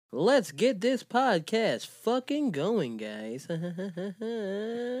Let's get this podcast fucking going, guys. That's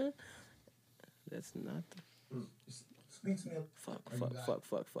not the... Fuck.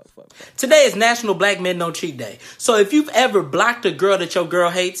 Today is National Black Men Don't Cheat Day. So if you've ever blocked a girl that your girl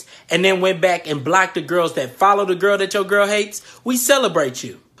hates and then went back and blocked the girls that follow the girl that your girl hates, we celebrate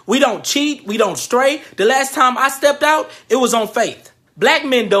you. We don't cheat. We don't stray. The last time I stepped out, it was on Faith. Black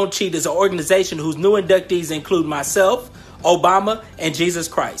Men Don't Cheat is an organization whose new inductees include myself, Obama, and Jesus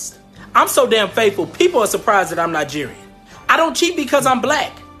Christ. I'm so damn faithful, people are surprised that I'm Nigerian. I don't cheat because I'm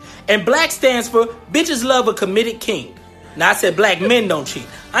black. And black stands for bitches love a committed king. Now, I said black men don't cheat.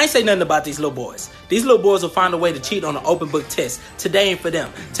 I ain't say nothing about these little boys. These little boys will find a way to cheat on an open book test. Today ain't for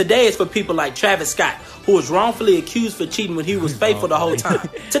them. Today is for people like Travis Scott, who was wrongfully accused for cheating when he was faithful the whole time.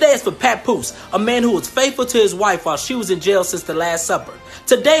 Today is for Papoose, a man who was faithful to his wife while she was in jail since the Last Supper.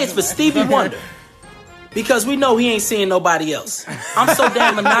 Today is for Stevie Wonder, because we know he ain't seeing nobody else. I'm so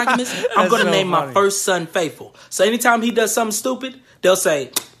damn monogamous, I'm going to name my first son Faithful. So anytime he does something stupid, they'll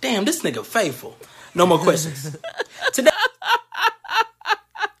say, damn, this nigga faithful. No more questions. Today.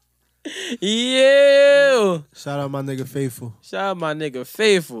 Yeah. Shout out my nigga Faithful. Shout out my nigga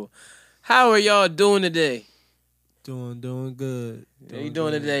Faithful. How are y'all doing today? Doing good. How you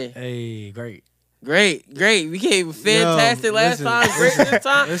doing today? Hey, great. Great. We came fantastic last time. Great this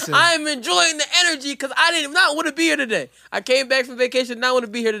time. Listen. I am enjoying the energy because I did not want to be here today. I came back from vacation, not want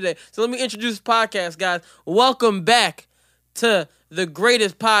to be here today. So let me introduce the podcast, guys. Welcome back to the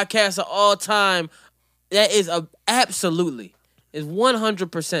greatest podcast of all time. That is absolutely, is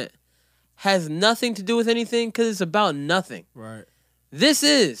 100%, has nothing to do with anything because it's about nothing. Right. This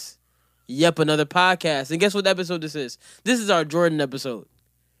is Yep Another Podcast. And guess what episode this is? This is our Jordan episode.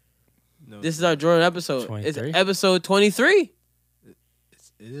 No. This is our Jordan episode. 23? It's episode 23.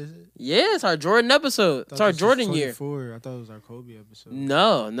 Is it? Yeah, it's our Jordan episode. It's our Jordan year. 24. I thought it was our Kobe episode.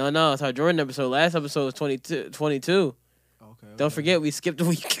 No. It's our Jordan episode. Last episode was 22. Okay. Don't forget, we skipped a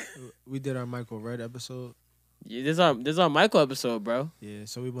week. We did our Michael Redd episode. Yeah, this is our Michael episode, bro. Yeah,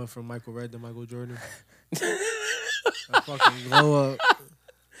 so we went from Michael Redd to Michael Jordan. A fucking glow up.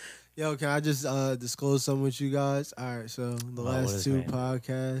 Yo, can I just disclose something with you guys? All right, so the last two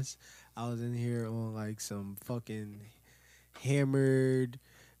podcasts, I was in here on like some fucking hammered,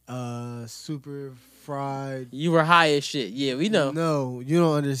 super fried. You were high as shit. Yeah, we know. No, you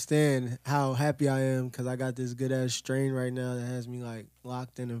don't understand how happy I am because I got this good ass strain right now that has me like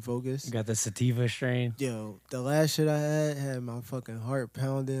locked in and focused. You got the sativa strain. Yo, the last shit I had my fucking heart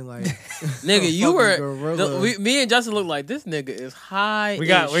pounding like Nigga, you were gorilla. me and Justin looked like this nigga is high. We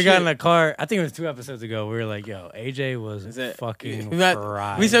got in the car. I think it was 2 episodes ago. We were like, "Yo, AJ was fucking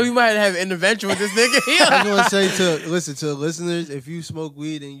fried." We said we might have an intervention with this nigga. I just want to say to the listeners, if you smoke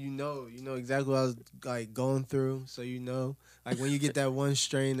weed and you know exactly what I was like going through, so you know, like when you get that one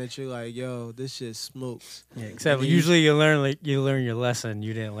strain that you're like, yo, this shit smokes. Yeah, except usually you learn your lesson.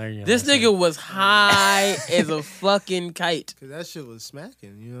 You didn't learn your This lesson. nigga was high as a fucking kite. Cause that shit was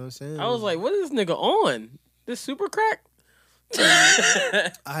smacking. You know what I'm saying? I was like, what is this nigga on? This super crack?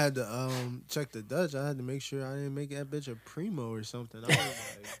 I had to check the Dutch. I had to make sure I didn't make that bitch a primo or something. I was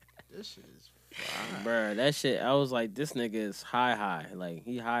like, this shit is fire. Bruh, that shit, I was like, this nigga is high. Like,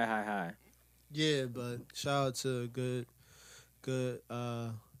 he high. Yeah, but shout out to good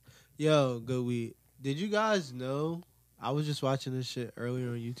weed. Did you guys know? I was just watching this shit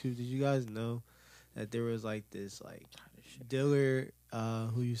earlier on YouTube. Did you guys know that there was like this like dealer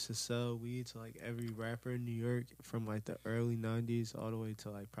who used to sell weed to like every rapper in New York from like the early 90s all the way to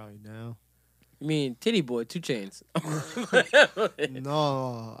like probably now? You mean Titty Boy, 2 Chainz?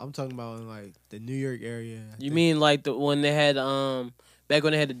 No, I'm talking about in like the New York area. You mean like the when they had back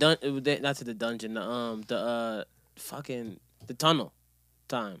when they had the dungeon, the tunnel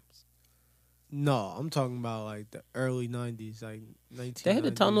times. No, I'm talking about like the early 90s, like 1990s. They had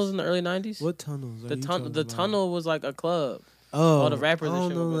the tunnels in the early 90s? What tunnels? The tunnel was like a club. Oh, all the rappers I and don't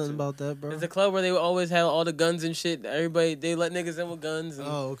shit know would go nothing to. about that, bro. It's a club where they would always have all the guns and shit. Everybody, they let niggas in with guns. And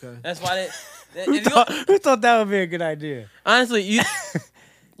Oh, okay. that's why Who thought that would be a good idea? honestly, you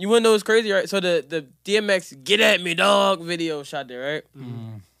wouldn't know what's crazy, right? So the DMX "Get at Me, Dog" video shot there, right?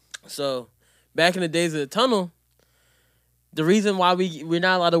 Mm. So back in the days of the tunnel, the reason why we're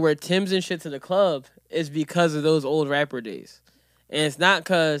not allowed to wear Timbs and shit to the club is because of those old rapper days. And it's not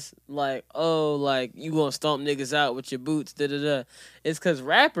because, like, oh, like, you gonna stomp niggas out with your boots, da-da-da. It's because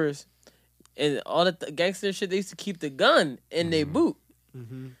rappers and all the gangster shit, they used to keep the gun in their boot.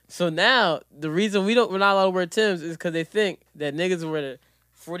 Mm-hmm. So now, the reason we're not allowed to wear Timbs is because they think that niggas wear the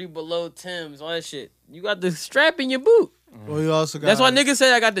 40 below Timbs, all that shit. You got the strap in your boot. Well, you also got. That's why niggas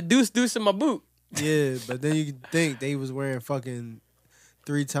say I got the deuce in my boot. Yeah, but then you think they was wearing fucking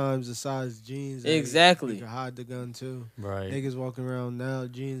 3 times the size jeans. Exactly. You can hide the gun too. Right. Niggas walking around now,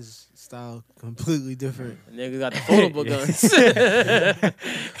 jeans style completely different. Niggas got the foldable guns.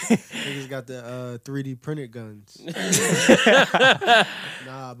 Niggas got the 3D printed guns.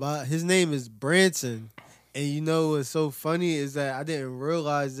 Nah, but his name is Branson. And you know what's so funny is that I didn't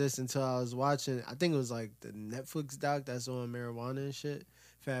realize this until I was watching, I think it was like the Netflix doc that's on marijuana and shit.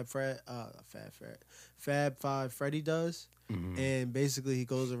 Fab Five Freddy does. Mm-hmm. And basically he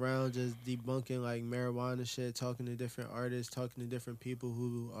goes around just debunking like marijuana shit, talking to different artists, talking to different people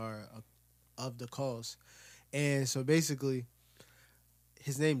who are of the cause. And so basically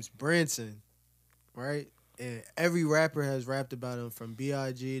his name's Branson, right? And every rapper has rapped about him, from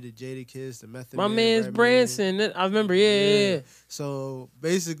B.I.G. to Jadakiss to Method Man. My man's Branson. I remember, yeah. So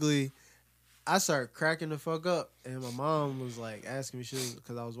basically, I started cracking the fuck up, and my mom was like asking me,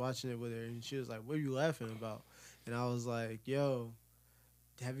 because I was watching it with her, and she was like, "What are you laughing about?" And I was like, "Yo,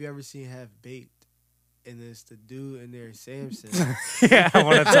 have you ever seen Half Baked?" And it's the dude in there, Samson. Yeah, I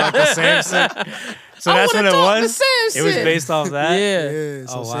want to talk to Samson. So that's what it was? It was based off that? Yeah.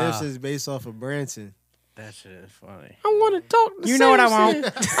 So Samson's based off of Branson. That shit is funny. I want to talk to You Samson. know what I want?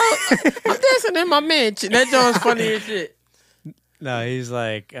 I'm dancing in my mansion. That joint's funny as shit. No, he's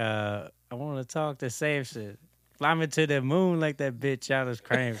like, I want to talk to Samson. Fly me to the moon like that bitch out of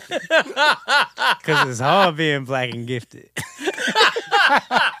Cranston. Because it's hard being black and gifted.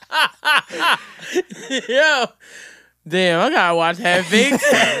 Yo. Damn, I gotta watch Half Baked.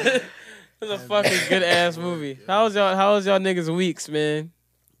 It's a fucking good ass movie. How was y'all niggas' weeks, man?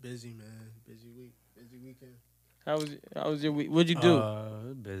 Busy, man. Busy week. Busy weekend. How was your week? What'd you do?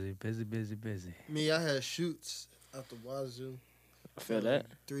 Busy. Me, I had shoots out the wazoo. I feel that.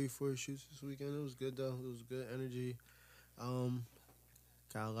 3-4 shoots this weekend. It was good though. It was good energy.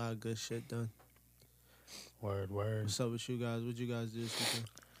 Got a lot of good shit done. Word. What's up with you guys? What you guys do this weekend?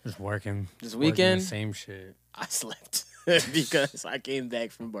 Just working. This weekend? Same shit. I slept because I came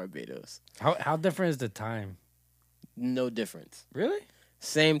back from Barbados. How different is the time? No difference. Really?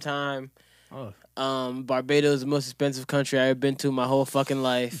 Same time. Oh. Barbados is the most expensive country I've ever been to my whole fucking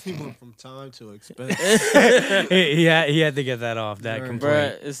life. He went from time to expense. he had to get that off. That complaint.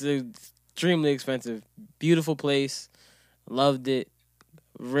 Bruh, it's extremely expensive. Beautiful place. Loved it.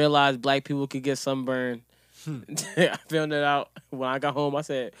 Realized black people could get sunburned. I found it out when I got home. I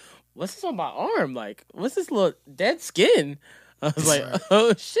said, "What's this on my arm? Like, what's this little dead skin?" I was like,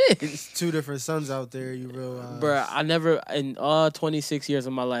 "Oh shit!" It's 2 different suns out there. You realize, Bruh, I never in all 26 years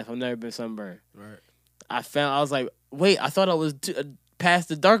of my life, I've never been sunburned. Right. I was like, wait, I thought I was past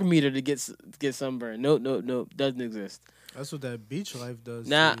the dark meter to get sunburned. Nope, doesn't exist. That's what that beach life does.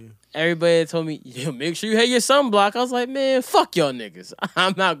 Nah, to you. everybody told me, yo, make sure you have your sunblock. I was like, man, fuck y'all niggas.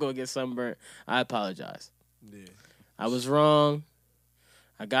 I'm not gonna get sunburned. I apologize. Yeah. I was wrong.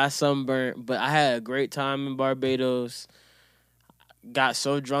 I got sunburned, but I had a great time in Barbados. Got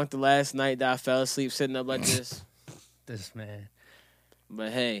so drunk the last night that I fell asleep sitting up like this. This man.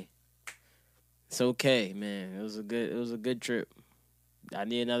 But hey, it's okay, man. It was a good trip. I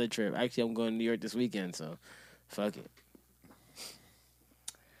need another trip. Actually, I'm going to New York this weekend, so fuck it.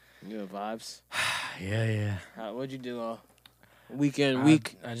 You have vibes? Yeah. What'd you do all week?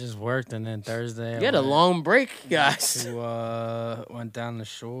 I just worked, and then Thursday You had a long break, guys. Went down the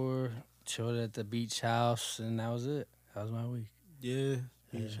shore, chilled at the beach house, and that was it. That was my week. Yeah.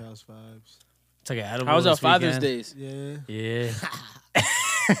 Beach house vibes. Took an edible. How was our Father's weekend. Days? Yeah.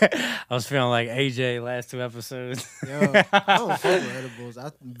 I was feeling like AJ last 2 episodes. Yo, I don't fuck with edibles.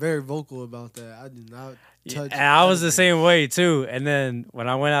 I'm very vocal about that. I do not touch. And I was the same way too. And then when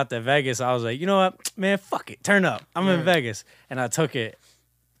I went out to Vegas, I was like, you know what, man, fuck it, turn up. I'm in Vegas, and I took it.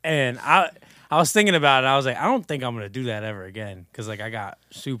 And I was thinking about it. I was like, I don't think I'm gonna do that ever again, because like I got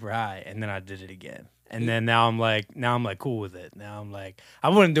super high, and then I did it again. And then now I'm like cool with it. Now I'm like, I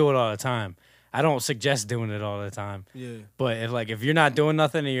wouldn't do it all the time. I don't suggest doing it all the time. Yeah. But if you're not doing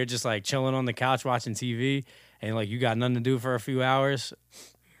nothing and you're just like chilling on the couch watching TV and like you got nothing to do for a few hours,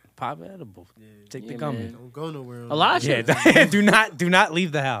 pop an edible. Yeah. Take the gummy. Don't go nowhere. A lot of shit. do not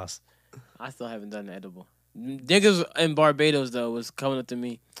leave the house. I still haven't done the edible. Niggas in Barbados though was coming up to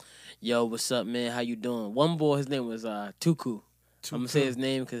me, yo, what's up, man? How you doing? One boy, his name was Tuku. I'm gonna say his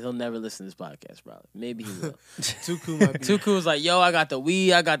name because he'll never listen to this podcast, probably. Maybe he will. Tuku might be. Tuku was like, yo, I got the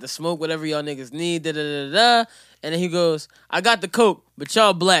weed, I got the smoke, whatever y'all niggas need, da-da-da-da. And then he goes, I got the coke, but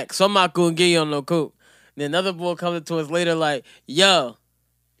y'all black, so I'm not gonna give y'all no coke. And then another boy comes up to us later like, yo,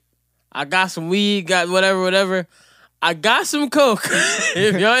 I got some weed, got whatever. I got some coke.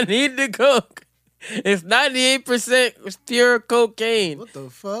 If y'all need the coke, It's 98% pure cocaine. What the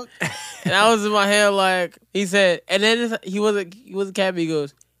fuck? And I was in my head like, he said, and then he wasn't capping. He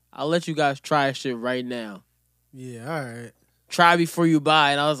goes, I'll let you guys try shit right now. Yeah, all right. Try before you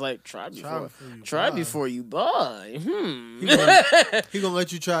buy. And I was like, try before you buy. He gonna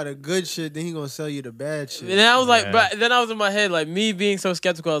let you try the good shit, then he gonna sell you the bad shit. And I was like, but then I was in my head, like, me being so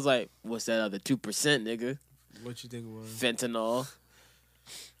skeptical, I was like, what's that other 2%, nigga? What you think it was? Fentanyl.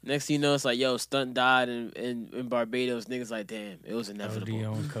 Next thing you know, it's like, yo, stunt died in Barbados. Niggas like, damn, it was inevitable.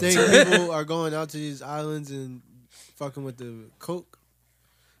 You think people are going out to these islands and fucking with the coke?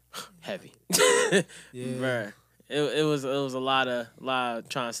 Heavy. Yeah. Bruh. It was a lot of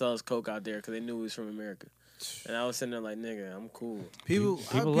trying to sell us coke out there because they knew we was from America. And I was sitting there like, nigga, I'm cool. People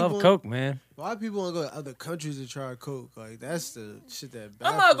love coke, man. Why people want to go to other countries to try coke? Like, that's the shit that.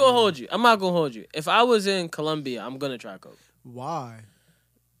 I'm not gonna hold you. If I was in Colombia, I'm gonna try coke. Why?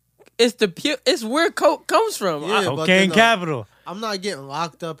 It's where coke comes from. Yeah, cocaine capital. I'm not getting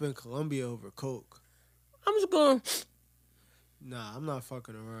locked up in Colombia over coke. I'm just going. Nah, I'm not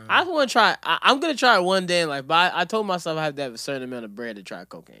fucking around. I want to try. I'm gonna try it one day in life. But I told myself I have to have a certain amount of bread to try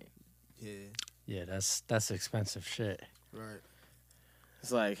cocaine. Yeah. Yeah, that's expensive shit. Right.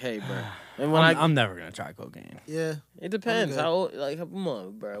 It's like, hey, bro. And when I'm never gonna try cocaine. Yeah. It depends. How old, like, come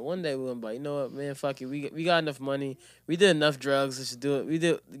on, bro. One day we're gonna be like, you know what, man? Fuck it. We got enough money. We did enough drugs. Let's just do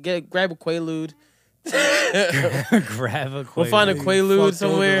it. Grab a Quaalude. Grab a Quaalude. We'll find a Quaalude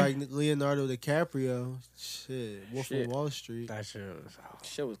somewhere. Like Leonardo DiCaprio. Shit. Wolf of Wall Street. That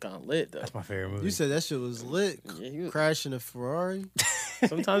shit was kind of lit, though. That's my favorite movie. You said that shit was lit. Yeah, crashing a Ferrari.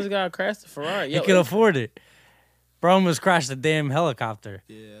 Sometimes you gotta crash the Ferrari. You can afford it. Bro almost crashed the damn helicopter.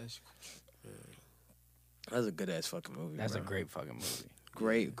 Yeah. That's a good ass fucking movie. That's a great fucking movie.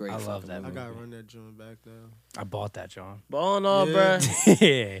 Great. I love that movie. I gotta run that joint back though. I bought that, John. Ball and all, bro.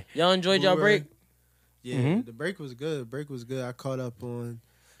 Yeah. Y'all enjoyed y'all break? Yeah, the break was good. I caught up on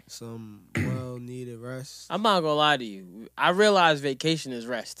some well-needed rest. I'm not gonna lie to you. I realized vacation is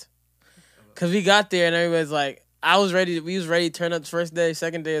rest. Cause we got there and everybody's like, we was ready to turn up the first day.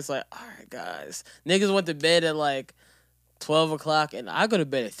 Second day, it's like, all right, guys. Niggas went to bed at like 12 o'clock, and I go to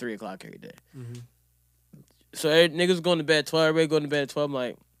bed at 3 o'clock every day. Mm-hmm. So niggas going to bed at 12. Everybody going to bed at 12. I'm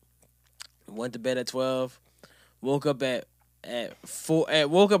like, went to bed at 12. Woke up at 4.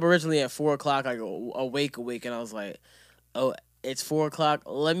 Woke up originally at 4 o'clock. I go awake, and I was like, oh, it's 4 o'clock.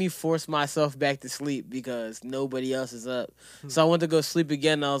 Let me force myself back to sleep because nobody else is up. So I went to go sleep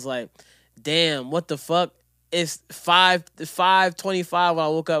again, and I was like, damn, what the fuck? It's 5:25 when I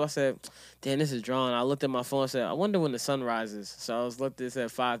woke up. I said, damn, this is drawn. I looked at my phone and said, I wonder when the sun rises. So I was looked at this at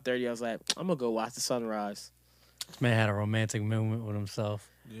 5:30. I was like, I'm going to go watch the sunrise. This man had a romantic moment with himself.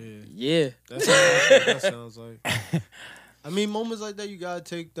 Yeah. That's what that sounds like. I mean, moments like that you got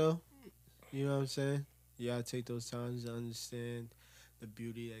to take, though. You know what I'm saying? You got to take those times to understand the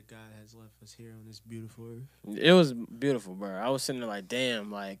beauty that God has left us here on this beautiful earth. It was beautiful, bro. I was sitting there like, damn,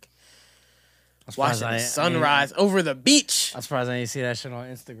 like, watching the sunrise over the beach. I'm surprised I didn't see that shit on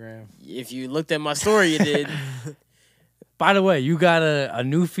Instagram. If you looked at my story, you did. By the way, you got a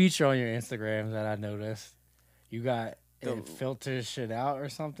new feature on your Instagram that I noticed. You got it filters shit out or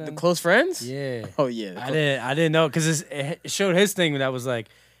something. The close friends? Yeah. Oh yeah. I didn't know because it showed his thing that was like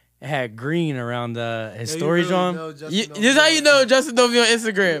it had green around his stories on. This is how you know Justin don't be on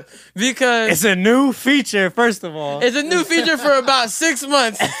Instagram because it's a new feature. First of all, it's a new feature for about 6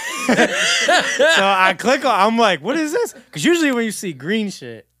 months. So I click on. I'm like, what is this? Because usually when you see green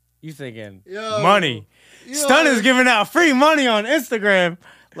shit, you thinking money. Stun is giving out free money on Instagram.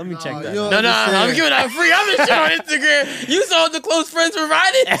 Let me check that. No, I'm giving out free other shit on Instagram. You saw the close friends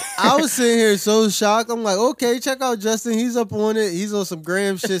provided. I was sitting here so shocked. I'm like, okay, check out Justin. He's up on it. He's on some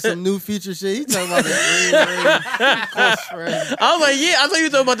Graham shit, some new feature shit. He's talking about the close friends. I was like, yeah. I thought you were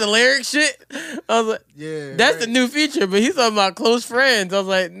talking about the lyric shit. I was like, yeah, that's the new feature, but he's talking about close friends. I was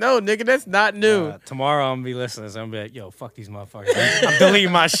like, no, nigga, that's not new. Tomorrow I'm gonna be listening. So I'm gonna be like, yo, fuck these motherfuckers. I'm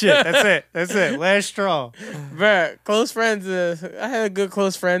deleting my shit. That's it. Last straw. Bruh, close friends. I had a good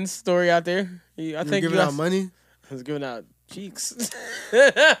close friends story out there. I think giving out money. I was giving out cheeks.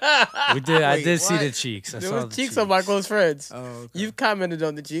 I did see the cheeks. There was cheeks on my close friends. Oh, okay. You've commented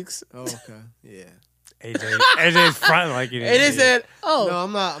on the cheeks. Oh, okay. Yeah. AJ's front like it is. And they said, "Oh, no,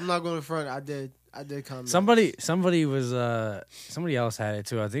 I'm not going to front. I did comment. Somebody else had it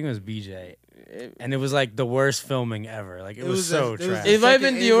too. I think it was BJ, and it was like the worst filming ever. Like it was so trash. It might have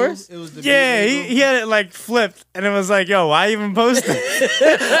been yours. It was the he had it like flipped, and it was like, yo, why even post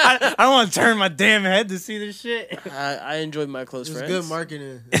it? I don't want to turn my damn head to see this shit. I enjoyed my close friends. Good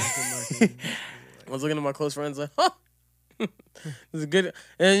marketing. I was looking at my close friends like, huh. It's good.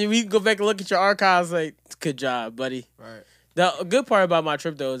 And we go back and look at your archives. Like, good job, buddy. Right. The good part about my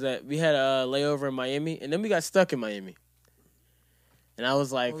trip though is that we had a layover in Miami, and then we got stuck in Miami. And I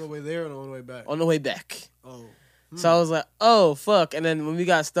was like, on the way there and on the way back. on the way back. Oh. So I was like, oh, fuck. And then when we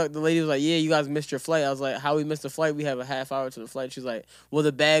got stuck, the lady was like, yeah, you guys missed your flight. I was like, how we missed the flight? We have a half hour to the flight. She's like, well,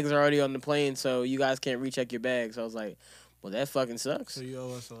 the bags are already on the plane, so you guys can't recheck your bags. So I was like, well, that fucking sucks. So you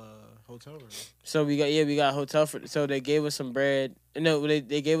owe us a hotel room. So we got a hotel so they gave us some bread. No,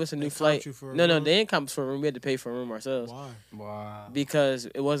 they gave us a new flight. No, they didn't come for a room. We had to pay for a room ourselves. Why? Wow. Because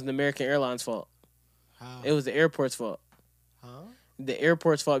it wasn't American Airlines' fault. How? It was the airport's fault. Huh? The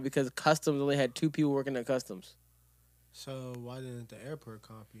airport's fault because customs only had 2 people working at customs. So why didn't the airport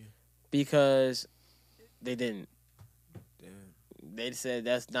comp you? Because they didn't. Damn. They said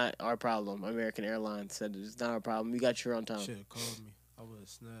that's not our problem. American Airlines said it's not our problem. We got you on time. Should have called me. I would have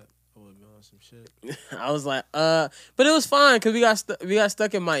snapped. I would have been on some shit. I was like, but it was fine because we got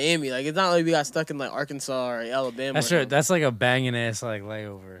stuck in Miami. Like, it's not like we got stuck in like Arkansas or Alabama. That's right. That's like a banging ass like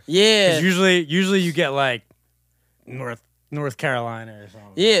layover. Yeah. 'Cause usually you get like North Carolina or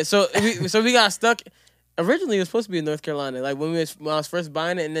something. Yeah. So we got stuck. Originally, it was supposed to be in North Carolina. Like when I was first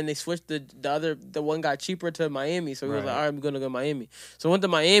buying it, and then they switched the one got cheaper to Miami. So we was like, all right, I'm gonna go to Miami. So I went to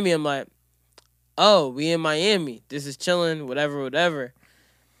Miami. I'm like, oh, we in Miami. This is chilling. Whatever.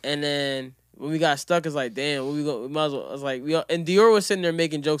 And then when we got stuck, it's like, damn, where we go? We might as well. I was like, and Dior was sitting there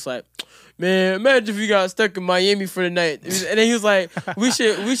making jokes like, man, imagine if you got stuck in Miami for the night. And then he was like, we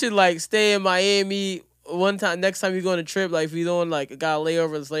should like stay in Miami one time. Next time you go on a trip, like if we don't like got a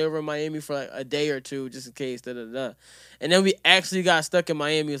layover, let's lay over in Miami for like a day or two just in case. And then we actually got stuck in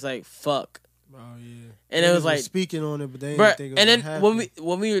Miami. It's like, fuck. Oh yeah. And it was like speaking on it, but they didn't think it was and then happen.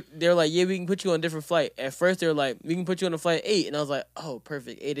 they were like, yeah, we can put you on a different flight. At first they were like, we can put you on a flight 8, and I was like, oh,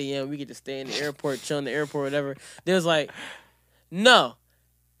 perfect, 8 a.m. We get to stay in the airport, chill in the airport, whatever. They was like, no,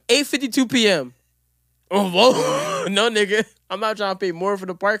 8:52 p.m. Oh, whoa, no, nigga, I'm not trying to pay more for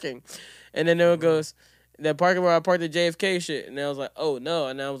the parking. And then there goes that parking where I parked the JFK shit, and I was like, oh no,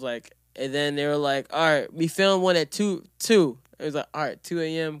 and I was like, and then they were like, all right, we filmed one at 2. It was like, all right, 2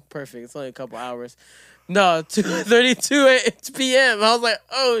 a.m., perfect. It's only a couple hours. No, 2:32 p.m. I was like,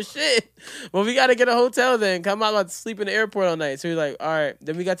 oh, shit. Well, we got to get a hotel then. I'm not about to sleep in the airport all night. So he's like, all right.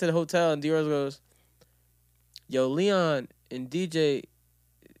 Then we got to the hotel, and Dior goes, yo, Leon and DJ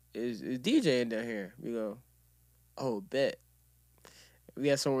is DJing down here. We go, oh, bet. We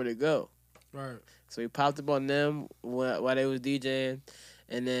got somewhere to go. Right. So we popped up on them while they was DJing.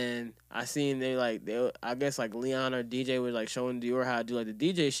 And then I seen I guess like Leon or DJ was like showing Dior how to do like the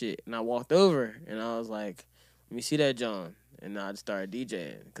DJ shit. And I walked over and I was like, let me see that, John. And I just started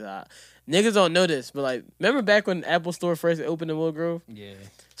DJing. Cause niggas don't know this, but like, remember back when Apple Store first opened in Willow Grove? Yeah.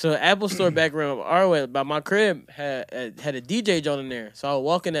 So the Apple Store back around our way, by my crib, had a DJ joint in there. So I would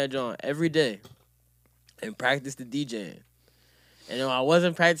walk in that joint every day and practice the DJing. And if I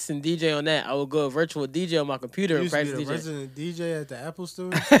wasn't practicing DJ on that, I would go virtual DJ on my computer and practice DJ. Resident DJ at the Apple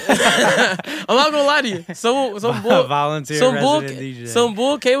Store. I'm not gonna lie to you. Some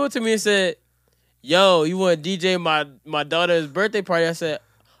bull came up to me and said, "Yo, you want to DJ my daughter's birthday party?" I said,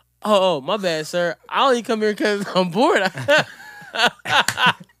 "Oh, my bad, sir. I only come here because I'm bored."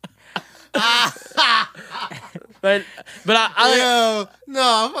 But Yo,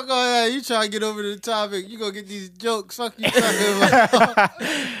 no, fuck all that. You try to get over the topic. You gonna get these jokes. Fuck you talking about.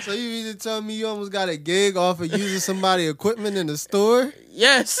 So you mean to tell me you almost got a gig off of using somebody's equipment in the store?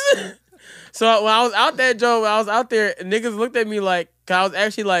 Yes. So when I was out there, Joe, when I was out there, niggas looked at me like, cause I was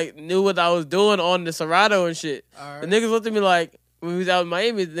actually like, knew what I was doing on the Serato and shit. Right. The niggas looked at me like, when we was out in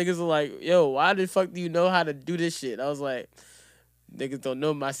Miami, the niggas were like, yo, why the fuck do you know how to do this shit? I was like, niggas don't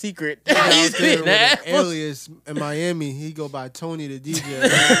know my secret. He's with an alias in Miami. He go by Tony the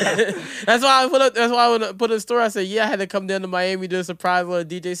DJ. That's why I put a story. I said, yeah, I had to come down to Miami to do a surprise little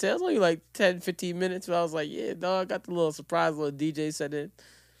DJ set. It was only like 10, 15 minutes. But I was like, yeah, dog, I got the little surprise little DJ set in.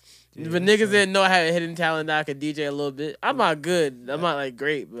 Yeah, but niggas didn't know I had a hidden talent that I could DJ a little bit. I'm not good. I'm not like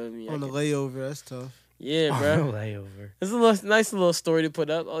great, but I mean, on the layover, that's tough. Yeah, bro. Layover. It's a nice little story to put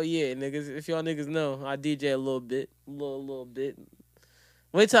up. Oh yeah, niggas. If y'all niggas know, I DJ a little bit, little bit.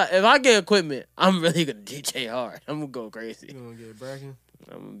 Wait till if I get equipment, I'm really gonna DJ hard. I'm gonna go crazy. You gonna get bragging?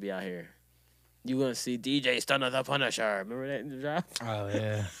 I'm gonna be out here. You gonna see DJ Stunner the Punisher? Remember that in the drop? Oh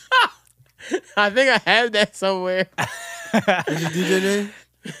yeah. I think I have that somewhere. What's your DJ name?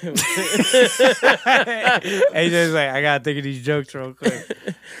 AJ's like, I gotta think of these jokes real quick.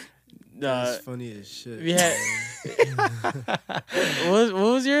 That's funny as shit. We had what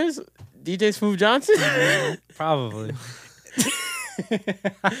was yours? DJ Smooth Johnson? Probably.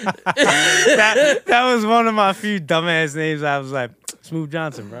 that was one of my few dumbass names. I was like, Smooth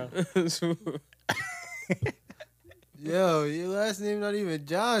Johnson, bro. Yo, your last name not even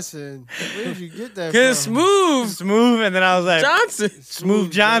Johnson. Where did you get that Cause from? Smooth, and then I was like, Johnson.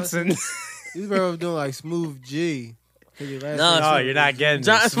 Smooth Johnson. You bro doing like Smooth G. No, you're not getting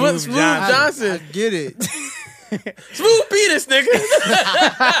it. Smooth Johnson. I get it. Smooth penis, nigga.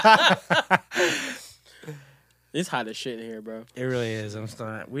 It's hot as shit in here, bro. It really is. I'm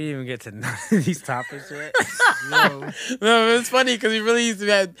starting. We didn't even get to none of these topics yet. Yo, No, it's funny because we really used to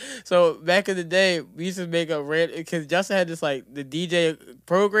have. So back in the day, we used to make a random because Justin had this like the DJ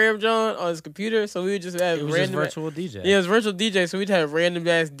program, John, on his computer. So we would just have It was just random virtual DJ. Yeah, it was virtual DJ. So we'd have random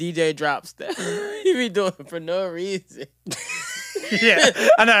ass DJ drops that he'd be doing for no reason. Yeah,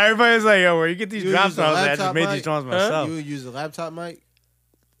 I know. Everybody's like, "Yo, where you get these You drops use the from?" I just laptop made mic? these songs myself. you would use a laptop mic?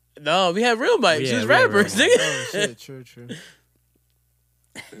 No, we had real mics. Yeah, She was we had real rappers, mics. nigga. Oh shit, true.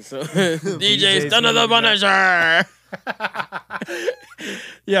 So DJ Stun of the Punisher.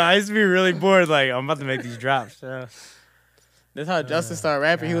 Yeah, I used to be really bored. Like, I'm about to make these drops. So. That's how Justin started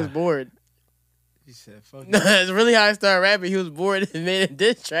rapping. He was bored. He said, "Fuck No, it." it's really how I started rapping. He was bored and made a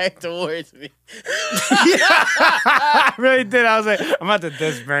diss track towards me. I really did. I was like, I'm about to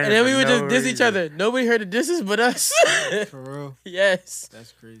diss Brandon. And then we for would no just diss each reason. other. Nobody heard the disses but us. For real. Yes.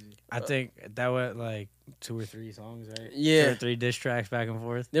 That's crazy. I think that went like 2 or 3 songs, right? Yeah. 2 or 3 diss tracks back and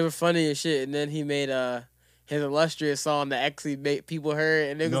forth. They were funny as shit. And then he made his illustrious song that actually made people heard.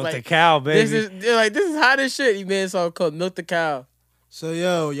 And it was Milk like, the cow, baby. this is hot as shit. He made a song called Milk the Cow. So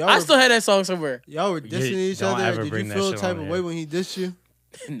yo, I still had that song somewhere. y'all were dissing each don't other. ever Did bring you that feel a shit type on of here. way when he dissed you?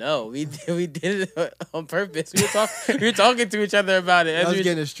 No, we did it on purpose. We were talking to each other about it. I As was we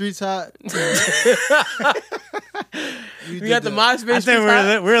getting the streets hot. we got the MySpace. I think we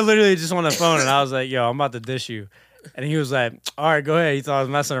hot. were literally just on the phone, and I was like, "Yo, I'm about to diss you," and he was like, "All right, go ahead." He thought I was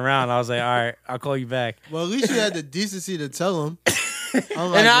messing around. I was like, "All right, I'll call you back." Well, at least you had the decency to tell him.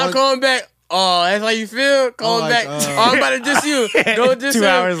 And I'll call him back. Oh, that's how you feel? Call him like, back. Oh, I'm about to diss you. Go diss 2 him.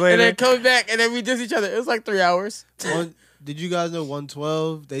 hours later. And then come back, and then we diss each other. It was like 3 hours. Did you guys know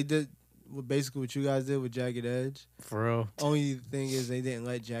 112? They did basically what you guys did with Jagged Edge. For real. Only thing is they didn't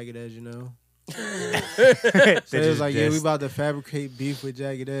let Jagged Edge know. They So it was just like, yeah, we dissed. about to fabricate beef with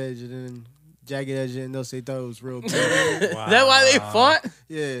Jagged Edge, and then Jagged Edge didn't know, so they thought it was real beef. Wow. Is that why they fought?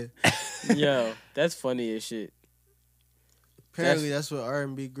 Yeah. Yo, that's funny as shit. Apparently, that's what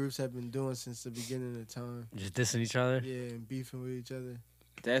R&B groups have been doing since the beginning of time. Just dissing each other. Yeah, and beefing with each other.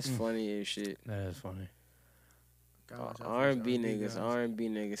 That's funny as shit. That is funny. Gosh, I R&B wish niggas, guys- R&B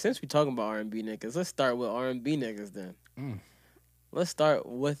niggas. Since we talking about R&B niggas, let's start with R&B niggas then. Let's start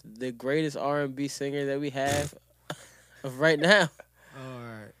with the greatest R&B singer that we have of right now, Oh, all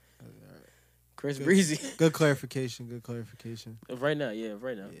right. Chris Good. Breezy. Good clarification. Good clarification. Of right now, yeah, of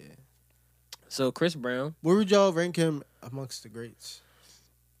right now. Yeah. So Chris Brown, Where would y'all rank him amongst the greats?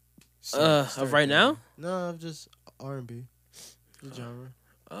 of right now, No, of just R&B. The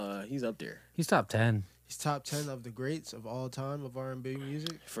genre. he's up there He's top 10. He's top 10 of the greats of all time of R&B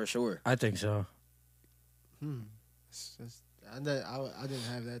music. for sure. I think so. I didn't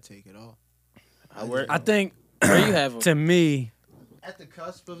have that take at all. I think Where you have him? to me, At the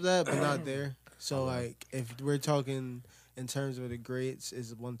cusp of that, but not there. So, like, if we're talking in terms of the greats,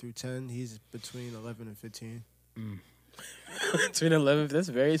 is 1 through 10, he's between 11 and 15. Between 11, that's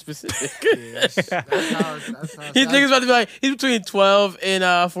very specific. Yeah, that's how These niggas about to be like, he's between 12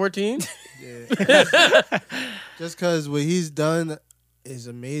 and 14. Yeah. Just because what he's done is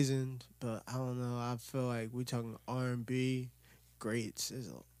amazing, but I don't know. I feel like we talking R&B greats. There's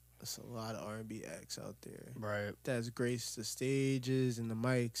a lot of R&B acts out there. right? That's graced the stages and the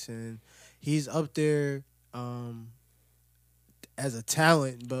mics, and he's up there as a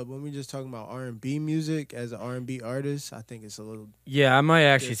talent. But when we're just talking about R&B music as an R&B artist, I think it's a little. Yeah, I might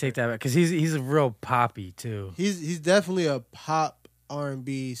actually take that back because he's a real poppy too. He's definitely a pop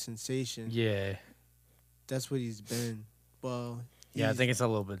R&B sensation. Yeah, That's what he's been. Well, yeah, I he's- think it's a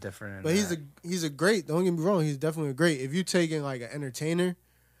little bit different. But he's a great. Don't get me wrong. He's definitely a great. If you taking like an entertainer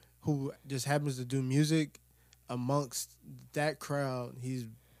who just happens to do music amongst that crowd, he's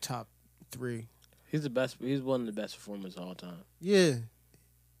top 3. He's the best. He's one of the best performers of all time. Yeah,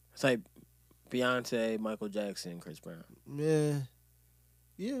 It's like Beyonce, Michael Jackson, Chris Brown.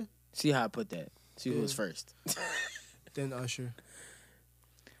 yeah. See how I put that. See who was first. Then Usher.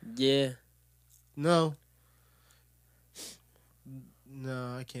 Yeah. No,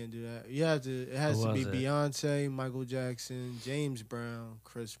 I can't do that. You have to. It has Who to be was it? Beyonce, Michael Jackson, James Brown,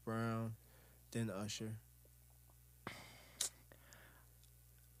 Chris Brown, then Usher.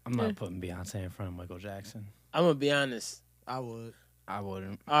 I'm not putting Beyonce in front of Michael Jackson. I'm gonna be honest. I would. I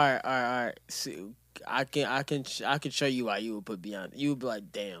wouldn't. All right. See, I can show you why you would put Beyonce. You would be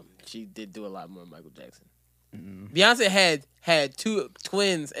like, damn, she did do a lot more than Michael Jackson. Beyonce had two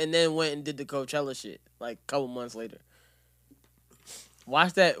twins and then went and did the Coachella shit like a couple months later.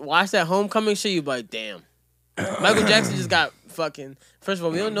 Watch that Homecoming shit. You be like, damn. Michael Jackson just got fucking. First of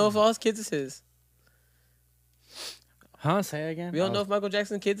all, we don't know if all his kids is his. Huh? Say it again. We don't know if Michael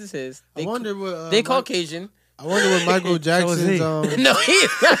Jackson's kids is his. I wonder what they Caucasian. I wonder what Michael Jackson's. No, he.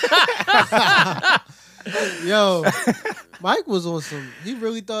 Yo, Mike was on some. He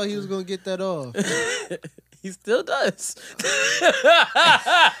really thought he was gonna get that off. He still does.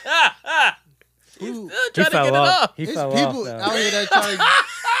 He's still trying to get it off. He There's fell people off. out here that try to.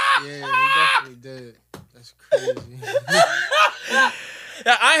 Yeah, he definitely did. That's crazy.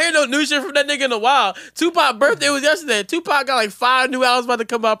 I ain't hear no new shit from that nigga in a while. Tupac's birthday was yesterday. Tupac got like 5 new albums about to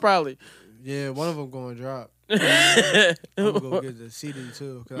come out probably. Yeah, one of them going to drop. I'm gonna go get the CD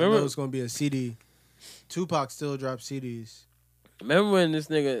too, because I know it's gonna be a CD. Tupac still drops CDs. Remember when this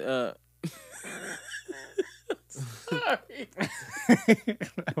nigga? Sorry.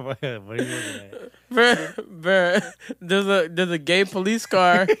 What are you looking at? Bruh, there's a gay police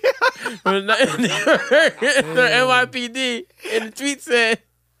car from the NYPD, and the tweet said,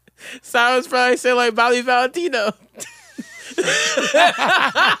 "Silence probably said like Bobby Valentino." He name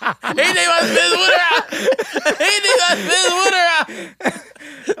my Spence Water out. He name my Spence Water out.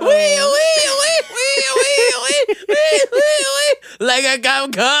 Wee. Like I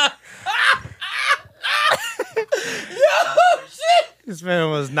got caught. Yo, shit. This man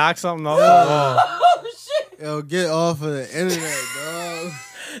almost knocked something off the wall. Oh, shit. Yo, get off of the internet, dog.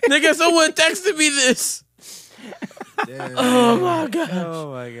 Nigga, someone texted me this. Damn. Oh, my God.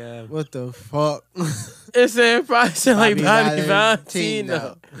 Oh my god. What the fuck? It said probably sound like Bobby Valentino.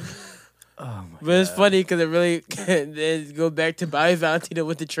 Valentino. Oh my But it's funny because it really it go back to Bobby Valentino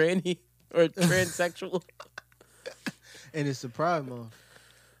with the tranny or transsexual. And it's the Pride Month.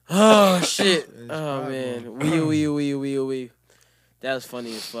 Oh shit! Oh Pride man, wee. That was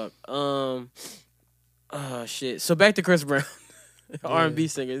funny as fuck. Oh shit. So back to Chris Brown, R&B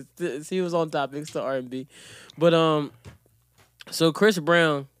singer. He was on topic. It's the R&B, but so Chris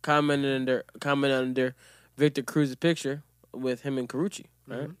Brown commented under Victor Cruz's picture with him and Karrueche,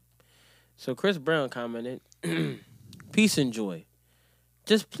 right? Mm-hmm. So Chris Brown commented, "Peace and joy.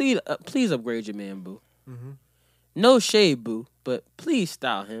 Just please upgrade your man, boo. Mm-hmm. No shade, boo, but please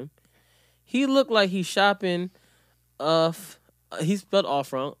style him. He looked like he's shopping off. He spelled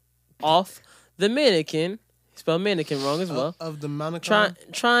off wrong. Off the mannequin. He spelled mannequin wrong as well. Of the mannequin.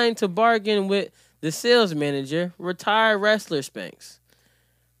 Trying to bargain with the sales manager, retired wrestler Spanx.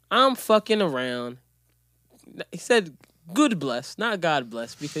 I'm fucking around." He said, "Good bless, not God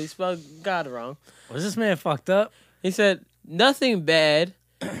bless," because he spelled God wrong. Was this man fucked up? He said, "Nothing bad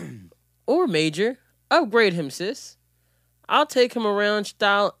or major. Upgrade him, sis. I'll take him around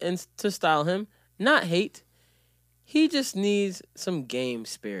to style him, not hate. He just needs some game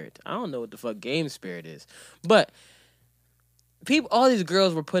spirit." I don't know what the fuck game spirit is. But all these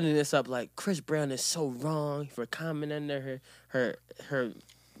girls were putting this up like Chris Brown is so wrong for commenting under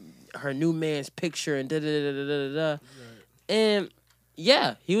her new man's picture and da-da-da-da-da-da. And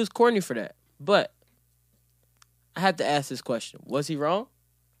yeah, he was corny for that. But I have to ask this question. Was he wrong?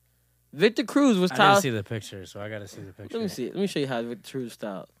 Victor Cruz was I styled. didn't see the picture, so I gotta see the picture. Let me see it. Let me show you how Victor Cruz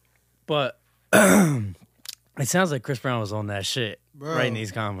styled. But it sounds like Chris Brown was on that shit writing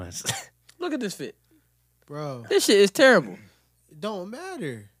these comments. Look at this fit. Bro. This shit is terrible. It don't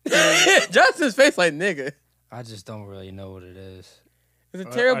matter. Justin's face like nigga. I just don't really know what it is. It's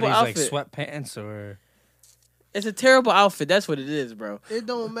a terrible Are these outfit. like sweatpants or? It's a terrible outfit. That's what it is, bro. It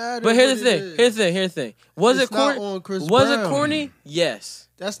don't matter. But here's the thing. Was It's it corny? not on Chris Was Brown. it corny? Yes.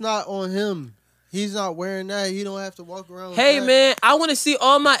 That's not on him. He's not wearing that. He don't have to walk around. Hey with that. man, I want to see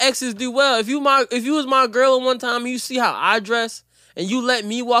all my exes do well. If you was my girl at one time, and you see how I dress, and you let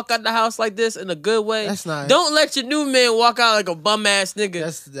me walk out the house like this in a good way. That's not. Don't let your new man walk out like a bum ass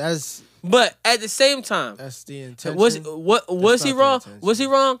nigga. That's. But at the same time, That's the intention. was he wrong? intention. Was he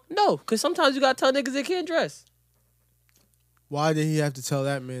wrong? No, because sometimes you gotta tell niggas they can't dress. Why did he have to tell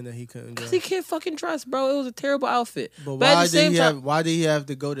that man that he couldn't dress? Cause he can't fucking dress, bro. It was a terrible outfit. But at why the same did he time, why did he have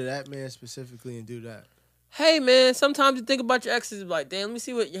to go to that man specifically and do that? hey man, sometimes you think about your exes, like, damn, let me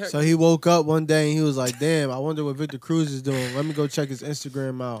see what you heard. So he woke up one day and he was like, "Damn, I wonder what Victor Cruz is doing. Let me go check his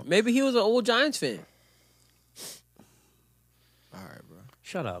Instagram out." Maybe he was an old Giants fan. All right, bro.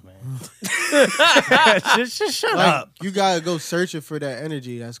 Shut up, man. just shut Like, up. you gotta go searching for that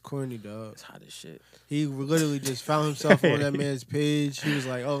energy. That's corny, dog. It's hot as shit. He literally just found himself on that man's page. He was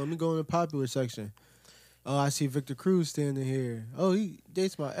like, "Oh, let me go in the popular section." Oh, I see Victor Cruz standing here. Oh, he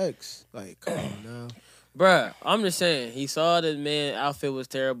dates my ex. Like, come on now. Bruh, I'm just saying, he saw the man outfit was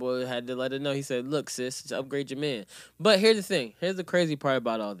terrible, had to let her know. He said, look, sis, just upgrade your man. But here's the thing. Here's the crazy part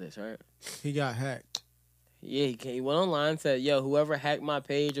about all this, right? He got hacked. Yeah, he went online and said, yo, whoever hacked my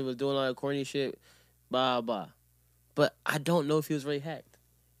page and was doing all that corny shit, blah, blah. But I don't know if he was really hacked.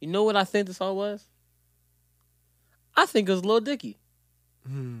 You know what I think this all was? I think it was Lil Dicky.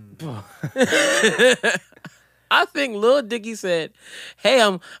 I think Lil Dicky said, hey,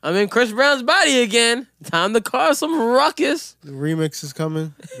 I'm in Chris Brown's body again. Time to cause some ruckus. The remix is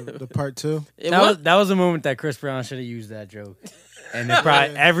coming, the part 2. That was a moment that Chris Brown should have used that joke. And it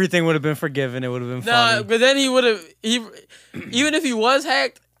probably everything would have been forgiven. It would have been funny. But then he would have, even if he was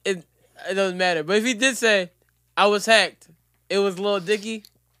hacked, it doesn't matter. But if he did say, I was hacked, it was Lil Dicky,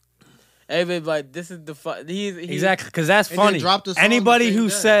 everybody like, this is the fun. Exactly, because that's funny. Anybody who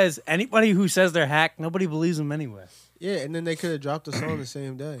says they're hacked, nobody believes them anyway. Yeah, and then they could have dropped the song the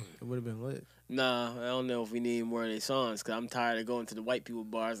same day. It would have been lit. Nah, I don't know if we need more of these songs because I'm tired of going to the white people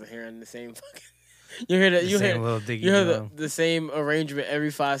bars and hearing the same fucking. You hear that? You hear the same arrangement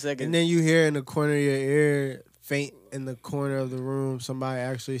every 5 seconds. And then you hear in the corner of your ear, faint in the corner of the room, somebody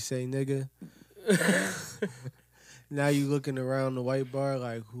actually say nigga. Now you looking around the white bar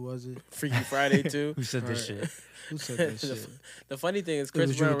like, who was it? Freaky Friday too. Who said this shit? Who said this shit? The funny thing is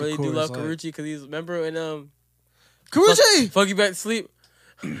Chris Brown really do love Karrueche because he's, remember in Karrueche! Fuck You Back to Sleep.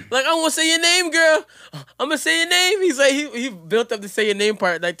 Like, I want to say your name, girl. I'm going to say your name. He's like, he built up the say your name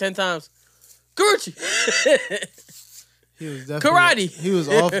part like 10 times. Karrueche. He was definitely Karate. He was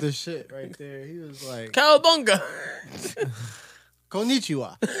off the shit right there. He was like Cowabunga.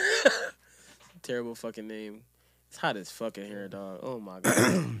 Konnichiwa. Terrible fucking name. It's hot as fucking here, dog. Oh my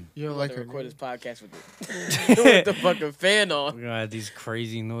god. You don't like to record this podcast with the fucking fan on. We're gonna have these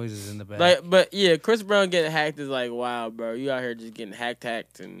crazy noises in the back. Like, but yeah, Chris Brown getting hacked is like, wow, bro. You out here just getting hacked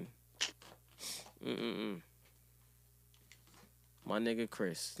and. My nigga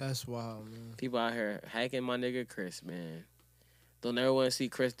Chris. That's wild, man. People out here hacking my nigga Chris, man. Don't ever want to see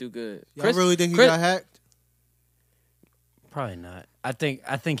Chris do good. Y'all really think he got hacked? Probably not. I think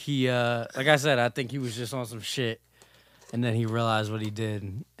he like I said, I think he was just on some shit and then he realized what he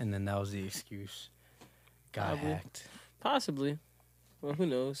did and then that was the excuse. Got hacked. Possibly. Well, who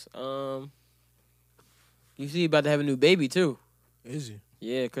knows? You see he about to have a new baby too. Is he?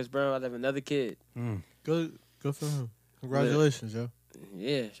 Yeah, Chris Brown about to have another kid. Good for him. Congratulations, yo.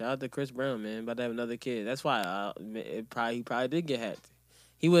 Yeah, shout out to Chris Brown, man. About to have another kid. That's why he probably did get hacked.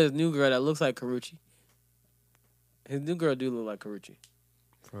 He with his new girl that looks like Karrueche. His new girl do look like Karrueche.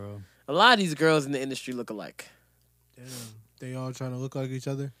 Bro. A lot of these girls in the industry look alike. Damn. They all trying to look like each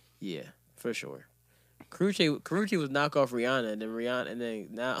other? Yeah, for sure. Karrueche was knockoff Rihanna, and then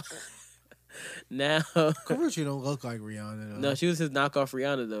now Karrueche don't look like Rihanna though. No, she was his knockoff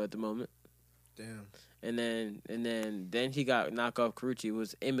Rihanna though at the moment. Damn. And then he got knockoff Karrueche. It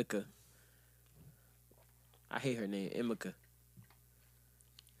was Emika. I hate her name, Emika.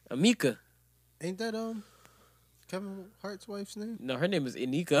 Amika. Ain't that Kevin Hart's wife's name? No, her name is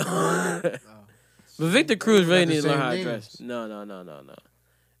Inika. But Victor Cruz really needs to learn how to dress. No.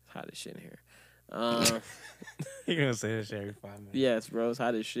 It's hot as shit in here. You're gonna say this every 5 minutes. Yes, bro, it's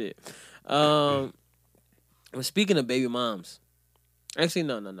hot as shit. Well, speaking of baby moms, actually,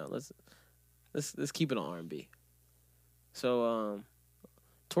 no. Let's keep it on R&B. So,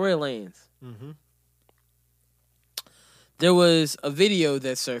 Tory Lanez. Mm-hmm. There was a video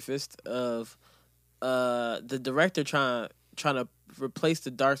that surfaced of the director trying to replace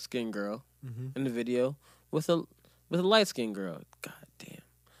the dark skinned girl in the video with a light skinned girl. God damn.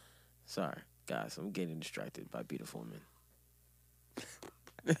 Sorry, guys, I'm getting distracted by beautiful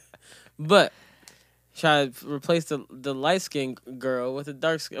women. But try to replace the light skinned girl with a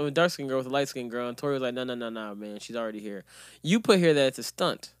dark skinned girl with a light skinned girl, and Tory was like, no, man, she's already here. You put here that it's a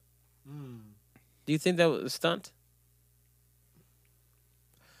stunt. Do you think that was a stunt?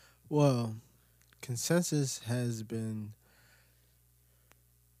 Well, consensus has been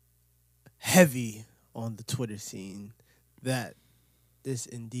heavy on the Twitter scene that this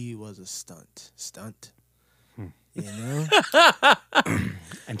indeed was a stunt. You know?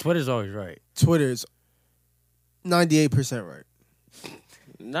 And Twitter's always right. Twitter's 98% right.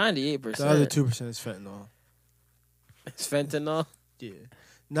 98%. The other 2% is fentanyl. It's fentanyl? Yeah.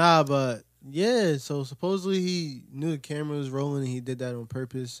 Nah, but yeah, so supposedly he knew the camera was rolling and he did that on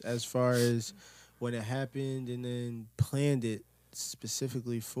purpose as far as when it happened and then planned it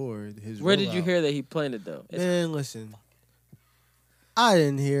specifically for his Where did rollout. you hear that he planned it, though? Man, listen. I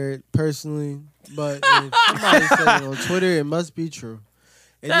didn't hear it personally, but if somebody said it on Twitter, it must be true.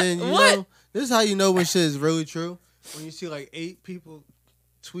 And then you know, this is how you know when shit is really true. When you see like 8 people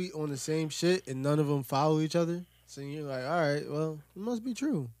tweet on the same shit and none of them follow each other. So you're like, all right, well, it must be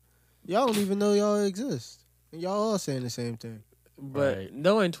true. Y'all don't even know y'all exist. And y'all all saying the same thing. But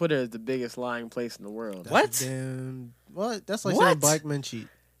knowing Twitter is the biggest lying place in the world. That's what? That's like saying black men cheat.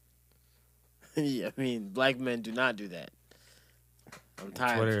 Yeah, I mean, black men do not do that. I'm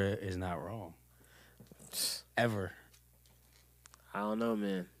tired. Twitter is not wrong. Ever. I don't know,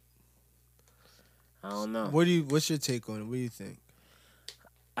 man. I don't know. What's your take on it? What do you think?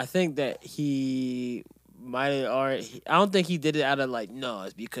 I think that he might have already. I don't think he did it out of like, no,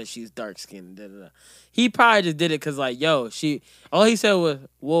 it's because she's dark skinned. He probably just did it because like, yo, all he said was,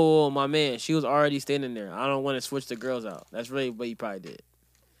 whoa, my man, she was already standing there. I don't want to switch the girls out. That's really what he probably did.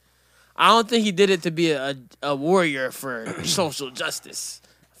 I don't think he did it to be a warrior for social justice.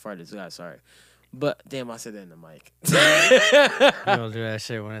 I farted this guy, sorry. But damn, I said that in the mic. You don't do that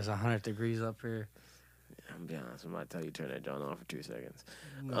shit when it's 100 degrees up here. I'm be honest, I might tell you turn that joint on for 2 seconds.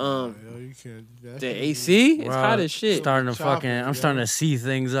 No, you can't do that. The AC, it's hot as shit. I'm starting to see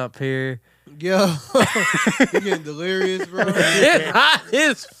things up here. Yo, you getting delirious, bro? It's hot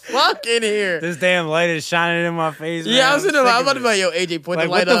as fuck in here. This damn light is shining in my face. Yeah, man. I was sitting there. I'm about to be like, yo, AJ, point the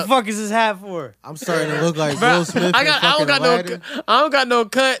light up. What the fuck is this hat for? I'm starting to look like Will Smith. I don't got no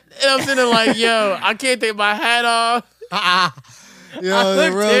cut, and I'm sitting there like, yo, I can't take my hat off. Yo,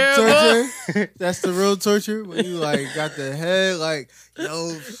 the real torture. That's the real torture when you like got the head like,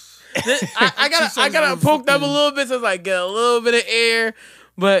 yo. I gotta poke them a little bit so it's like get a little bit of air.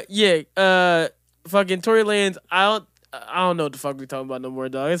 But yeah, fucking Tory Lanez, I don't know what the fuck we talking about no more,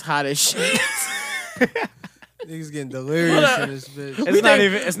 dog. It's hot as shit. Niggas getting delirious in this bitch.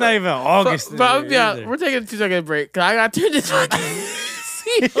 It's not even August. But we're taking a 2-second break because I gotta turn this fucking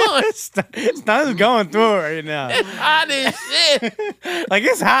on. It's not going through it right now. It's hot as shit. Like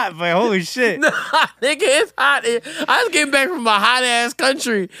it's hot, but holy shit. Nah, nigga, it's hot. I just came back from a hot ass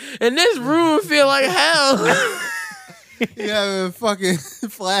country, and this room feel like hell. You having a fucking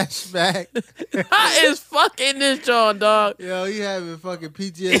flashback. Hot as fuck in this joint, dog. Yo, you having fucking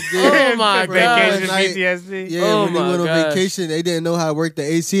PTSD. Oh my god. Vacation PTSD. Yeah, when they went on vacation, they didn't know how to work the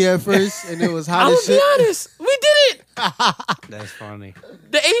AC at first, and it was hot as shit. I'm gonna be honest, we did it. That's funny.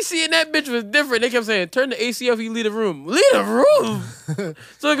 The AC in that bitch was different. They kept saying, turn the AC off, you leave the room. Leave the room?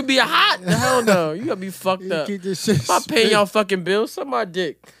 So it could be hot? Hell no. You gotta be fucked up. Keep this shit I'm paying y'all fucking bills. Suck my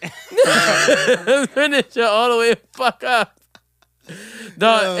dick. Turn this shit all the way the fuck up.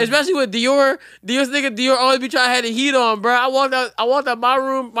 Dog, especially with Dior. Dior always be trying to have the heat on, bro. I walked out my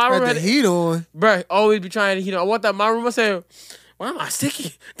room. My room had the heat on. Bro, always be trying to heat on. I walked out my room. I said, why am I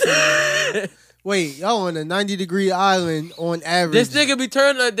sticky? Wait, y'all on a 90-degree island on average. This nigga be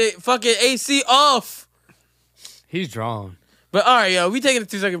turning the fucking AC off. He's drawn. But all right, yo, we taking a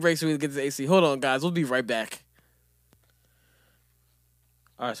 2-second break so we can get the AC. Hold on, guys. We'll be right back.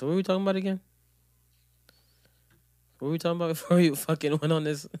 All right, so what were we talking about again? What were we talking about before you fucking went on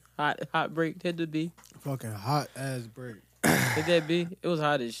this hot break? Hit the B. Fucking hot ass break. Hit that B. It was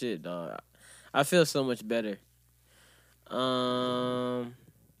hot as shit, dog. I feel so much better.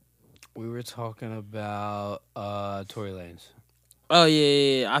 We were talking about Tory Lanez. Oh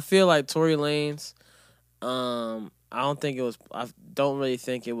yeah. I feel like Tory Lanez. I don't really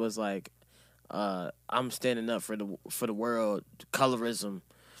think it was like I'm standing up for the world colorism.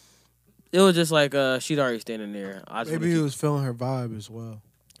 It was just like she'd already standing there. Maybe he was feeling her vibe as well.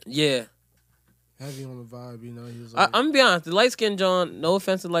 Yeah. Heavy on the vibe, you know. He was like, I'm gonna be honest. The light skinned John. No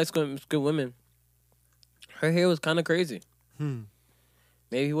offense to light skinned women. Her hair was kind of crazy.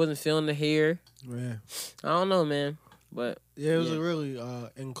 Maybe he wasn't feeling the hair. Yeah. I don't know, man. But yeah, it was a really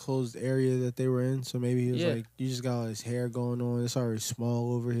enclosed area that they were in. So maybe he was like, you just got all this hair going on. It's already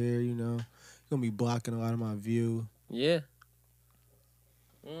small over here, you know. It's going to be blocking a lot of my view. Yeah.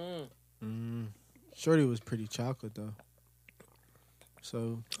 Shorty was pretty chocolate, though.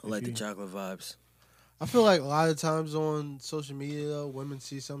 So I like the chocolate vibes. I feel like a lot of times on social media, though, women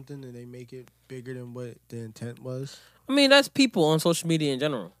see something and they make it bigger than what the intent was. I mean, that's people on social media in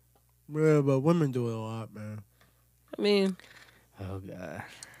general. Yeah, but women do it a lot, man. I mean, oh god,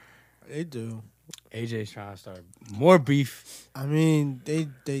 they do. AJ's trying to start more beef. I mean,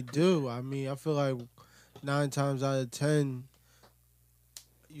 they do. I mean, I feel like 9 times out of 10,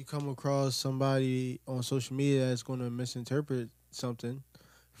 you come across somebody on social media that's going to misinterpret something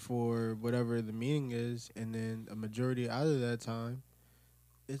for whatever the meaning is, and then a majority out of that time,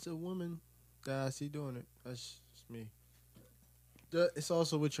 it's a woman that I see doing it. That's just me. It's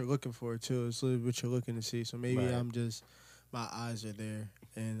also what you're looking for, too. It's what you're looking to see. So maybe my eyes are there,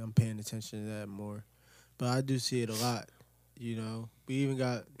 and I'm paying attention to that more. But I do see it a lot. You know, we even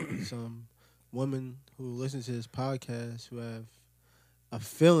got some women who listen to this podcast who have a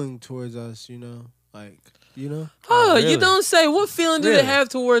feeling towards us. You know, like Oh, really? you don't say. What feeling do they Really? have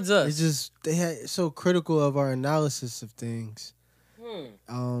towards us? It's just they had so critical of our analysis of things.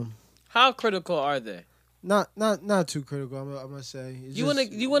 How critical are they? Not too critical. I'm gonna say. It's You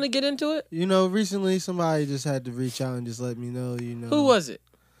just, wanna get into it? You know, recently somebody just had to reach out and just let me know. You know, Who was it?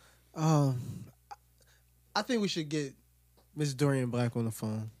 I think we should get Miss Dorian Black on the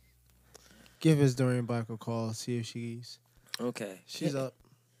phone. Give Miss Dorian Black a call. See if she's Okay. up.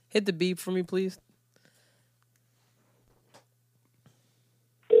 Hit the beep for me, please.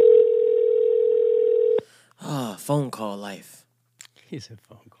 Ah, phone call life. He said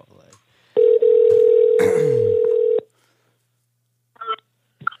phone call life.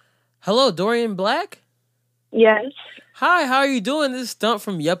 Hello, Dorian Black. Yes. Hi, how are you doing? This is Stump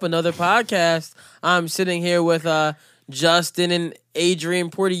from Yep Another Podcast. I'm sitting here with Justin and Adrian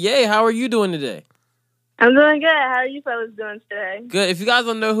Portier. How are you doing today? I'm doing good. How are you fellas doing today? Good. If you guys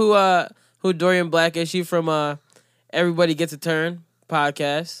don't know who Dorian Black is, she from Everybody Gets a Turn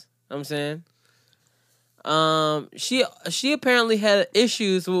podcast. You know what I'm saying? She apparently had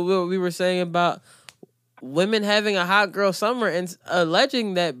issues with what we were saying about women having a hot girl summer and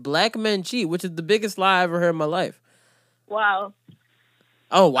alleging that black men cheat, which is the biggest lie I ever heard in my life. Wow.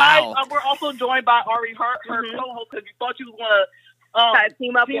 Oh, wow. We're also joined by Ari, her co-host, because you thought you was going to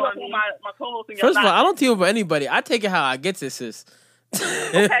team up on on my co-host. And First of all, I don't team up with anybody. I take it how I get it, sis.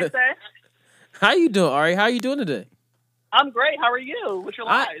 Okay, sir. How you doing, Ari? How you doing today? I'm great. How are you? What's your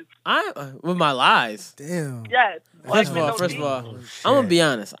lies? I with my lies. Damn. Yes. First of all, I'm gonna be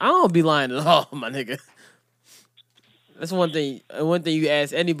honest. I don't be lying at all, my nigga. That's one thing. One thing you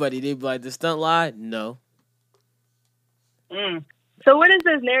ask anybody, they be like, "The stunt lie?" No. So what is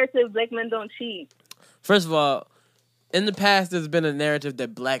this narrative black men don't cheat? First of all, in the past, there's been a narrative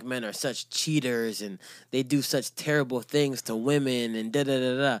that black men are such cheaters and they do such terrible things to women and da da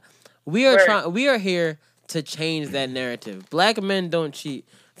da da. We are here to change that narrative. Black men don't cheat.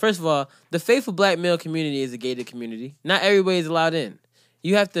 First of all, the faithful black male community is a gated community. Not everybody is allowed in.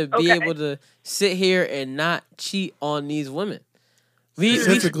 You have to be able to sit here and not cheat on these women.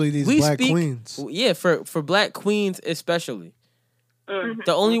 Specifically, these black queens. Yeah, for black queens especially. Mm-hmm.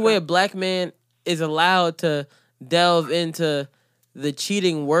 The only way a black man is allowed to delve into the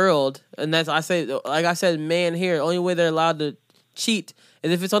cheating world, and that's I said, man here. The only way they're allowed to cheat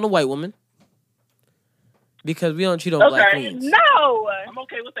is if it's on a white woman. Because we don't cheat on black queens. No. I'm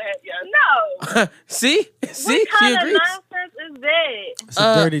okay with that. Yes. No. See, What she kind agrees. of nonsense is that? It's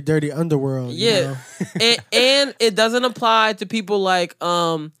a dirty, dirty underworld. Yeah, You know? and it doesn't apply to people like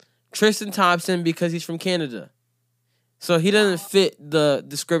Tristan Thompson because he's from Canada, so he doesn't fit the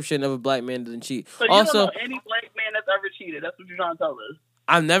description of a black man that doesn't cheat. So you Also, don't know any black man that's ever cheated. That's what you're trying to tell us.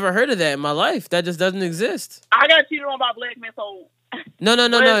 I've never heard of that in my life. That just doesn't exist. I got cheated on by black men, so...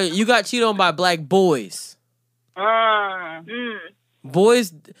 No. You got cheated on by black boys.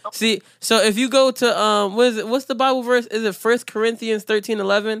 Boys, see. So if you go to what's the Bible verse? Is it 1 Corinthians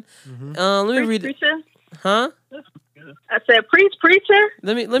 13:11? Let me read it. Preacher? Huh? I said, preacher.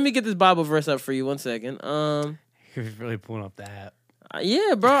 Let me get this Bible verse up for you. 1 second. You're really pulling up the app.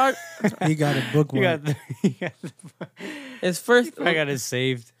 Yeah, bro. He got a bookmark. It's first. I got it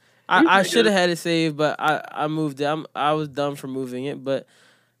saved. I should have had it saved, but I moved it. I was dumb for moving it. But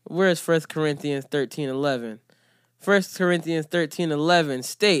where's 1 Corinthians 13:11? 1 Corinthians 13:11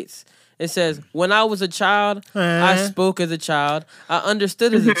 states, it says, "When I was a child, I spoke as a child. I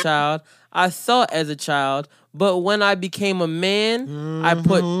understood as a child. I thought as a child. But when I became a man, I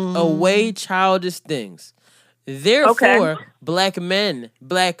put away childish things. Therefore, black men,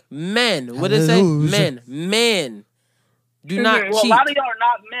 what did it say? Men. Do not Well, a cheat." lot of y'all are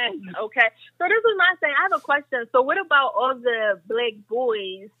not men. Okay. So this is my thing. I have a question. So what about all the black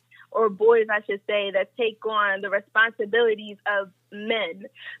boys, or boys, I should say, that take on the responsibilities of men?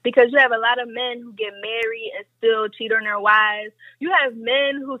 Because you have a lot of men who get married and still cheat on their wives. You have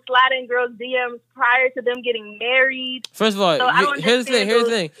men who slide in girls' DMs prior to them getting married. First of all, So I don't here's the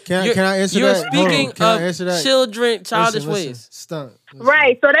thing. Can I answer You're that? Hold on. speaking Can I answer of that? childish Listen, ways. Stunt. Listen.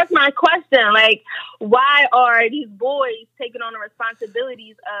 Right. So that's my question. Like, why are these boys taking on the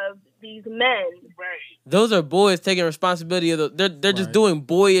responsibilities of these men? Right. Those are boys taking responsibility of they're just doing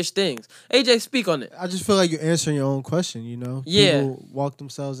boyish things. AJ, speak on it. I just feel like you're answering your own question, you know? Yeah. People walk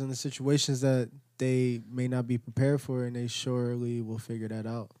themselves into situations that they may not be prepared for, and they surely will figure that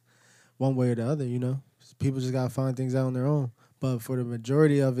out one way or the other, you know? People just got to find things out on their own. But for the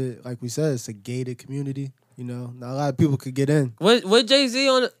majority of it, like we said, it's a gated community, You know, not a lot of people could get in. What Jay-Z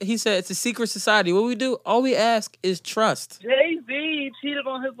on? He said it's a secret society. What we do? All we ask is trust. Jay-Z cheated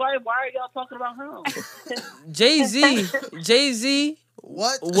on his wife. Why are y'all talking about him? Jay-Z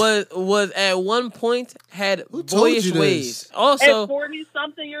What was at one point had Who told boyish you this? ways. Also, At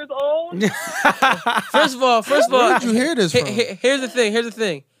 40-something years old? first of all, Where did you hear this from? here's the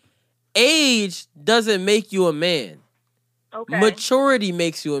thing. Age doesn't make you a man. Okay. Maturity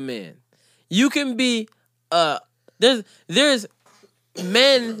makes you a man. You can be there's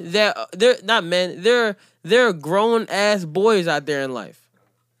men that they're not men. There are grown ass boys out there in life.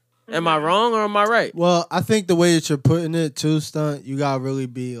 Am I wrong or am I right? Well, I think the way that you're putting it too, Stunt, you gotta really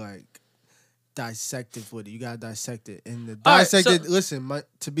be like dissective with it. You gotta dissect it. And the All right, dissected, so- listen,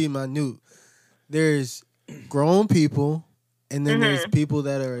 to be minute, there's grown people and then there's people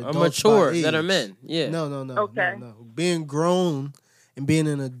that are adults mature by age. that are men. Yeah. No. Okay. No. Being grown and being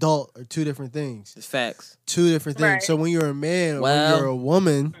an adult are two different things. It's facts. Two different things. Right. So when you're a man or Well- when you're a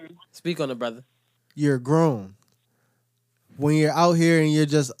woman, Speak on it, brother. you're grown. When you're out here and you're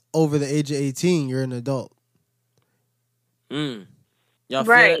just over the age of 18, you're an adult. Y'all feel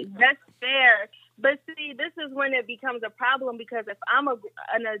Right. that? That's fair. But see, this is when it becomes a problem because if I'm a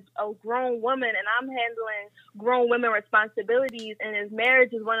grown woman and I'm handling grown women responsibilities and if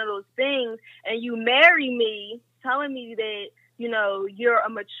marriage is one of those things and you marry me telling me that, you know, you're a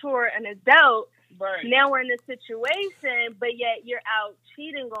mature and adult, Right. now we're in this situation, but yet you're out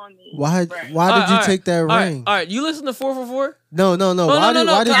cheating on me. Why Right. did you take that ring? All right, you listen to 444? No. no, Why no,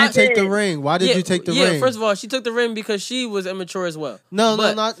 did I you take the did. ring? Why did you take the ring? First of all, she took the ring because she was immature as well. No,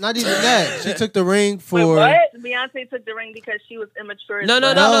 But- not even that. She took the ring Wait, for what? Beyonce took the ring because she was immature. No, as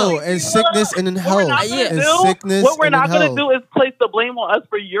no, well. no. and sickness and in What we're health. not gonna Yeah. And do, sickness what we're and in not going health. to do is place the blame on us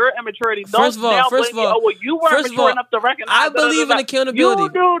for your immaturity. Don't First of all- now first blame of all- me. Oh, well, you weren't first of mature all, enough to recognize. I believe in accountability. You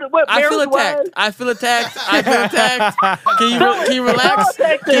do what I feel marriage attacked. was. I feel attacked. Can you relax? Feel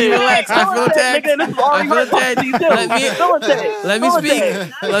attacked. Can you relax? I feel Feel attacked. Nigga, this is I already feel hurt attacked. me too. Feel attacked. Let me Feel speak.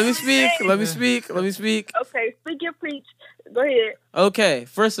 attacked. Let me speak. Okay, speak your preach. Go ahead. Okay,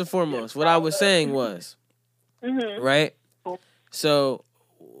 first and foremost, what I was saying was, Mm-hmm. right? So,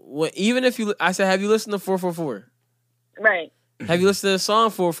 even if you, I said, have you listened to 444? Right. Have you listened to the song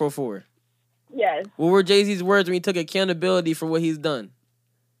 444? Yes. What were Jay-Z's words when he took accountability for what he's done?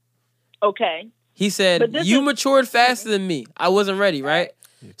 Okay. He said, But this "You is- matured faster than me. I wasn't ready, right?"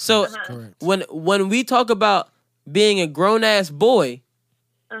 So Correct. when we talk about being a grown ass boy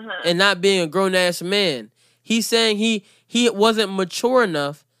Uh-huh. and not being a grown ass man, he's saying he wasn't mature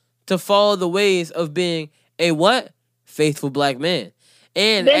enough to follow the ways of being a what? Faithful black man.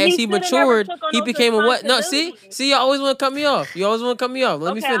 And Then as he he shoulda never matured, took on he those became a what? No, responsibilities. see, you always want to cut me off. You always want to cut me off.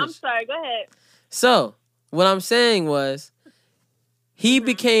 Let me Okay, finish. I'm sorry. Go ahead. So, what I'm saying was, he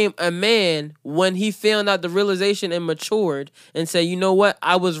became a man when he found out the realization and matured and said, you know what?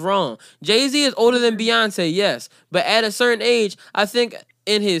 I was wrong. Jay-Z is older than Beyonce, yes. But at a certain age, I think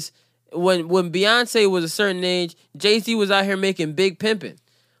in his, when Beyonce was a certain age, Jay-Z was out here making big pimping.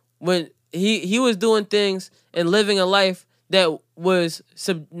 When he was doing things and living a life that was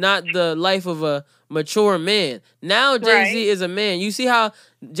not the life of a mature man. Now Jay-Z Right. is a man. You see how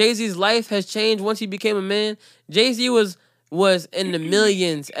Jay-Z's life has changed once he became a man? Jay-Z was in the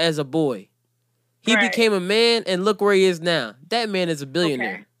millions as a boy. He Right. became a man and look where he is now. That man is a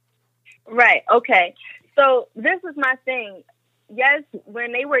billionaire. Right. Okay. So this is my thing. Yes,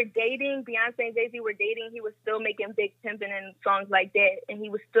 when they were dating, Beyonce and Jay-Z were dating, he was still making big pimping and songs like that, and he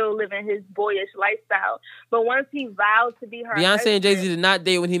was still living his boyish lifestyle. But once he vowed to be her Beyonce and Jay-Z husband- did not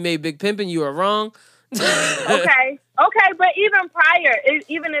date when he made Big Pimpin'. You are wrong. Okay, but even prior,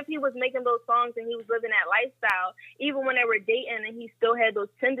 even if he was making those songs and he was living that lifestyle, even when they were dating and he still had those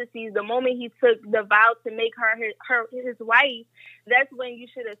tendencies, the moment he took the vow to make her his wife, that's when you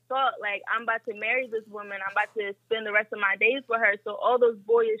should have thought, like, I'm about to marry this woman, I'm about to spend the rest of my days with her, so all those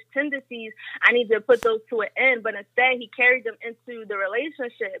boyish tendencies, I need to put those to an end. But instead, he carried them into the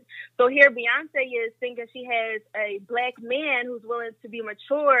relationship. So here Beyonce is thinking she has a black man who's willing to be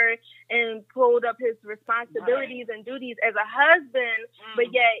mature and pulled up his responsibilities and duties as a husband,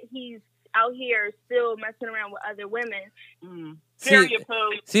 but yet he's out here still messing around with other women. Period,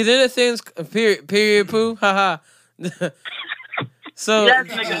 Pooh. See, there are things. Period. Poo. Haha. So, Yes,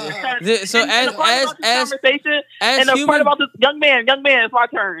 nigga. so And the part about this conversation, and the part about this young man, it's my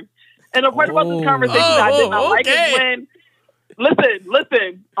turn. And the part about this conversation that I did not like is when,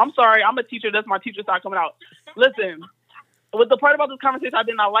 listen, I'm sorry, I'm a teacher, that's my teacher side coming out. Listen, What the part about this conversation I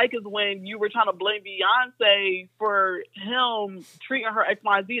did not like is when you were trying to blame Beyonce for him treating her X,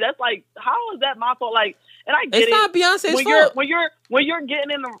 Y, Z. That's like, how is that my fault? Like, and I get it's not Beyonce's fault. When you're getting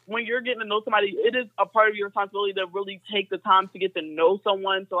to know somebody, it is a part of your responsibility to really take the time to get to know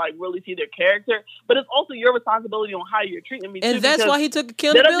someone, to like really see their character. But it's also your responsibility on how you're treating me. And too, that's why he took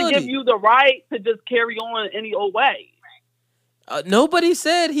accountability. That doesn't give you the right to just carry on in any old way. Nobody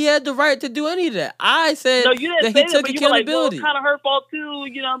said he had the right to do any of that. I said that he took accountability. It's kind of her fault too,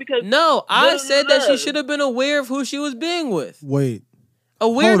 because I said that she should have been aware of who she was being with. Wait,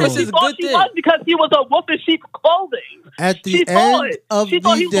 awareness is a good thing. She was because he was a wolf in sheep's clothing. At the end of the day, he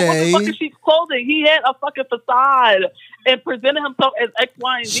was a wolf in sheep's clothing. He had a fucking facade and presented himself as X,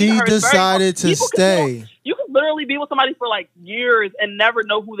 Y, and Z. She decided to stay. You can literally be with somebody for like years and never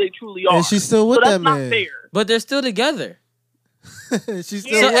know who they truly are. And she's still with that man. That's not fair. But they're still together. She's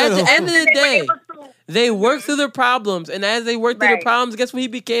still with at him. the end of the day, they worked through their problems, and as they worked through their problems, guess what he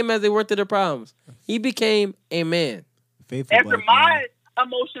became? As they worked through their problems, he became a man. After my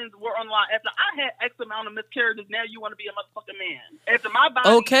emotions were on the line, after I had X amount of miscarriages, now you want to be a motherfucking man. After my body,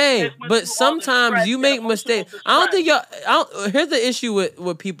 okay, but sometimes you make mistakes. I don't think y'all. Here's the issue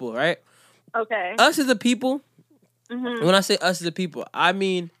with people, right? Okay. Us as a people. Mm-hmm. When I say us as a people, I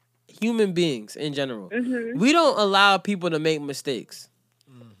mean human beings in general. Mm-hmm. We don't allow people to make mistakes.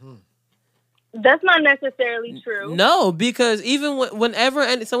 That's not necessarily true. No, because even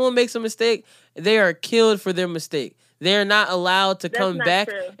whenever someone makes a mistake, they are killed for their mistake. They are not allowed to come back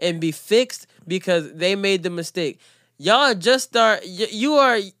and be fixed because they made the mistake. Y'all just start. You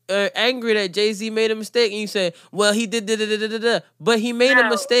are angry that Jay-Z made a mistake, and you say, "Well, he did da, but he made a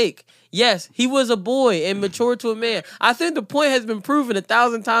mistake." Yes, he was a boy and matured to a man. I think the point has been proven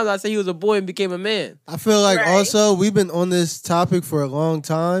 1,000 times. I say he was a boy and became a man. I feel like also we've been on this topic for a long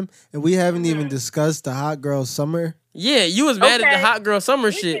time, and we haven't even discussed the hot girl summer. Yeah, you was mad at the hot girl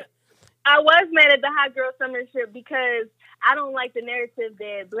summer shit. I was mad at the hot girl summer shit because I don't like the narrative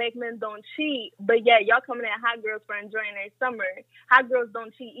that black men don't cheat, but yeah, y'all coming at hot girls for enjoying their summer. Hot girls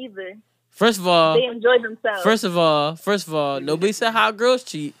don't cheat either. First of all, they enjoy themselves. First of all, nobody said hot girls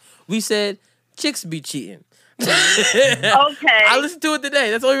cheat. We said chicks be cheating. Okay. I listened to it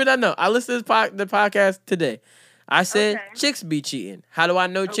today. That's the only reason I know. I listened to the podcast today. I said chicks be cheating. How do I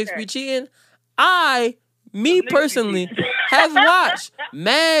know chicks be cheating? Me personally, have watched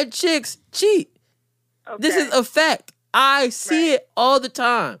mad chicks cheat. Okay. This is a fact. I see it all the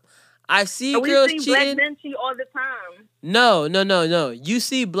time. I see girls cheating. Black men cheat all the time. No. You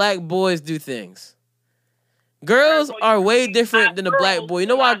see black boys do things. Girls are way different than a black boy. You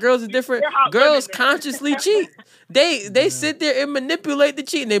know why girls are different? Girls consciously cheat. They sit there and manipulate the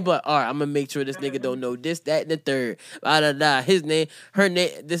cheat. And they be like, all right, I'm going to make sure this nigga don't know this, that, and the third. Blah, blah, blah. His name, her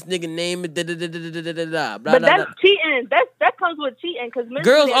name, this nigga name is da-da-da-da-da-da-da. But that's cheating. That comes with cheating. Cause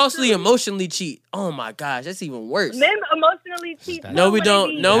girls also emotionally cheat. Oh, my gosh. That's even worse. Men emotionally cheat. No, we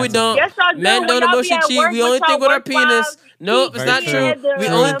don't. No, we don't. Yes, y'all do. Men don't emotionally cheat. We only think with our penis. Nope, it's not true. We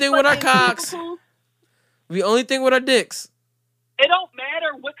only think with our cocks. We only think with our dicks. It don't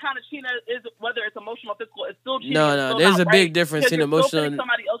matter what kind of cheating it is, whether it's emotional or physical. It's still cheating. No, there's a big difference in emotional and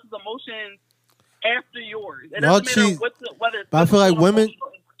somebody else's emotions after yours. It doesn't matter whether it's I feel like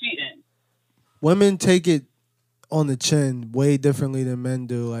women take it on the chin way differently than men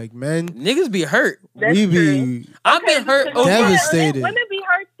do. Like men, niggas be hurt. I've been hurt. Devastated. Women be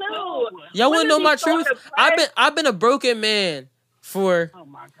hurt too. Y'all wanna know my truth? I've been a broken man for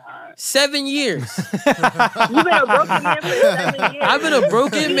 7 years. You've been a broken man for 7 years. I've been a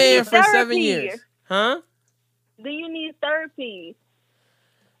broken man for 7 years. Huh? Do you need therapy?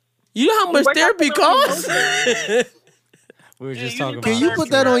 You know how much therapy costs? We were just talking about. Can you put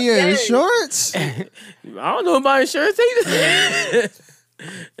that on your insurance? I don't know about insurance either.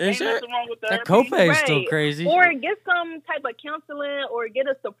 Insurance. Wrong with that copay is still crazy. Or get some type of counseling or get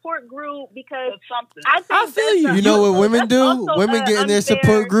a support group because I feel you. You know what women do? Women get in their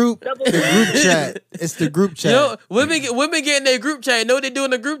support group, the group chat. It's the group chat. You know, women get in their group chat. You know what they do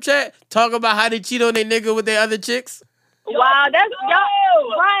in the group chat? Talk about how they cheat on their nigga with their other chicks. Wow, that's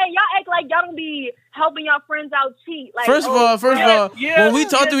y'all. Ryan, y'all act like y'all don't be helping y'all friends out cheat. Like, first of all, when we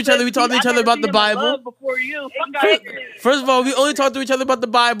talk to each other, we talk to each other about the Bible. First of all, we only talk to each other about the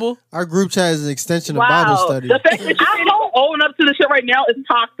Bible. Our group chat is an extension of Bible study. The fact that you don't own up to the shit right now is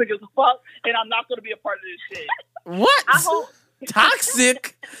toxic as fuck, and I'm not going to be a part of this shit. What?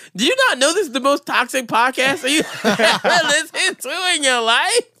 Toxic? Do you not know this is the most toxic podcast you ever listened to in your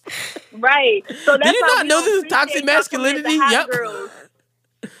life? Right. So that's do you not know this is toxic masculinity? Yep. Girls.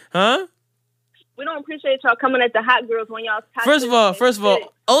 Huh? We don't appreciate y'all coming at the hot girls when y'all. First of all,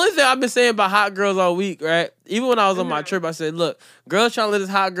 only thing I've been saying about hot girls all week, right? Even when I was on my trip, I said, look, girls trying to live this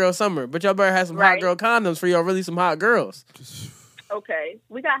hot girl summer, but y'all better have some hot girl condoms for y'all really some hot girls. Okay,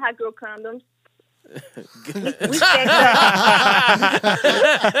 we got hot girl condoms. We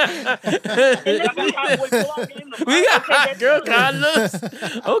got hot girl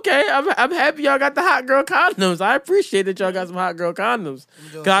condoms. Okay, I'm happy y'all got the hot girl condoms. I appreciate that y'all got some hot girl condoms.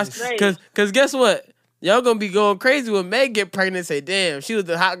 Cause guess what? Y'all gonna be going crazy when Meg get pregnant and say, damn, she was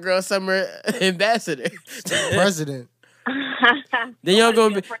the hot girl summer ambassador. President. Then y'all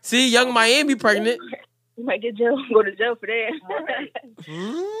gonna be, see, Young Miami pregnant. You might go to jail for that.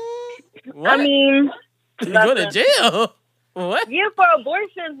 What? I mean, you go to jail? What? Yeah, for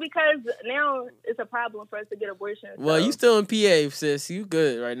abortions, because now it's a problem for us to get abortions. Well, you still in PA, sis. You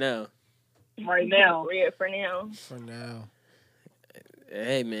good right now. Right now. Yeah, for now. For now.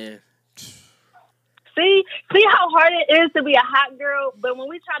 Hey, man. See how hard it is to be a hot girl, but when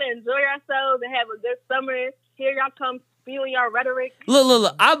we try to enjoy ourselves and have a good summer, here y'all come spewing y'all rhetoric.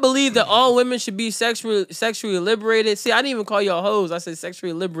 Look. I believe that all women should be sexually liberated. See, I didn't even call y'all hoes. I said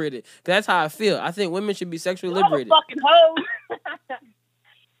sexually liberated. That's how I feel. I think women should be sexually liberated. Fucking hoes.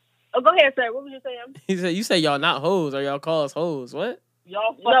 Oh, go ahead, sir. What was you saying? You say y'all not hoes, or y'all call us hoes. What?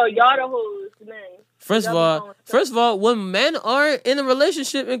 Y'all the hoes, man. First of all, when men are in a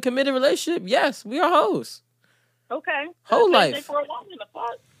relationship and committed relationship, yes, we are hoes. Okay. Whole life. For a woman, the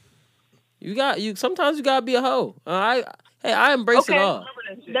fuck? Sometimes you gotta be a hoe. I embrace it all.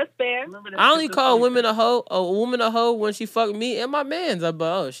 That's fair. I only call women a woman a hoe when she fuck me and my mans. I'm like,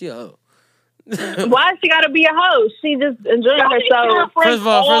 oh, she a hoe. Why she gotta be a hoe? She just enjoying herself. First of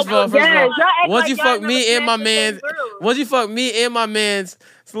all, once you fuck me and my mans,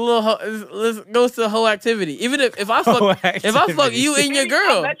 it's a little goes to the whole activity. Even if I fuck you and your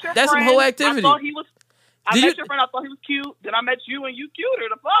girl, that's some whole activity. I met your friend. I thought he was cute. Then I met you, and you cuter.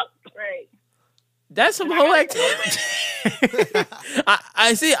 The fuck, right? That's some whole activity.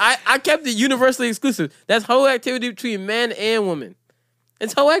 I see. I kept it universally exclusive. That's whole activity between man and woman.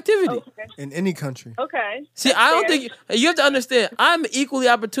 It's whole activity. Okay. In any country. Okay. See, I don't think you have to understand. I'm an equally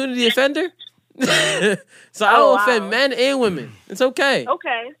opportunity offender, so I don't offend men and women. It's okay.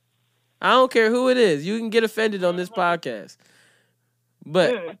 Okay. I don't care who it is. You can get offended on this podcast,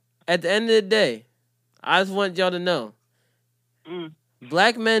 but at the end of the day, I just want y'all to know: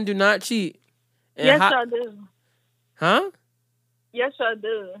 black men do not cheat. Yes, y'all do. Huh? Yes, y'all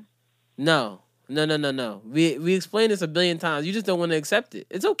do. No. We explained this a billion times. You just don't want to accept it.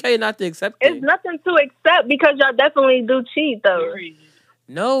 It's okay not to accept it. It's nothing to accept because y'all definitely do cheat, though.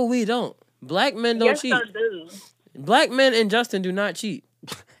 No, we don't. Black men don't cheat. Yes, y'all do. Black men and Justin do not cheat.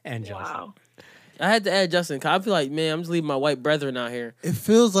 And Justin. Wow. I had to add Justin because I feel like, man, I'm just leaving my white brethren out here. It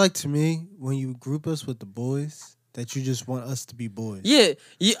feels like to me when you group us with the boys that you just want us to be boys. Yeah.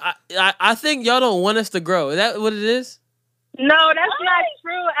 I think y'all don't want us to grow. Is that what it is? No, that's not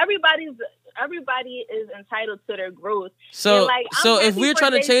true. Everybody is entitled to their growth. So if we're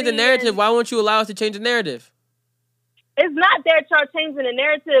trying to change the narrative, why won't you allow us to change the narrative? It's not that y'all changing the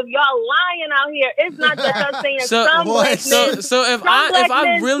narrative. Y'all lying out here. It's not that y'all saying some black men. So if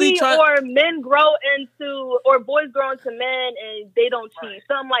I'm really trying, or men grow into, or boys grow into men and they don't cheat,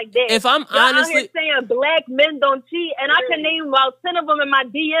 something like that. If I'm y'all honestly out here saying black men don't cheat, and I can name about 10 of them in my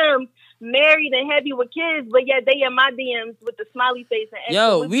DMs. Married and happy with kids, but yet they in my DMs with the smiley face and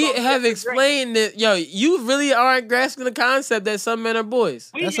yo, we have explained that. Yo, you really aren't grasping the concept that some men are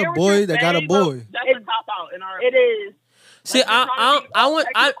boys. That's a boy that got a boy. That's a cop out in our. It is. See,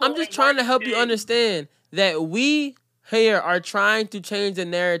 I'm just trying to help you understand that we here are trying to change the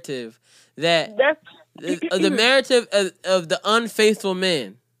narrative that the narrative of the unfaithful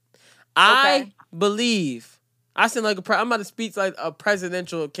man. I believe. I sound like I'm about to speak like a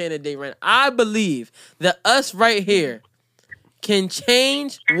presidential candidate right now. I believe that us right here can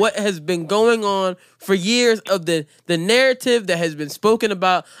change what has been going on for years of the narrative that has been spoken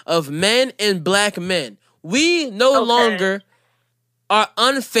about of men and black men. We no longer are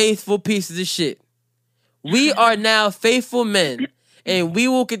unfaithful pieces of shit. We are now faithful men, and we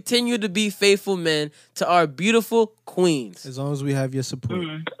will continue to be faithful men to our beautiful queens. As long as we have your support.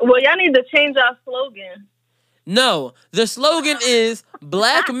 Well, y'all need to change our slogan. No, the slogan is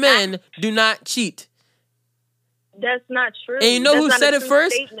black men do not cheat. That's not true. And you know who said it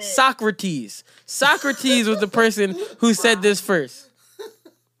first? Statement. Socrates. Socrates was the person who said this first.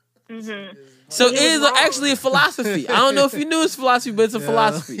 Mm-hmm. So it is actually a philosophy. I don't know if you knew it's philosophy, but it's a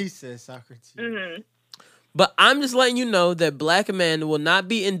philosophy. He said Socrates. Mm-hmm. But I'm just letting you know that black men will not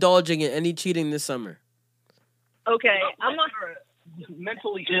be indulging in any cheating this summer. Okay, I'm not.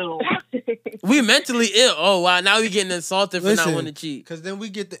 mentally ill. We mentally ill. Oh wow, now we getting insulted for not wanting to cheat. Because then we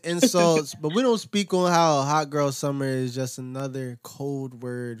get the insults, but we don't speak on how hot girl summer is just another code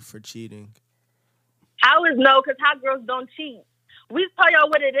word for cheating. I always know because hot girls don't cheat. We tell y'all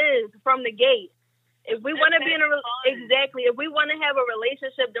what it is from the gate. If we want to be in if we want to have a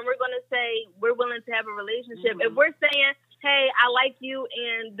relationship, then we're going to say we're willing to have a relationship. If we're saying, hey, I like you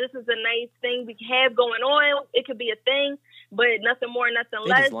and this is a nice thing we have going on, it could be a thing, but nothing more, nothing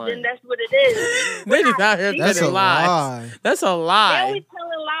less, then that's what it is. They just out here That's a telling lies. lie. That's a lie. Yeah, we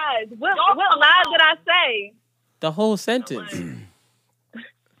telling lies. What lies did I say? The whole sentence.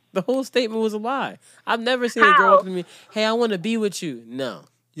 The whole statement was a lie. I've never seen a girl up to me, hey, I want to be with you. No.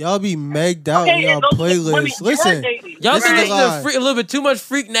 Y'all be megged out in y'all playlists. Listen, Y'all This be is a listening lie. to a little bit too much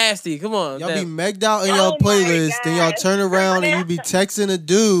freak nasty. Come on. y'all be Damn. megged out in y'all playlist, then y'all turn around and you be texting a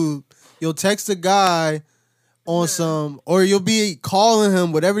dude. You'll text a guy on some, or you'll be calling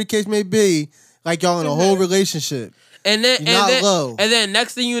him, whatever the case may be, like y'all in a whole relationship. And then, You're not low. And then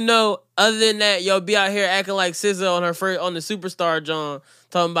next thing you know, other than that, y'all be out here acting like SZA on on the Superstar John,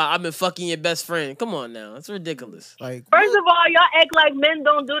 talking about I've been fucking your best friend. Come on now, it's ridiculous. Like, First of all, y'all act like men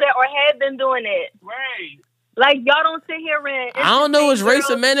don't do that or have been doing it. Right. Like y'all don't sit here and I don't know which entertain race of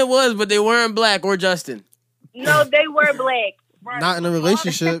girls. men it was, but they weren't black or Justin. No, they were black. not in a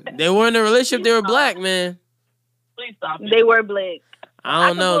relationship. They were in a relationship. They were black, man. Please stop it. They were black. I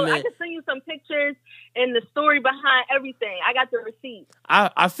don't know, I man. can send you some pictures and the story behind everything. I got the receipt.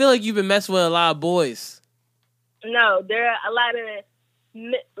 I feel like you've been messing with a lot of boys. No, there are a lot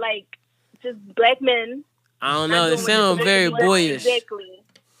of like just black men. I don't know. They Not doing sound what very they're doing. boyish. Exactly.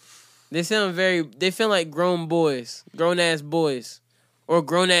 They sound very. They feel like grown boys, grown ass boys, or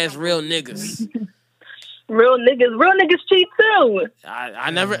grown ass real niggas. Real niggas cheat too. I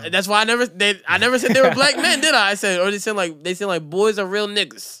never. That's why I never said they were black men, did I? I said, or they sound like boys are real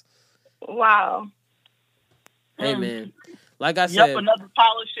niggas. Wow. Hey man, like I said, Yep, another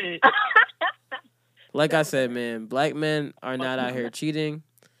pile of shit. like I said, man, black men are not out here cheating,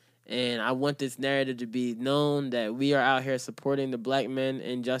 and I want this narrative to be known that we are out here supporting the black men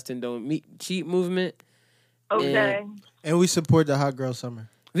and Justin Don't Cheat movement. Okay. And we support the hot girl summer.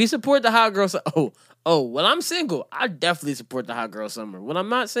 We support the hot girl. When I'm single, I definitely support the hot girl summer. When I'm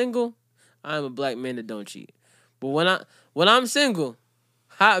not single, I'm a black man that don't cheat. But when I'm single,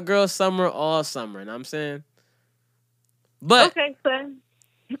 hot girl summer all summer. You know what I'm saying? But Okay, son.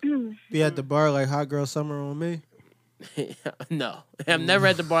 Be at the bar like hot girl summer on me. no, I'm never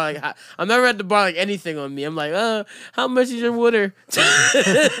at the bar like I'm never at the bar like anything on me. I'm like, how much is your water?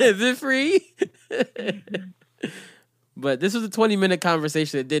 Is it free? But this was a 20-minute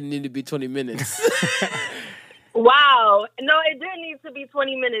conversation that didn't need to be 20 minutes. Wow. No, it didn't need to be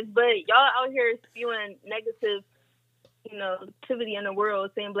 20 minutes, but y'all out here spewing negative, activity in the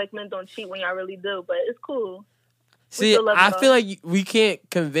world, saying black men don't cheat when y'all really do, but it's cool. See, I feel like we can't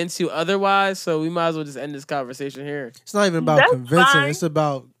convince you otherwise, so we might as well just end this conversation here. It's not even about That's convincing. fine. It's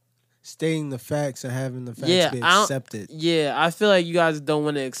about stating the facts and having the facts be accepted. Yeah, I feel like you guys don't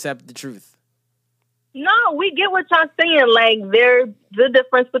want to accept the truth. No, we get what y'all saying. Like, there's the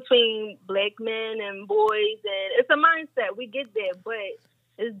difference between black men and boys, and it's a mindset. We get that, but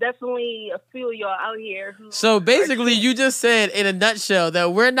it's definitely a few of y'all out here who. So basically, you just said in a nutshell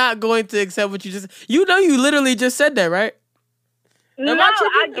that we're not going to accept what you just. You literally just said that, right? No, Am I I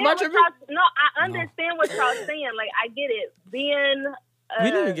tripping? get Am I what tripping? y'all. No, I understand what y'all saying. Like, I get it. Being.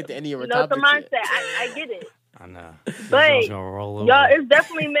 We didn't even get to any of our It's a topics mindset. yet. I get it. I know. But Gonna roll over. y'all, it's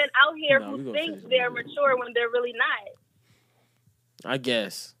definitely men out here No, we who gonna think finish they're it. mature when they're really not. I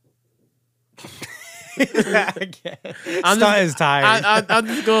guess. I'm just tired. I'm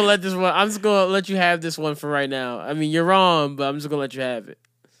just gonna let this one. I'm just gonna let you have this one for right now. I mean, you're wrong, but I'm just gonna let you have it.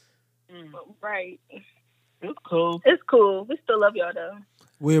 Right. It's cool. It's cool. We still love y'all though.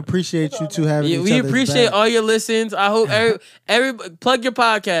 We appreciate you two having Yeah, each we other's appreciate back. all your listens. I hope everybody plug your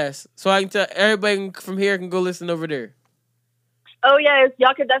podcast so I can tell everybody from here can go listen over there. Oh yes,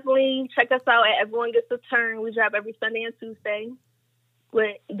 y'all can definitely check us out at Everyone Gets a Turn. We drop every Sunday and Tuesday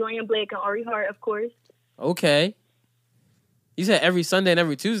with Dorian Blake and Ari Hart, of course. Okay. You said every Sunday and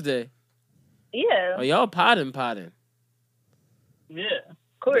every Tuesday. Yeah, Oh, y'all potting. Yeah.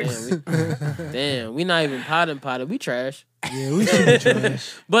 of course. Damn, we not even potting. We trash. Yeah, we super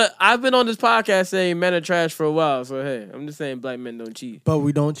trash. But I've been on this podcast saying men are trash for a while, so hey, I'm just saying black men don't cheat. But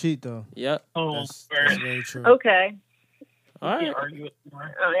we don't cheat though. Yep. Oh, That's fair. very true. Okay. All right. Can't argue it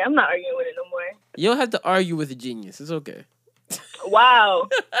more. Oh, yeah, I'm not arguing with it no more. You don't have to argue with a genius. It's okay. Wow.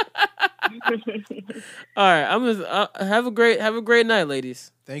 All right. I'm gonna have a great night,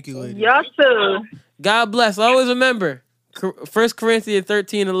 ladies. Thank you, lady. Y'all too. God bless. Always remember, 1 Corinthians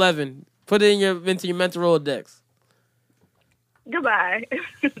 13:11. Put it into your mental Rolodex. Goodbye.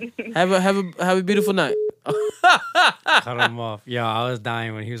 Have a beautiful night. Cut him off. Yo, I was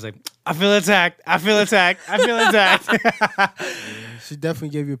dying when he was like, I feel attacked. I feel attacked. I feel attacked. She definitely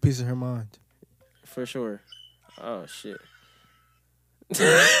gave you a piece of her mind. For sure. Oh, shit.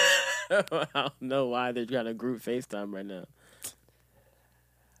 I don't know why they're trying to group FaceTime right now.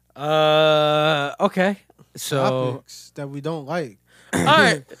 Okay. So Topics that we don't like. All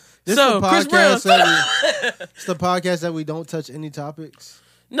right. This So, the Chris Brown. it's the podcast that we don't touch any topics.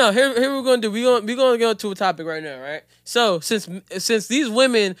 No, here we're gonna do. We're gonna go to a topic right now, right? So since these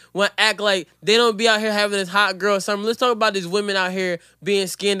women want to act like they don't be out here having this hot girl summer, let's talk about these women out here being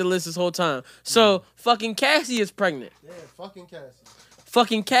scandalous this whole time. So fucking Cassie is pregnant. Yeah, fucking Cassie.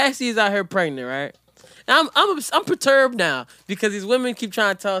 Fucking Cassie is out here pregnant, right? And I'm perturbed now because these women keep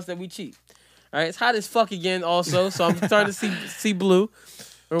trying to tell us that we cheat. All right, it's hot as fuck again, also. So I'm starting to see blue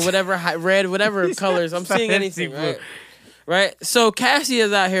or whatever, red, whatever colors. I'm seeing anything, right? Right? So Cassie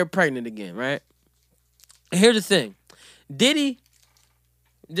is out here pregnant again, right? And here's the thing. Diddy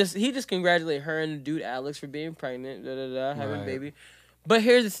just congratulated her and the dude Alex for being pregnant, having a baby. But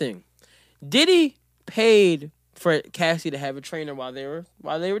here's the thing. Diddy paid for Cassie to have a trainer while they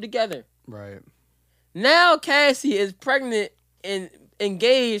were together. right. Now Cassie is pregnant and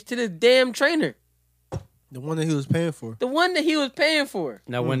engaged to this damn trainer. The one that he was paying for. The one that he was paying for.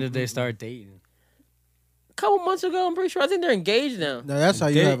 Now, when did they start dating? A couple months ago, I'm pretty sure. I think they're engaged now. Now that's how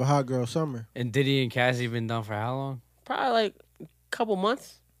you have a hot girl summer. And Diddy and Cassie been done for how long? Probably like a couple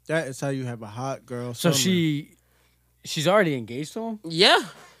months. That is how you have a hot girl So summer. she's already engaged to him? Yeah.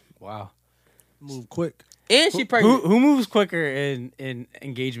 Wow. Move quick. And she pregnant. Who moves quicker in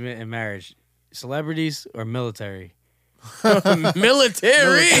engagement and marriage? Celebrities or military? Military.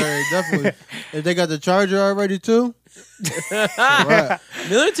 Military, definitely. If they got the charger already too. Right.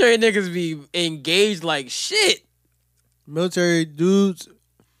 Military niggas be engaged like shit. Military dudes,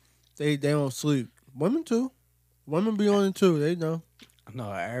 they don't sleep. Women too. Women be on it too. They know. No,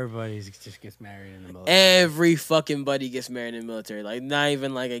 everybody just gets married in the military. Every fucking buddy gets married in the military. Like, not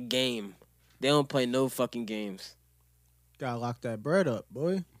even like a game. They don't play no fucking games. Gotta lock that bread up,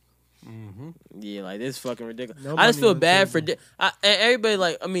 boy. Mm-hmm. Yeah, like, this fucking ridiculous. No I just money feel on bad the for... table. and everybody,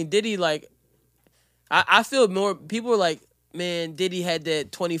 like... I mean, Diddy, like... I feel more... People are like, man, Diddy had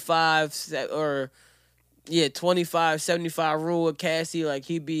that 25 or... Yeah, 25-75 rule with Cassie. Like,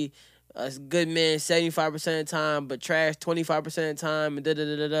 he'd be a good man 75% of the time, but trash 25% of the time, and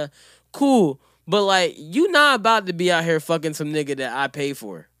da-da-da-da-da. Cool. But, like, you not about to be out here fucking some nigga that I pay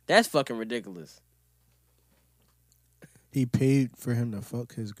for. That's fucking ridiculous. He paid for him to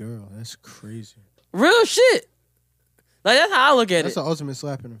fuck his girl. That's crazy. Real shit. Like, that's how I look at That's it. the ultimate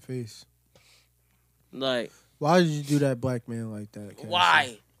slap in the face. Like, Why did you do that black man like that? Cassie?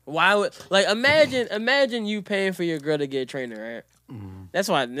 why? Why would... Like, imagine you paying for your girl to get a trainer, right? That's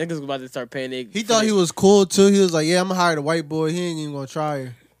why niggas about to start paying. He thought he was cool too. He was like, yeah, I'm gonna hire the white boy. He ain't even gonna try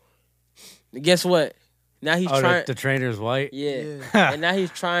her. Guess what? Now he's trying... The trainer's white? Yeah. Yeah. And now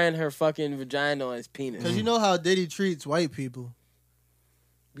he's trying her fucking vagina on his penis. Because you know how Diddy treats white people.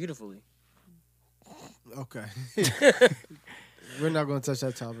 Beautifully. Okay. We're not gonna touch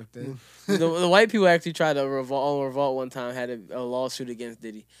that topic then. The white people actually tried to revolt one time, had a lawsuit against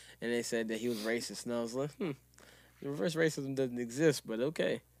Diddy, and they said that he was racist. And I was like, reverse racism doesn't exist, but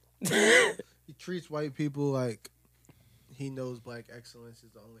okay. He treats white people like he knows black excellence is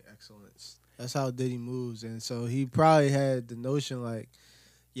the only excellence. That's how Diddy moves. And so he probably had the notion like,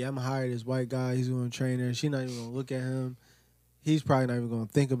 yeah, I'm gonna hire this white guy. He's gonna train her. She's not even gonna look at him. He's probably not even gonna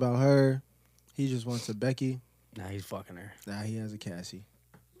think about her. He just wants a Becky. Nah, he's fucking her. Nah, he has a Cassie.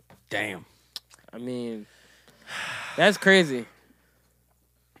 Damn. I mean, that's crazy. You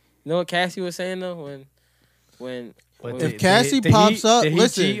know what Cassie was saying though when If Cassie pops up, did he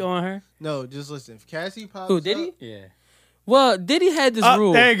listen. cheat on her? No, just listen. If Cassie pops who did he? up, Yeah. Well, Diddy had this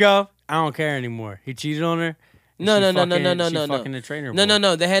rule. There you go. I don't care anymore. He cheated on her. No. She fucking the trainer. boy.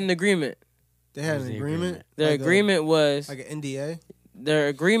 No. They had an agreement. they had What was an the agreement. Their Like agreement was like an NDA. their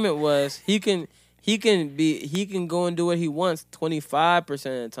agreement was he can go and do what he wants 25% of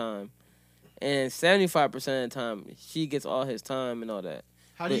the time, and 75% of the time she gets all his time and all that.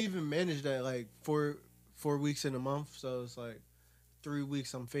 How do you even manage that? Like 4 weeks in a month, so it's like 3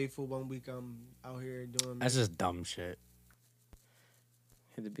 weeks I'm faithful, 1 week I'm out here doing. That's just dumb shit.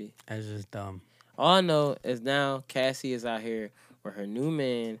 Had to be. That's just dumb. All I know is now Cassie is out here with her new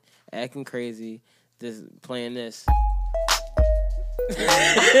man acting crazy, just playing this.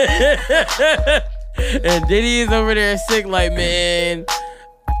 And Diddy is over there sick like, man,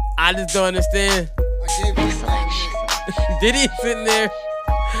 I just don't understand. I gave you Diddy sitting there.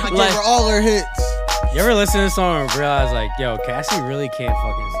 I gave her all her hits. You ever listen to this song and realize, like, yo, Cassie really can't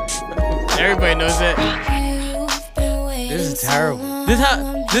fucking sing? Everybody knows that. This is terrible. This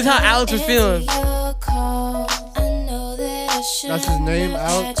is how Alex was feeling. That's his name,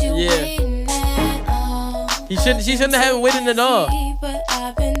 Alex? Yeah. She shouldn't have waited at all.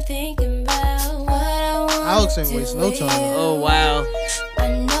 Alex ain't wasting no time. Oh, wow. I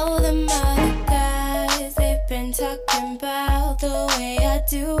know them other guys, they've been talking about the way I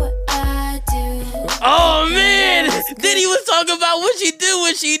do what I do. Oh, man. Diddy was talking about what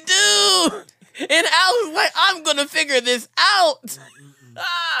she do. And Alex was like, I'm going to figure this out.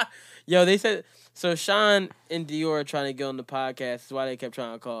 Yo, they said, so Sean and Dior are trying to get on the podcast. That's why they kept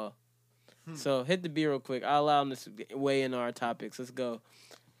trying to call. So hit the B real quick. I'll allow them to weigh in on our topics. Let's go.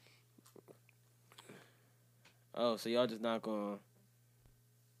 Oh, so y'all just not going.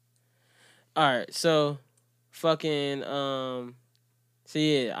 All right, so fucking so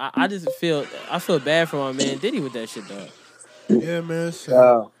yeah, I just feel bad for my man Diddy with that shit, dog. Yeah, man.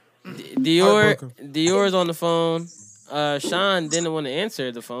 So. Dior's on the phone. Sean didn't want to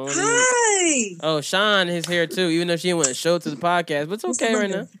answer the phone. Hi. Oh, Sean is here too, even though she didn't want to show to the podcast, but it's okay right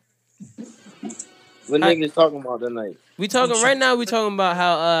now. What niggas talking about tonight? We talking about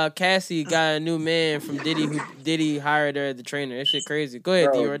how Cassie got a new man from Diddy who Diddy hired her as the trainer. That shit crazy. Go ahead,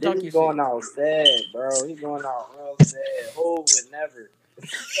 Dior. Talk your shit. He's going out sad, bro. He's going out real sad. Hov would never.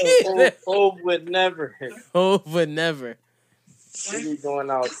 Hov would never. Hov would never. He's going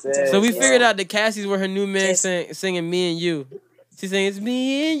out sad. So we figured out that Cassie's were her new man singing "Me and You." She's saying it's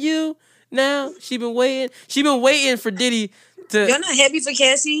me and you. Now she been waiting for Diddy to. Y'all not happy for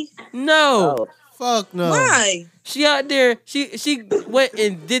Cassie? No. Fuck no. Why? She out there. She went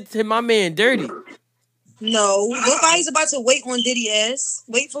and did to my man dirty. No, nobody's about to wait on Diddy ass.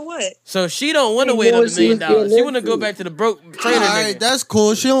 Wait for what? So she don't want to wait on the $1 million. She want to go back to the broke trainer. All right, that's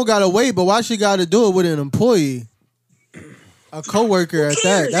cool. She don't gotta wait, but why she gotta do it with an employee? A coworker at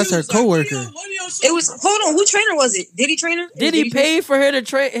that. That's her coworker. It was. Hold on. Who trainer was it? Diddy trainer? Diddy paid for her to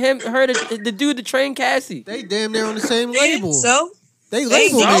train her to do to train Cassie. They damn near on the same label. So they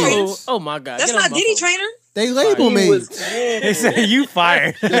label me. Oh my god. That's not Diddy trainer. They label me. They said you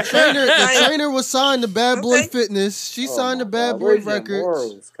fired. The trainer was signed to Bad Boy Fitness. She signed to Bad Boy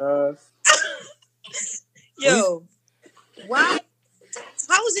Records. Yo, why?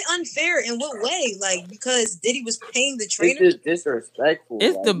 How is it unfair? In what way? Like, because Diddy was paying the trainer? It's just disrespectful.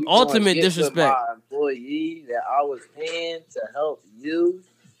 It's like, the ultimate disrespect. My employee that I was paying to help you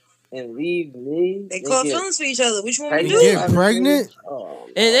and leave me. They caught feelings for each other. Which one we do? You get pregnant? Oh,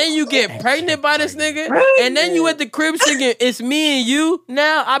 and then you get pregnant by this nigga? And then you at the crib singing, it's me and you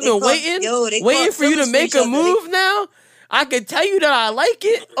now? I've been waiting for you to make a move now? I can tell you that I like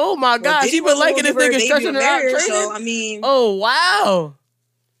it. Oh my God. She been liking this nigga stretching her out training. So, I mean. Oh, wow.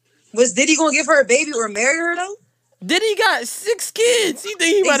 Was Diddy gonna give her a baby or marry her though? Diddy got 6 kids. You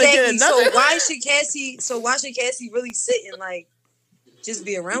think he about to get another? So why should Cassie really sit and like just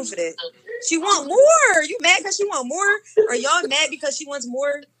be around for that? She want more. You mad because she want more? Or y'all mad because she wants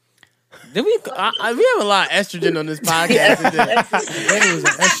more? Did we? We have a lot of estrogen on this podcast. It was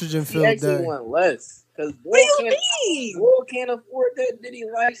an estrogen filled day. Want less. Because what do you mean? Boy can't afford that Diddy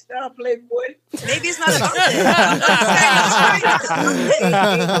lifestyle, Playboy. Maybe it's not about that.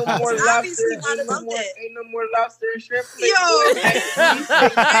 Ain't no more lobster. Ain't no more lobster and shrimp. That's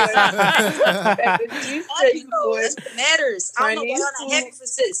what matters. I don't know why I'm not happy for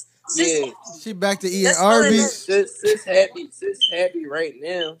sis. Yeah. She back to eating Arby's. Sis happy right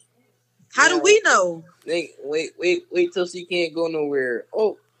now. How do we know? Wait till she can't go nowhere.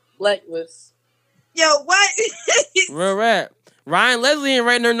 Oh, blacklist. Yo, what? Real rap. Ryan Leslie ain't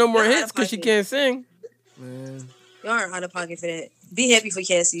writing her no more hits because she can't sing. Man. Y'all are out of pocket for that. Be happy for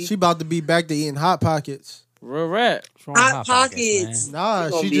Cassie. She about to be back to eating Hot Pockets. Real rap. Hot Pockets. Nah,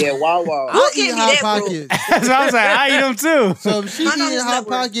 she just at Wawa. I eat Hot Pockets. That's what I was like. I eat them too. So if she eating Hot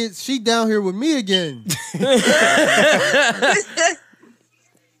Pockets, she down here with me again.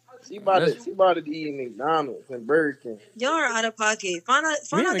 She about to eat McDonald's and Burger King. Y'all are out of pocket. Find out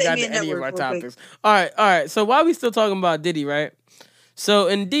that man network real quick. All right. So why we still talking about Diddy, right? So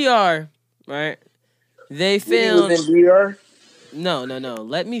in DR, right? They filmed. Was in DR? No.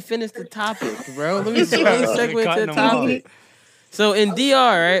 Let me finish the topic, bro. Let me segue to the topic. So in DR,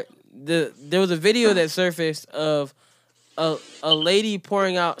 right? There was a video that surfaced of a lady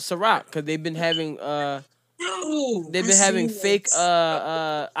pouring out Ciroc because they've been having fake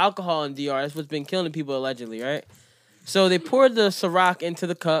alcohol in DR. That's what's been killing people allegedly, right? So they poured the Ciroc into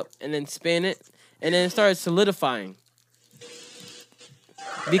the cup and then span it, and then it started solidifying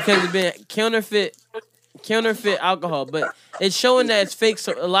because it's been counterfeit alcohol, but it's showing that it's fake.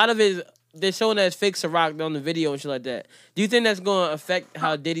 So a lot of it, they're showing that it's fake Ciroc on the video and shit like that. Do you think that's going to affect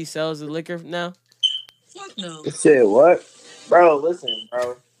how Diddy sells the liquor now? Fuck no. It said what? Bro, listen,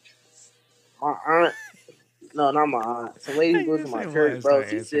 bro. My aunt, no, not my aunt. Some lady goes to my church, bro.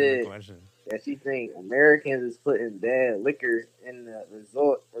 She said that she think Americans is putting bad liquor in the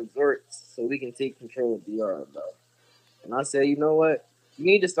resorts so we can take control of DR, bro. And I said, you know what? You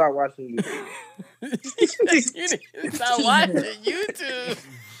need to start watching YouTube. You need to start watching YouTube.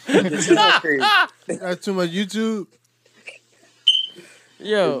 That's too much YouTube.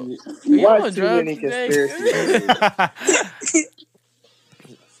 Yo, you you on watch too drugs many today? conspiracies.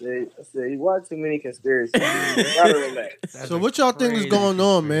 I said, you watch too many conspiracies. You gotta relax. So what y'all think is going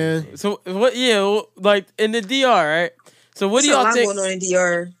on, man? So what? Yeah, like in the DR, right? So what do There's a y'all lot think? going on in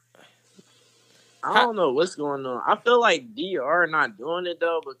DR. I don't know what's going on. I feel like DR not doing it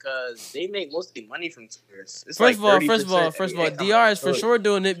though because they make mostly money from tourists. It's First like of all, DR is for sure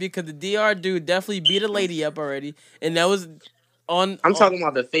doing it because the DR dude definitely beat a lady up already, and that was on. I'm talking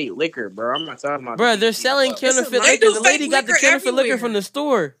about the fake liquor, bro. I'm not talking about. Bro, they're selling counterfeit liquor. The lady got the counterfeit liquor from the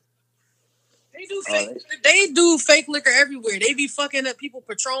store. They do fake liquor everywhere. They be fucking up people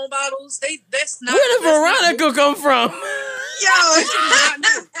Patron bottles. That's not. Where did Veronica come from? Yo,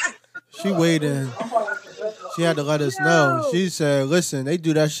 She weighed in. She had to let us know. She said, "Listen, they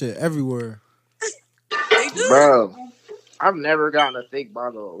do that shit everywhere." they do. Bro, I've never gotten a fake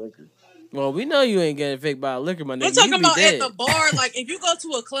bottle of liquor. Well, we know you ain't getting fake bottle liquor, my nigga. I'm talking You be about dead. at the bar. Like if you go to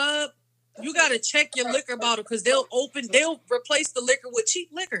a club, you gotta check your liquor bottle because they'll replace the liquor with cheap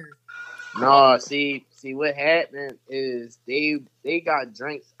liquor. No, see what happened is they got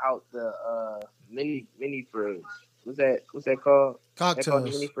drinks out the mini fridge. What's that called? Cocktails. That called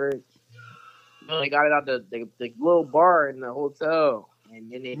the mini fridge. No, they got it out the little bar in the hotel,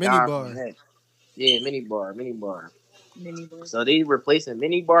 and then they Mini died bar. from that. Yeah, mini bar. So they replacing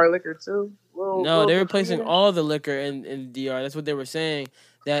mini bar liquor too? No, they're replacing all the liquor in DR. That's what they were saying.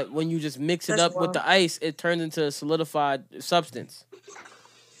 That when you just mix it That's up with the ice, it turns into a solidified substance.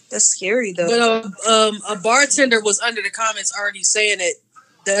 That's scary though. But a bartender was under the comments already saying that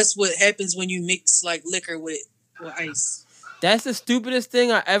that's what happens when you mix like liquor with ice. That's the stupidest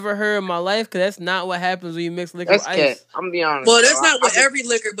thing I ever heard in my life, because that's not what happens when you mix liquor That's with ice. I'm gonna be honest. Well, that's bro. not with every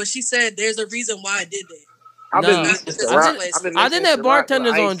liquor, but she said there's a reason why I did that. I've No. been mixing I Ciroc- I think that Ciroc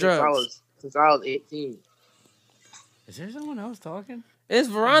bartender's with ice on drugs. since I was 18. Is there someone else talking? It's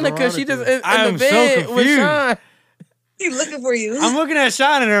Veronica. She just in I the am so bed with confused. Sean. He looking for you. I'm looking at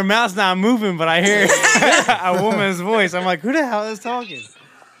Sean and her mouth's not moving, but I hear a woman's voice. I'm like, who the hell is talking?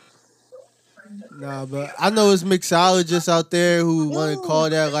 Nah, but I know it's mixologists out there who want to call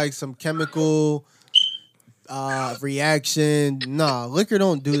that like some chemical reaction. Nah, liquor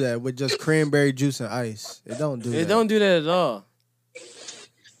don't do that with just cranberry juice and ice. It don't do that. It don't do that at all.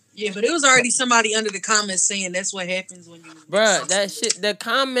 Yeah, but it was already somebody under the comments saying that's what happens when you. Bruh, that shit, the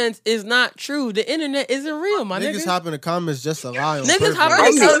comments is not true. The internet isn't real, my Niggas nigga. hop in the comments just to lie on Niggas purpose. hop in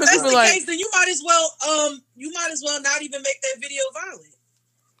Right, the so if comments that's be the like, case, then you might as well not even make that video violent.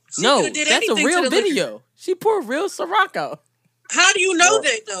 She no, could've did that's a anything to real the liquor. video. She poured real Ciroc out. How do you know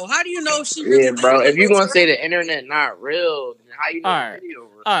that though? How do you know she really? Yeah, bro. did If you it? gonna say the internet not real, then how you know All the right. video real?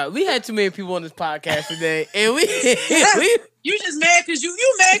 All right, we had too many people on this podcast today, and we You just mad because you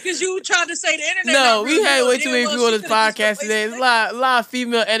mad because you tried to say the internet. no, not we real. had You way know too many damn people well on she this could've just podcast replaced today. There's it. a lot of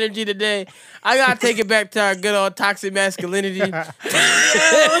female energy today. I gotta take it back to our good old toxic masculinity.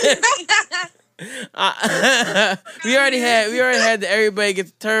 we already had the Everybody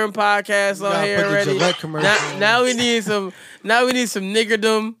Gets a Turn podcast You on gotta here put the already. Gillette commercial Now we need some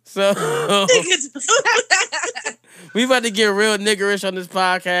niggerdom. So we about to get real niggerish on this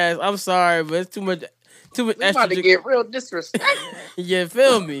podcast. I'm sorry, but it's too much We about to estrogen. get real disrespectful. You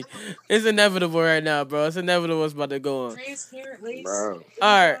feel me? It's inevitable right now, bro. It's inevitable what's about to go on. Transparent lace. Bro.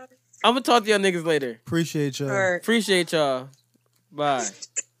 All right. I'm gonna talk to y'all niggas later. Appreciate y'all. All right. Appreciate y'all. Bye.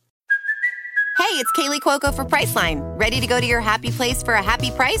 Hey, it's Kaylee Cuoco for Priceline. Ready to go to your happy place for a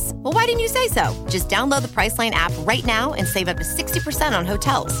happy price? Well, why didn't you say so? Just download the Priceline app right now and save up to 60% on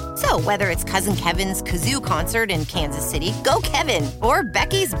hotels. So whether it's Cousin Kevin's Kazoo concert in Kansas City, go Kevin, or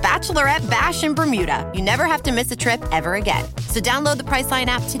Becky's Bachelorette Bash in Bermuda, you never have to miss a trip ever again. So download the Priceline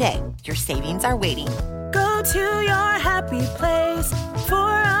app today. Your savings are waiting. Go to your happy place for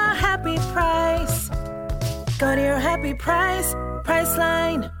a happy price. Go to your happy price,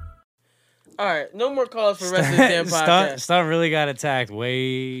 Priceline. All right, no more calls for the rest of the damn podcast. Stunt really got attacked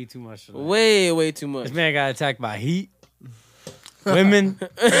way too much. Tonight. Way too much. This man got attacked by heat, women.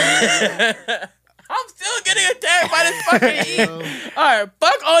 I'm still getting attacked by this fucking heat. All right,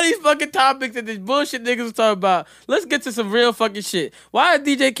 fuck all these fucking topics that this bullshit niggas was talking about. Let's get to some real fucking shit. Why is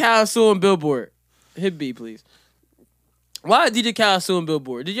DJ Khaled suing Billboard? Hit B, please. Why is DJ Khaled suing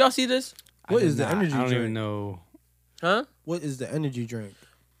Billboard? Did y'all see this? What is the energy drink? I don't even know. Huh? What is the energy drink?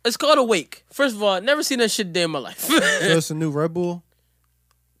 It's called Awake. First of all, never seen that shit day in my life. So it's a new Red Bull?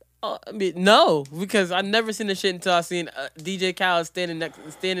 I mean, no, because I never seen this shit until I seen DJ Khaled standing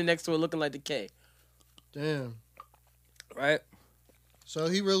next to it looking like the K. Damn. Right? So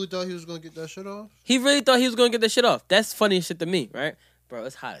he really thought he was going to get that shit off? He really thought he was going to get that shit off. That's funny shit to me, right? Bro,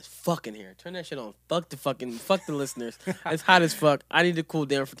 it's hot as fuck in here. Turn that shit on. Fuck the listeners. It's hot as fuck. I need to cool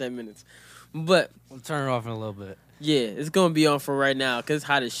down for 10 minutes. But we'll turn it off in a little bit. Yeah, it's going to be on for right now because it's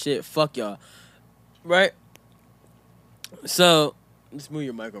hot as shit. Fuck y'all. Right? So, let's move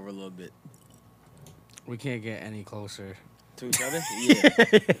your mic over a little bit. We can't get any closer. To each other?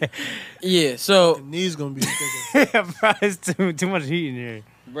 Yeah. Yeah, so... The knees going to be sticking. Bro, it's too much heat in here.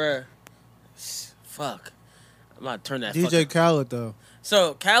 Bruh. Fuck. I'm about to turn that DJ Khaled, though.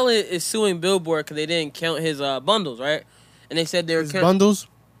 So, Khaled is suing Billboard because they didn't count his bundles, right? And they said they were... His bundles?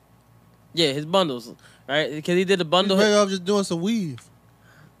 Yeah, his bundles, right? Because he did a bundle... He's better off just doing some weave.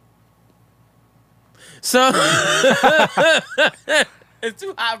 So... It's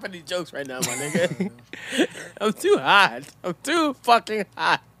too hot for these jokes right now, my nigga. I'm too hot. I'm too fucking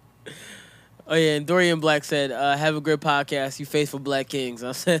hot. Oh, yeah, and Dorian Black said, have a good podcast, you faithful black kings.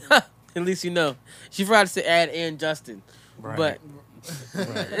 I said, at least you know. She forgot to add and Justin. Right. But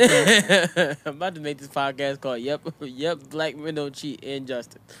right. I'm about to make this podcast called Yep, Black Men Don't Cheat and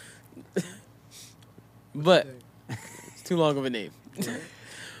Justin. But it's too long of a name.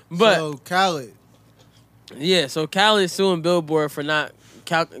 But so, Khaled. Yeah, so Khaled is suing Billboard for not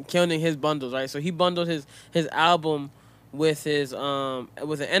counting his bundles, right? So he bundled his album with his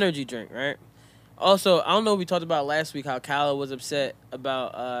with an energy drink, right? Also, I don't know if we talked about last week how Khaled was upset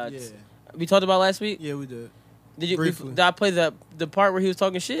about yeah. We talked about last week? Yeah, we did. Did I play the part where he was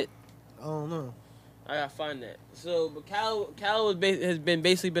talking shit? I don't know. I gotta find that. So, but Khaled has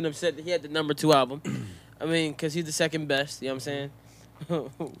basically been upset that he had the number 2 album. I mean, because he's the second best, you know what I'm saying? we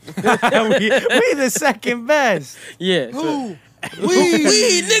the second best. Yeah. Who?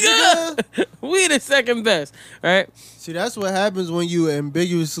 We nigga. We the second best, right? See, that's what happens when you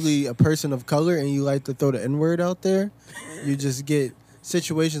ambiguously a person of color and you like to throw the N-word out there. You just get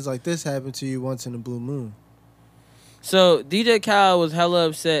situations like this happen to you once in a blue moon. So DJ Khaled was hella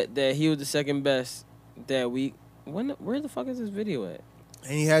upset that he was the second best that week. Where the fuck is this video at?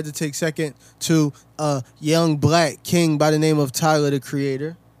 And he had to take second to a young black king by the name of Tyler, the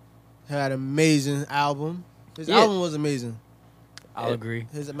Creator. Had an amazing album. His album was amazing. I'll agree.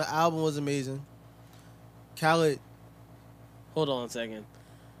 His album was amazing. Khaled. Hold on a second.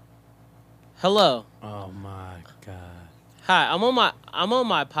 Hello. Oh my god. Hi, I'm on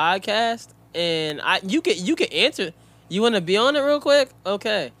my podcast, and you can answer. You want to be on it real quick?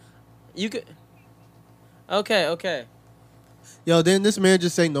 Okay. You could. Okay. Yo, didn't this man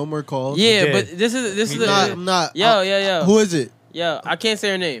just say no more calls? Yeah, but this is. I'm not. Yo. Who is it? Yo, I can't say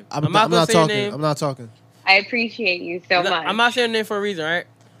her name. I'm not gonna say talking. her name. I'm not talking. I appreciate you so much. I'm not saying her name for a reason, right?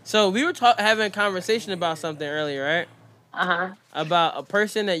 So we were having a conversation about something earlier, right? About a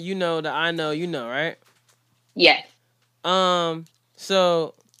person that you know that I know you know, right? Yes.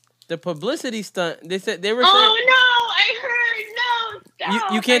 So the publicity stunt. They said they were. Oh no! I heard no.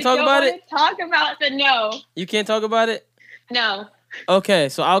 Stop. You can't talk about it. Talk about the no. You can't talk about it. No. Okay,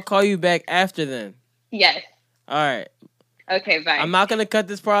 so I'll call you back after then. Yes. All right. Okay, bye. I'm not gonna cut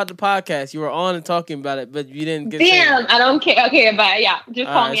this part of the podcast. You were on and talking about it, but you didn't get. Damn, I don't care. Okay, bye. Yeah, just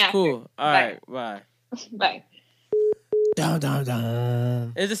call me after. Cool. All right, bye. Bye.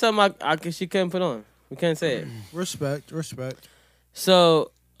 Down. Is this something she couldn't put on? We can't say it. Respect.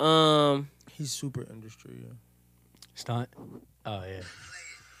 So, he's super industry. Yeah. Stunt. Oh yeah.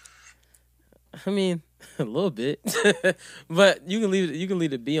 I mean, a little bit, but you can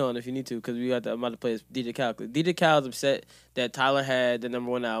leave the B on if you need to, because I'm about to play DJ Khaled. DJ Khaled's upset that Tyler had the number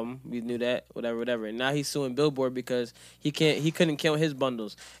 1 album. We knew that, whatever. And now he's suing Billboard because he couldn't count his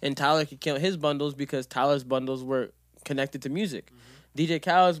bundles, and Tyler could count his bundles because Tyler's bundles were connected to music. Mm-hmm. DJ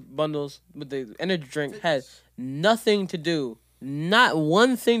Khaled's bundles with the energy drink had nothing to do. Not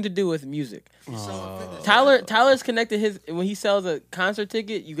one thing to do with music. Tyler's connected when he sells a concert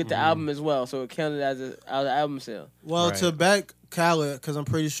ticket, you get the album as well, so it counted as an album sale. Well, right. To back Khaled, because I'm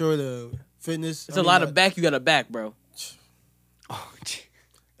pretty sure the fitness. It's a lot of back you got to back, bro.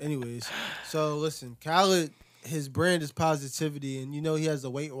 Anyways, so listen, Khaled his brand is positivity, and he has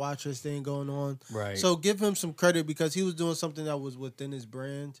the Weight Watchers thing going on. Right. So give him some credit because he was doing something that was within his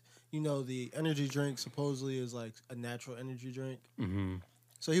brand. The energy drink supposedly is like a natural energy drink. Mm-hmm.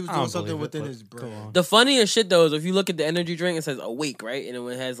 So he was doing something within his brand. The funniest shit though is if you look at the energy drink, it says Awake, right? And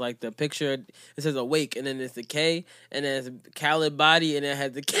it has like the picture, it says Awake, and then it's the K, and then it's Khaled body, and it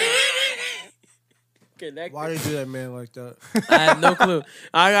has the K. Why they do that man like that? I have no clue.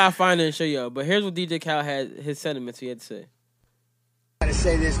 I gotta find it and show y'all. But here's what DJ Khaled had, his sentiments he had to say. I gotta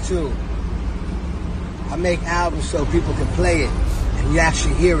say this too. I make albums so people can play it and you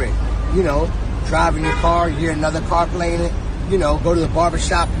actually hear it. Driving your car, you hear another car playing it. Go to the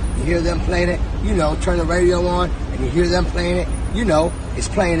barbershop, you hear them playing it. Turn the radio on and you hear them playing it. It's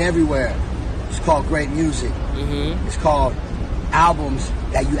playing everywhere. It's called great music. Mm-hmm. It's called albums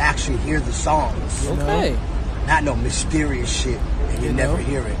that you actually hear the songs. Okay. Not no mysterious shit and you never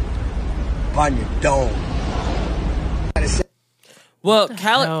hear it. On your dome. Well,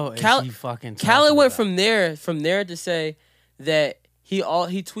 Khaled went from there to say that he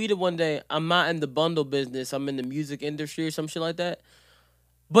tweeted one day, "I'm not in the bundle business. I'm in the music industry or some shit like that."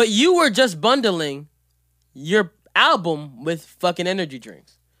 But you were just bundling your album with fucking energy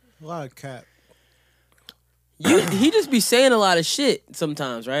drinks. A lot of cap. He just be saying a lot of shit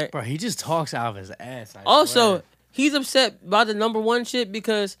sometimes, right? Bro, he just talks out of his ass. Also, he's upset about the #1 shit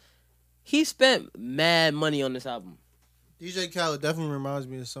because he spent mad money on this album. DJ Khaled definitely reminds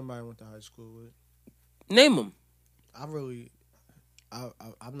me of somebody I went to high school with. Name him. I'm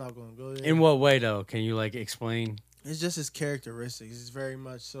not going to go there. In what way, though? Can you, explain? It's just his characteristics. It's very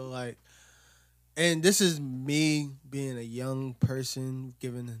much so, and this is me being a young person,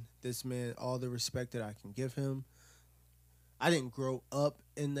 giving this man all the respect that I can give him. I didn't grow up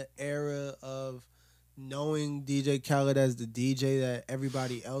in the era of knowing DJ Khaled as the DJ that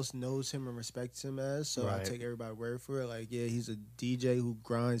everybody else knows him and respects him as. So I take everybody's word for it. He's a DJ who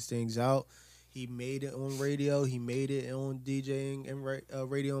grinds things out. He made it on radio. He made it on DJing and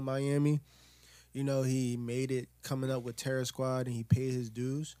radio in Miami. He made it coming up with Terror Squad and he paid his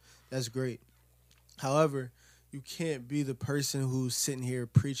dues. That's great. However, you can't be the person who's sitting here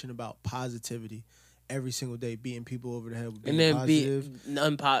preaching about positivity every single day, beating people over the head with being positive.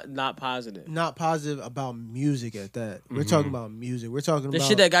 Not positive. Not positive about music at that. We're talking about music. We're talking about the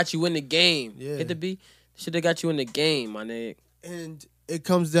shit that got you in the game. Yeah. Hit the beat. The shit that got you in the game, my nigga. And it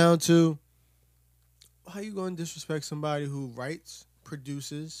comes down to how you going to disrespect somebody who writes,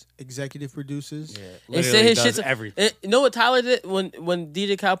 produces, executive produces. Yeah, and say his shit everything. You know what Tyler did when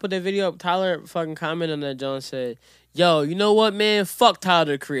DJ Khaled put that video up? Tyler fucking commented on that. John said, "Yo, you know what, man? Fuck Tyler,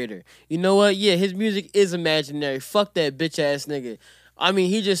 the Creator. You know what? Yeah, his music is imaginary. Fuck that bitch ass nigga. I mean,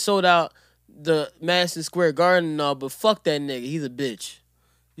 he just sold out the Madison Square Garden and all, but fuck that nigga. He's a bitch.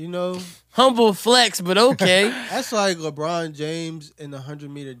 Humble flex, but okay." That's like LeBron James in the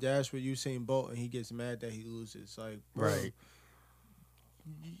 100-meter dash with Usain Bolt, and he gets mad that he loses. Bro,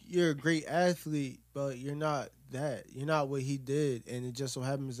 you're a great athlete, but you're not that. You're not what he did, and it just so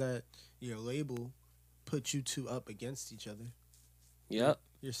happens that your label put you two up against each other. Yep.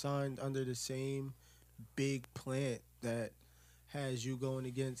 You're signed under the same big plant that has you going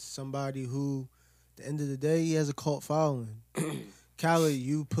against somebody who, at the end of the day, he has a cult following. Khaled,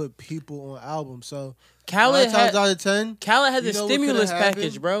 you put people on albums, so Khaled 9 times out of 10, Khaled has a stimulus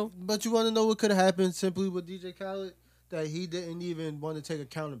package, bro. But you want to know what could have happened simply with DJ Khaled that he didn't even want to take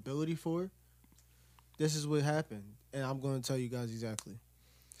accountability for? This is what happened, and I'm going to tell you guys exactly.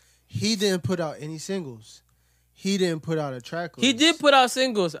 He didn't put out any singles. He didn't put out a track list. He did put out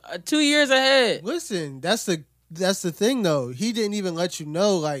singles 2 years ahead. Listen, that's the thing, though. He didn't even let you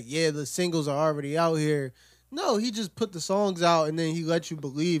know, the singles are already out here. No, he just put the songs out, and then he let you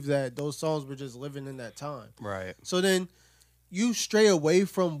believe that those songs were just living in that time. Right. So then you stray away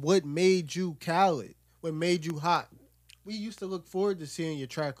from what made you Khaled, what made you hot. We used to look forward to seeing your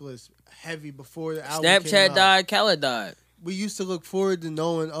track list heavy before the album came Snapchat out. died, Khaled died. We used to look forward to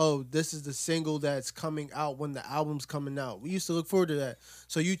knowing, this is the single that's coming out when the album's coming out. We used to look forward to that.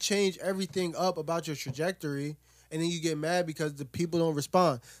 So you change everything up about your trajectory, and then you get mad because the people don't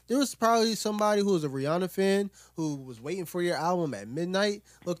respond. There was probably somebody who was a Rihanna fan who was waiting for your album at midnight,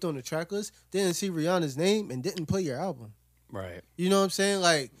 looked on the track list, didn't see Rihanna's name, and didn't play your album. Right. You know what I'm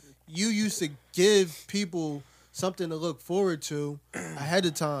saying? You used to give people something to look forward to ahead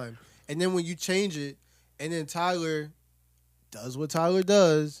of time. And then when you change it, and then Tyler does what Tyler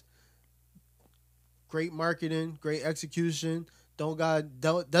does, great marketing, great execution,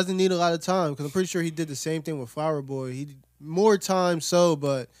 doesn't need a lot of time, because I'm pretty sure he did the same thing with Flower Boy. He more time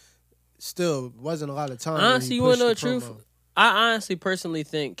but still wasn't a lot of time. Honestly, you want to know the truth? I honestly personally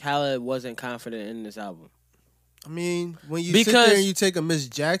think Khaled wasn't confident in this album. I mean, when you sit there and you take a Miss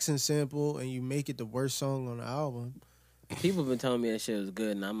Jackson sample and you make it the worst song on the album. People been telling me that shit was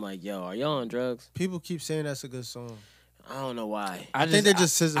good, and I'm like, yo, are y'all on drugs? People keep saying that's a good song. I don't know why. I think they're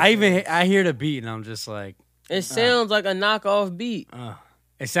just scissor. I hear the beat and I'm just like, it sounds like a knockoff beat.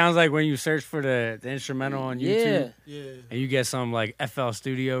 It sounds like when you search for the instrumental on YouTube, and you get some like FL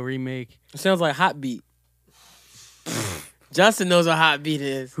Studio remake. It sounds like Hot Beat. Justin knows what Hot Beat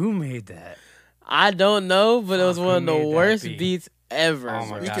is. Who made that? I don't know, but it was one of the worst beats ever. Oh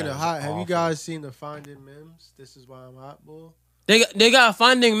my Speaking of hot, have you guys seen the Finding Mims? This Is Why I'm Hot, boy. They got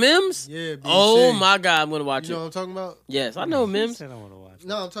Finding Mims? Yeah. BT. Oh my God, I'm gonna watch it. You know what I'm talking about? Yes, I know Mims. No,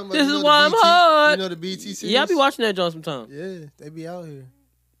 I'm talking about. This Is Why I'm Hot. You know the BT series? Yeah, I be watching that joint sometimes. Yeah, they be out here.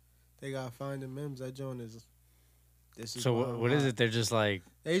 They got Finding Mims. That joint is. This is so what is it? They're just like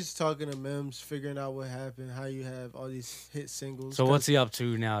they just talking to Mims, figuring out what happened, how you have all these hit singles. So what's he up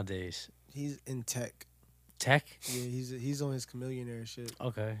to nowadays? He's in tech. Tech? Yeah, he's on his Chameleonaire shit.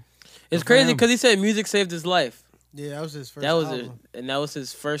 Okay. It's crazy because he said music saved his life. Yeah, that was his first album. That was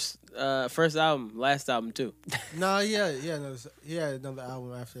his first album, last album too. Nah, he had another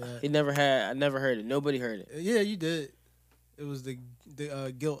album after that. I never heard it. Nobody heard it. Yeah, you did. It was the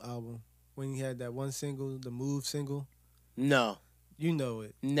Guilt album when he had that one single, the Move single. No. You know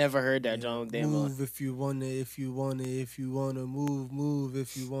it. Never heard that, John. Move if you wanna, if you wanna move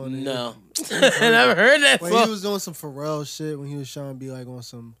if you wanna. No. I never heard that when song. He was doing some Pharrell shit, when he was trying to be like on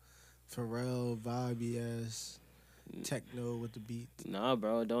some Pharrell vibey ass techno with the beat. Nah,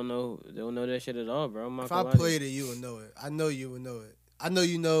 bro, don't know that shit at all, bro. If I played it, you would know it. I know you would know it. I know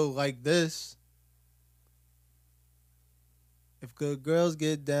you know like this. If good girls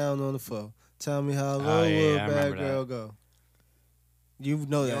get down on the floor, tell me how low will a bad girl go. You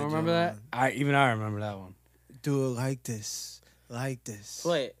know that. You don't remember that? I remember that one. Do it like this, like this.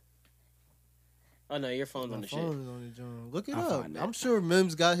 Play it. Oh no, your phone's on the shit. Look it up. I'm sure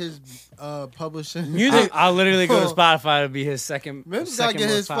Mims got his publishing music. I'll literally go to Spotify to be his second. Mims got to get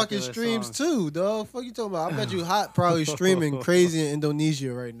his fucking streams too, dog. Fuck you talking about? I bet you Hot probably streaming crazy in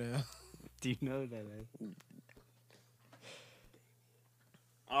Indonesia right now. Do you know that?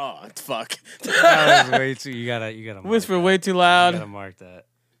 Oh fuck! That was way too. You gotta. Whisper way too loud. You gotta mark that.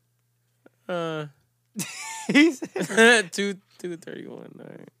 He's 2:31. All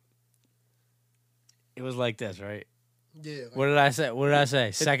right. It was like this, right? Yeah. What did I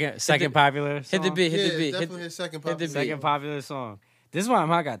say? Second popular song? Hit the beat. Hit the beat. Definitely his second popular. Popular song. This one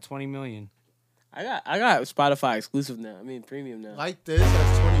I got 20 million. I got Spotify exclusive now. I mean premium now. Like this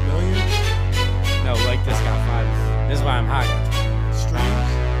has 20 million. No, like this got 5. This is why I'm high.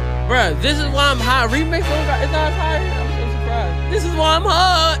 Streams. Bruh, This Is Why I'm Hot remix. It's not as high. I'm surprised. This Is Why I'm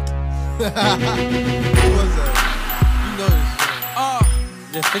Hot. Who was that? You know this.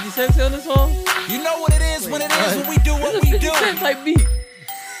 There's 50 Cent on this song. You know what it is when it is when we do what we do. 50 Cent type beat.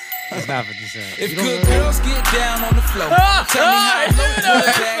 It's not 50 Cent. If good girls get down on the floor, tell me how low will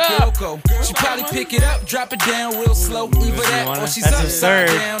a bad girl go. She probably pick it up, drop it down real slow. Either that or she's upside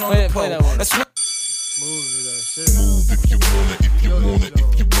down on the pole. That's what. Move if you wanna, if you wanna,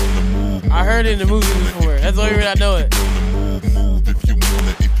 if you wanna move. I heard it in the movie before. That's the only reason I know it. Move if you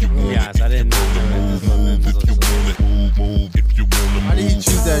wanna, if you wanna. Yes, I didn't know that. This is what Memphis looks like. How did he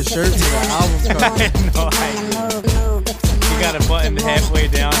choose that shirt to the album cover? No, he got a button halfway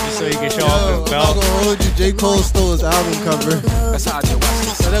down just so he can show off his belt. I'm not gonna hold you. J. Cole stole his album cover. That's how I do it.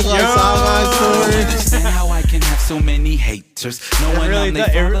 So that's like sideline story. Understand how I can have so many haters. No one really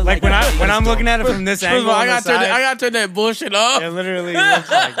like when I'm looking at it from this angle. I got to turn that bullshit off. It literally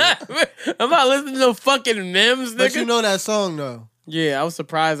looks like it. I'm not listening to no fucking Mims, nigga. But you know that song though. Yeah, I was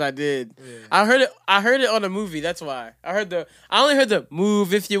surprised I did. Yeah. I heard it on the movie. That's why I only heard the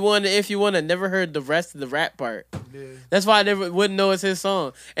move if you wanna. Never heard the rest of the rap part. Yeah. That's why I wouldn't know it's his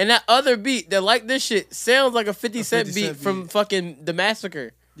song. And that other beat that like this shit sounds like a 50 Cent beat from fucking The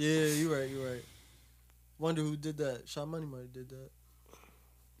Massacre. Yeah, you right. Wonder who did that. Shaw Money might have did that.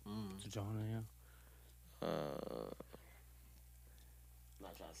 John, yeah. I'm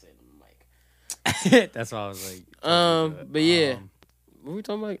not trying to say it on the mic. That's why I was like. But yeah, what were we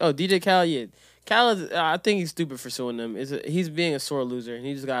talking about? Oh, DJ Khaled. Yeah, Khaled. I think he's stupid for suing them. He's being a sore loser, and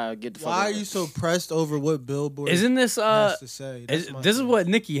he just gotta get the fuck. Why are you so pressed over what Billboard? Isn't this has to say? This is what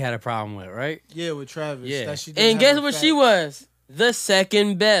Nicki had a problem with, right? Yeah, with Travis. Yeah. That she and guess what she was? The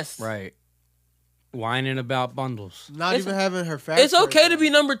second best. Right. Whining about bundles. Not even having her facts. It's okay to be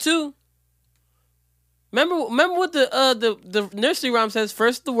number 2. Remember what the nursery rhyme says: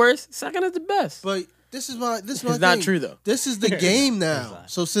 first the worst, second is the best. But this is my it's not true though. This is the game now.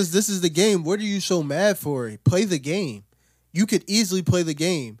 So since this is the game, what are you so mad for? Play the game. You could easily play the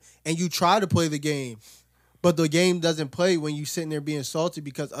game, and you try to play the game, But the game doesn't play when you sitting there being salty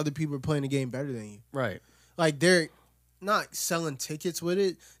because other people are playing the game better than you. Right. Like, they're not selling tickets with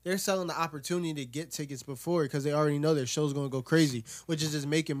it. They're selling the opportunity to get tickets before because they already know their show's going to go crazy, which is just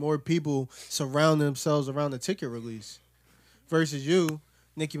making more people surround themselves around the ticket release. Versus you,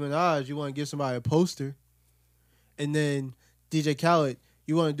 Nicki Minaj, you want to give somebody a poster. And then DJ Khaled,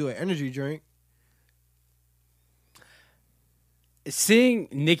 you want to do an energy drink. Seeing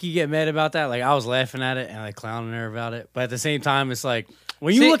Nicki get mad about that, like, I was laughing at it and like clowning her about it. But at the same time, it's like,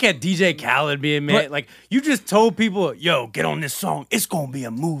 when you look at DJ Khaled being mad, like, you just told people, yo, get on this song. It's going to be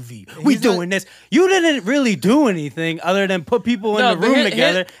a movie. We doing this. You didn't really do anything other than put people in the room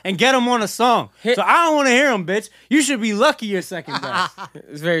together and get them on a song. So I don't want to hear them, bitch. You should be lucky you're second best.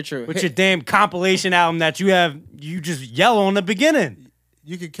 It's very true. With your damn compilation album that you just yell on the beginning.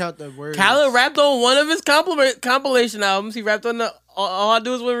 You can count the words. Khaled rapped on one of his compilation albums. He rapped on the All I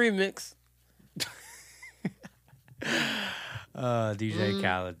Do Is Win remix. DJ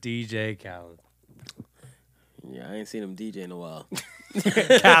Khaled. Yeah, I ain't seen him DJ in a while.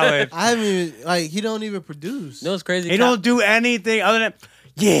 Khaled. I haven't even, he don't even produce. No, it's crazy. He don't do anything other than,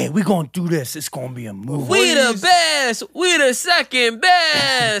 yeah, we gonna do this. It's gonna be a movie. We the best. We the second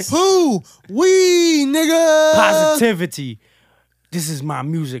best. Who? We, nigga. Positivity. This is my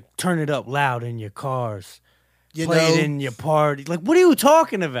music. Turn it up loud in your cars. Play it in your party. Like, what are you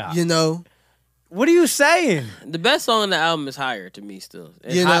talking about? You know. What are you saying? The best song on the album is Higher to me still.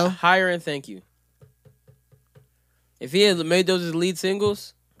 And You know? Higher and Thank You. If he had made those his lead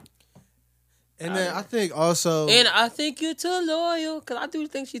singles. And then I think also. And I think you're too loyal. Because I do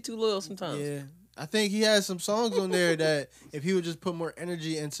think she's too loyal sometimes. Yeah. I think he has some songs on there that if he would just put more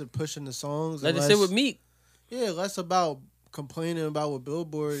energy into pushing the songs. Let it sit with Meek. Yeah, less about complaining about what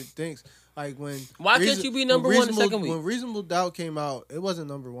Billboard thinks. Like when. Why can't you be number one the second week? When Reasonable Doubt came out, it wasn't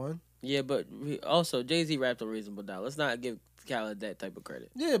number one. Yeah, but also Jay-Z rapped on Reasonable Doubt. Let's not give Khaled that type of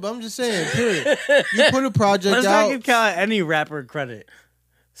credit. Yeah, but I'm just saying, period. You put a project Let's out. not give Khaled any rapper credit.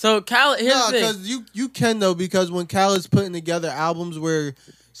 So Khaled, here's the thing. because you can though, because when Khaled's putting together albums where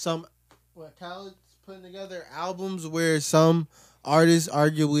some artists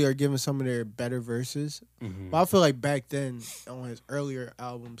arguably are giving some of their better verses. Mm-hmm. But I feel like back then on his earlier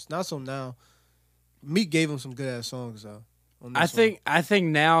albums, not so now, Meek gave him some good ass songs though. I think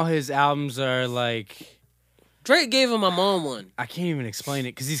now his albums are like, Drake gave him a mom one. I can't even explain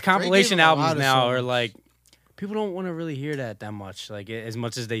it because these compilation albums now songs. are like, people don't want to really hear that much, like as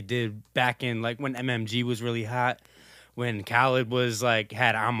much as they did back in like when MMG was really hot, when Khaled was like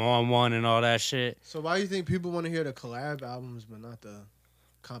had I'm On One and all that shit. So why do you think people want to hear the collab albums but not the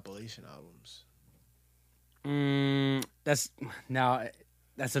compilation albums?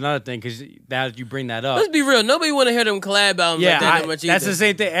 That's another thing because now that you bring that up, Let's be real. Nobody want to hear them collab albums like that much either. That's the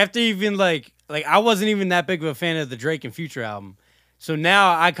same thing. After even like I wasn't even that big of a fan of the Drake and Future album. So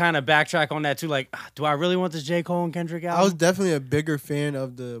now I kind of backtrack on that too. Like, do I really want this J. Cole and Kendrick album? I was definitely a bigger fan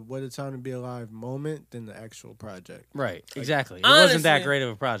of the What a Time to Be Alive moment than the actual project. Right, Like, exactly. It honestly, wasn't that great of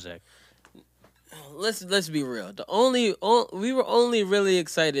a project. Let's be real. We were only really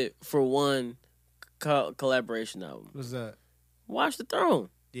excited for one collaboration album. What's that? Watch the Throne.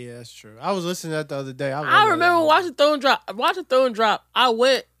 Yeah, that's true. I was listening to that the other day. I remember Watch the Throne drop. Watch the Throne drop. I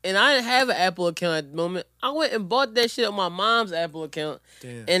went and I didn't have an Apple account at the moment. I went and bought that shit on my mom's Apple account.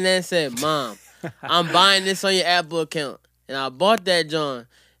 Damn. And then said, "Mom, I'm buying this on your Apple account." And I bought that John.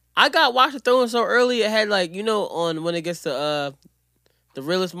 I got Watch the Throne so early it had like, on when it gets to the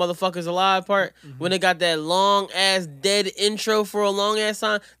realest motherfuckers alive part, when they got that long ass dead intro for a long ass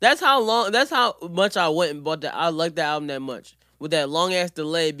time. That's how much I went and bought that. I liked that album that much. With that long ass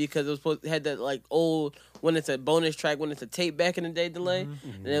delay because it was had that like old when it's a bonus track when it's a tape back in the day delay,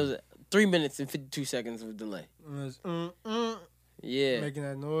 and it was 3 minutes and 52 seconds of delay. It was, Yeah, making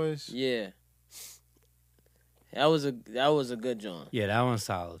that noise. Yeah, that was a good John. Yeah, that one's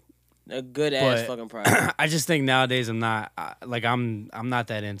solid. A good ass fucking project. I just think nowadays I'm not I'm not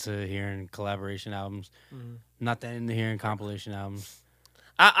that into hearing collaboration albums. Not that into hearing compilation albums.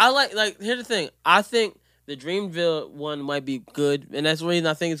 I like here's the thing. I think the Dreamville one might be good, and that's the reason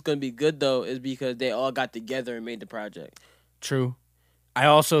I think it's going to be good, though, is because they all got together and made the project. True. I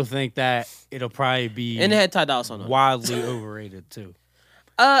also think that it'll probably be and it had Ty Dolla $ign on it. Wildly overrated, too.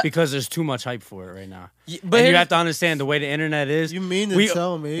 Because there's too much hype for it right now. But and you have to understand the way the internet is. You mean to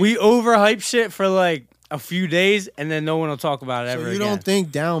tell me? We overhype shit for like a few days, and then no one will talk about it ever again. So you don't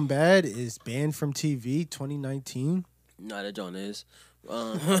think Down Bad is banned from TV 2019? No, that John is.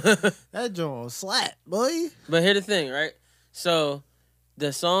 That joint slap, boy. But here's the thing, right? So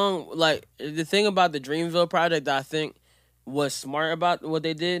the song, like the thing about the Dreamville project that I think was smart about what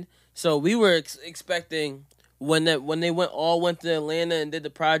they did, So we were expecting when they went to Atlanta and did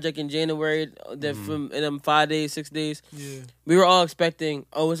the project in January, from in them 5 days, 6 days. Yeah. We were all expecting,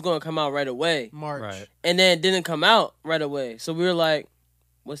 it's gonna come out right away. March. Right. And then it didn't come out right away. So we were like,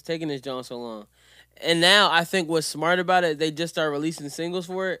 what's taking this John so long? And now I think what's smart about it, they just start releasing singles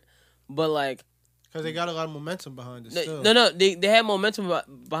for it. But like, because they got a lot of momentum behind it still. No, they had momentum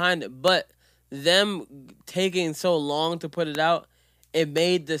behind it, but them taking so long to put it out, it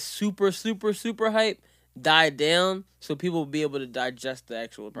made the super, super, super hype die down so people will be able to digest the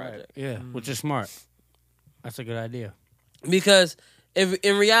actual project. Right. Yeah, which is smart. That's a good idea. Because if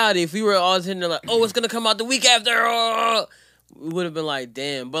in reality, if we were all sitting there like, it's gonna come out the week after, we would have been like,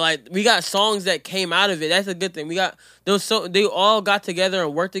 damn. But like, we got songs that came out of it. That's a good thing. We got they all got together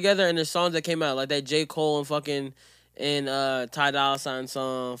and worked together, and there's songs that came out like that J. Cole and fucking Ty Dolla $ign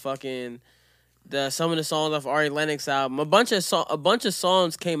song, fucking some of the songs off Ari Lennox album. A bunch of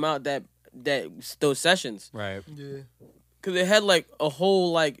songs came out that those sessions. Right. Yeah. Cause they had like a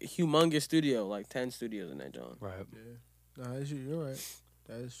whole like humongous studio, like 10 studios in that joint. Right. Yeah. No, you're right.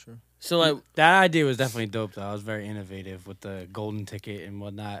 That is true. So like that idea was definitely dope though. I was very innovative with the golden ticket and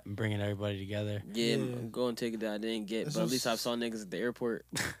whatnot and bringing everybody together. Yeah. Golden ticket that I didn't get, but at least I saw niggas at the airport.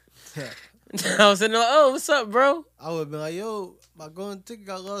 I was sitting there like, what's up, bro? I would have been like, yo, my golden ticket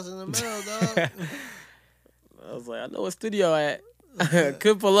got lost in the mail, dog. I was like, I know what studio at.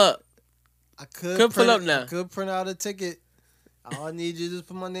 Could pull up. I could pull up now. I could print out a ticket. All I need you to just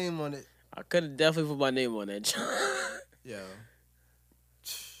put my name on it. I could have definitely put my name on that. Yo.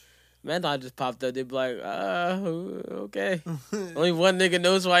 Man, I just popped up. They'd be like, okay. Only one nigga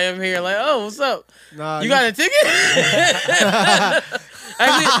knows why I'm here. Like, what's up? Nah, you got a ticket?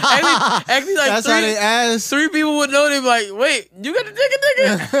 actually, like that's how they ask. 3 people would know. They'd be like, wait, you got the ticket,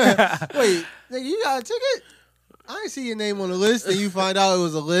 nigga? Wait, nigga, you got a ticket? I didn't see your name on the list, and you find out it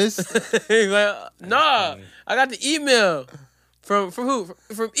was a list. Like, nah, I got the email from who?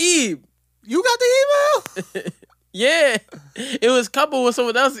 From Eve. You got the email? Yeah, it was coupled with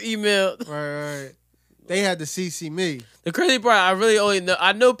someone else's email. Right. They had to CC me. The crazy part, I really only know.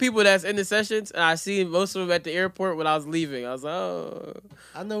 I know people that's in the sessions, and I see most of them at the airport when I was leaving. I was like,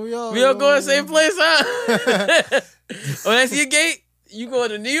 I know we all going to the same place, huh? That's your gate. You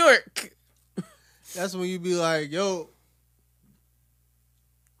going to New York? That's when you be like, yo,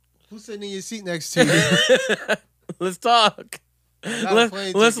 who's sitting in your seat next to you? Let's talk.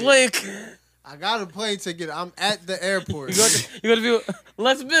 Let's link. I got a plane ticket. I'm at the airport. You got to be.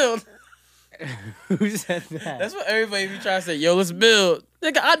 Let's build. Who said that? That's what everybody be trying to say. Yo, let's build.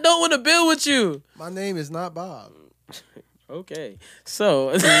 Nigga, I don't want to build with you. My name is not Bob. Okay,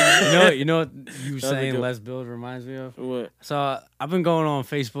 so you know what you saying let's build reminds me of? What? So I've been going on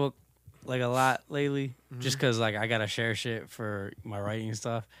Facebook like a lot lately, just because like I gotta share shit for my writing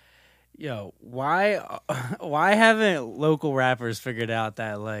stuff. Yo, why haven't local rappers figured out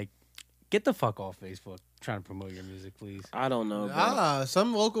that like get the fuck off Facebook trying to promote your music, please? I don't know. Bro.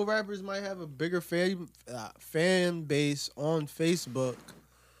 Some local rappers might have a bigger fan base on Facebook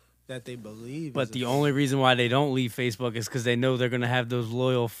that they believe. But the only reason why they don't leave Facebook is because they know they're gonna have those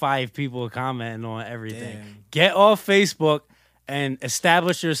loyal 5 people commenting on everything. Damn. Get off Facebook and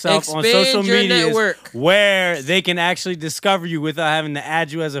establish yourself on social media where they can actually discover you without having to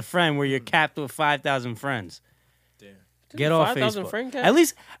add you as a friend, where you're capped with 5,000 friends. Damn. Get off Facebook. At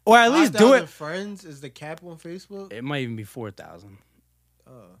least do it. Friends is the cap on Facebook. It might even be 4,000.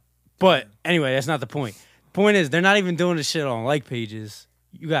 But anyway, that's not the point. Point is, they're not even doing this shit on like pages.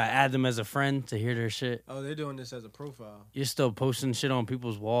 You gotta add them as a friend to hear their shit. Oh, they're doing this as a profile. You're still posting shit on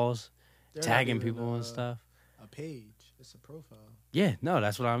people's walls, tagging people and stuff. A page. It's a profile. Yeah, no,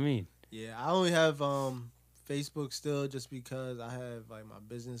 that's what I mean. Yeah, I only have Facebook still just because I have like my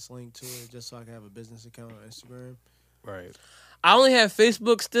business link to it, just so I can have a business account on Instagram. Right. I only have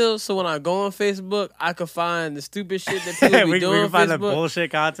Facebook still, so when I go on Facebook, I can find the stupid shit that people be doing on Facebook. We can find the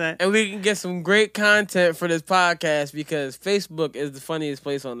bullshit content. And we can get some great content for this podcast because Facebook is the funniest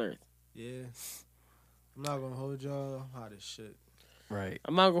place on earth. Yeah. I'm not going to hold y'all. I'm hot as shit. Right.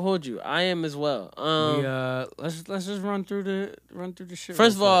 I'm not going to hold you. I am as well. Let's just run through the shit.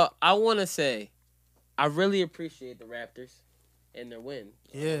 First of all, I want to say I really appreciate the Raptors and their win.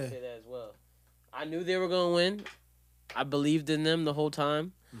 Yeah. I want to say that as well. I knew they were going to win. I believed in them the whole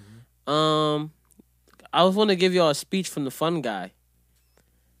time. Mm-hmm. I was want to give y'all a speech from the fun guy.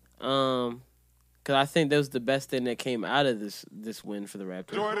 Because I think that was the best thing that came out of this win for the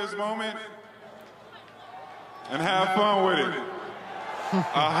Raptors. Enjoy this moment and have fun with it. Ha,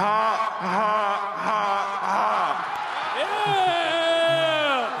 ha, ha,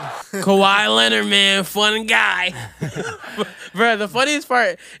 ha. Kawhi Leonard, man, fun guy. Bro, the funniest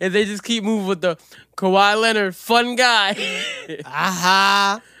part is they just keep moving with the Kawhi Leonard, fun guy.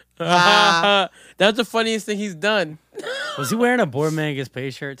 That's the funniest thing he's done. Was he wearing a Boardman Gets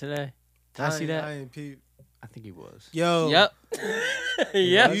Paid shirt today? Did I see that? I ain't peep. I think he was. Yo. Yep.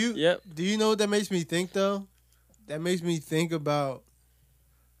 Do you know what that makes me think, though? That makes me think about,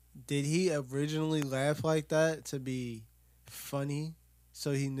 did he originally laugh like that to be funny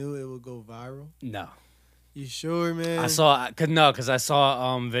so he knew it would go viral? No. You sure, man? I saw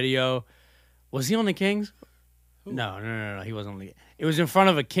video. Was he on the Kings? Who? No. He wasn't on the. It was in front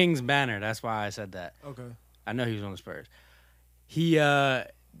of a Kings banner. That's why I said that. Okay. I know he was on the Spurs.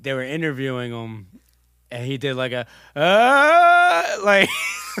 They were interviewing him, and he did like a like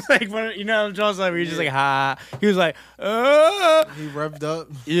when, you know, John's like, where you're just like, ha. He was like, He revved up.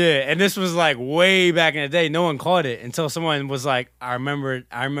 Yeah, and this was like way back in the day. No one caught it until someone was like, I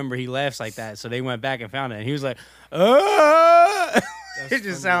remember he laughs like that. So they went back and found it, and he was like, It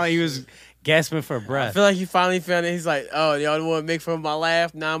just sounded like he was gasping for breath. I feel like he finally found it. He's like, oh, y'all want to make fun of my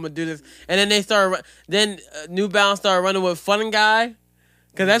laugh? Now I'm going to do this. And then they started, New Balance started running with Fun Guy.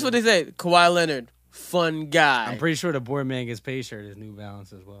 Because that's what they said. Kawhi Leonard, fun guy. I'm pretty sure the Boardman Gets Paid shirt is New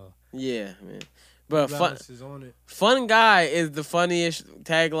Balance as well. Yeah, man. But is on it. Fun Guy is the funniest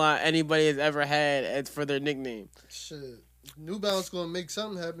tagline anybody has ever had for their nickname. Shit. New Balance going to make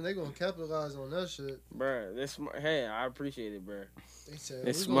something happen. They going to capitalize on that shit. Bruh, they're smart. Hey, I appreciate it, bruh. They said,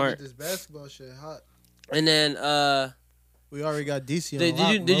 they're smart. Get this basketball shit hot. And then, we already got DC on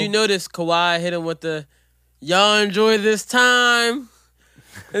Did you notice Kawhi hit him with the, y'all enjoy this time?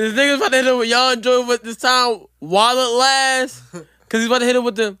 And this nigga's about to hit him with, y'all enjoy this time while it lasts? Because he's about to hit him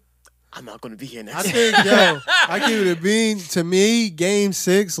with the, I'm not going to be here next year. I give it a bean. To me, Game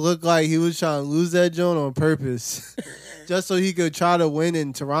 6 looked like he was trying to lose that joint on purpose. Just so he could try to win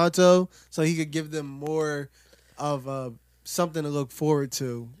in Toronto, so he could give them more of something to look forward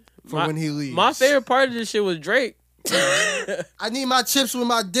to for when he leaves. My favorite part of this shit was Drake. I need my chips with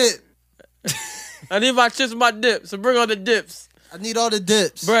my dip. I need my chips with my dip, so bring on the dips. I need all the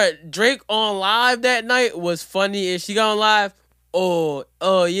dips. Bruh, Drake on live that night was funny. If she got on live, oh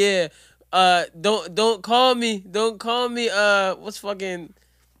yeah. Don't call me. Don't call me. What's fuck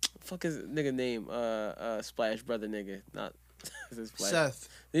his nigga name? Splash Brother nigga. Not Splash. Seth.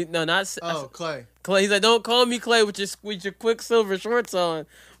 No, not Clay. Clay. He's like, don't call me Clay with your Quicksilver shorts on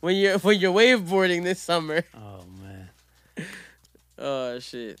when you're waveboarding this summer. Oh man. Oh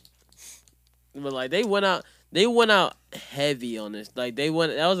shit. But like they went out heavy on this. Like that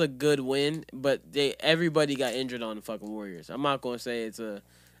was a good win, but everybody got injured on the fucking Warriors. I'm not gonna say it's a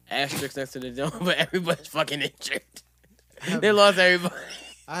asterisk next to the dome, but everybody's fucking injured. They lost everybody.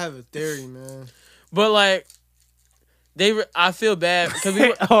 I have a theory, man. But like I feel bad because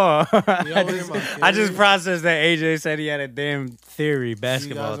I just processed that AJ said he had a damn theory,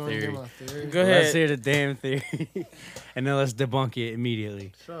 basketball theory. Go ahead. Let's hear the damn theory, and then let's debunk it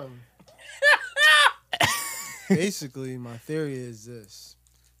immediately. Basically, my theory is this: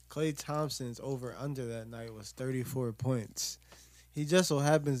 Klay Thompson's over/under that night was 34 points. He just so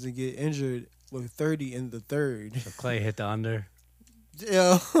happens to get injured with 30 in the third. So Klay hit the under.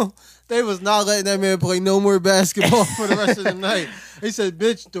 Yo, they was not letting that man play no more basketball for the rest of the night. They said,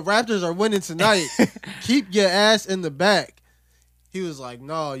 bitch, the Raptors are winning tonight. Keep your ass in the back. He was like,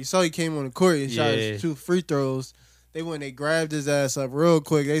 no. You saw he came on the court and shot his 2 free throws. They grabbed his ass up real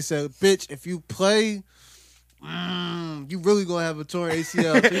quick. They said, bitch, if you play, you really going to have a torn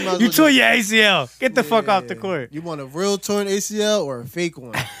ACL. So you tore your ACL. Get the fuck off the court. You want a real torn ACL or a fake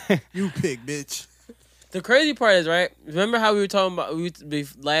one? You pick, bitch. The crazy part is, right, remember how we were talking about,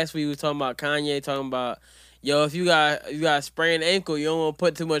 last week we were talking about Kanye talking about, yo, if you got a sprained ankle, you don't want to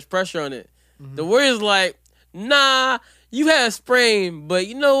put too much pressure on it. Mm-hmm. The Warriors like, nah, you had a sprain, but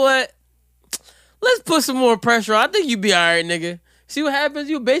you know what? Let's put some more pressure on. I think you be all right, nigga. See what happens?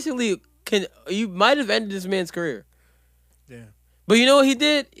 You might have ended this man's career. Yeah. But you know what he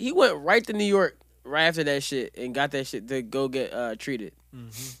did? He went right to New York right after that shit and got that shit to go get treated.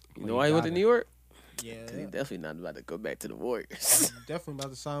 Mm-hmm. You know why he went to New York? Yeah. He's definitely not about to go back to the Warriors. Definitely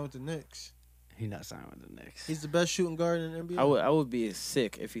about to sign with the Knicks. He's not signing with the Knicks. He's the best shooting guard in the NBA. I would be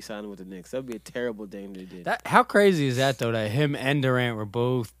sick if he signed with the Knicks. That would be a terrible thing to do. How crazy is that, though, that him and Durant were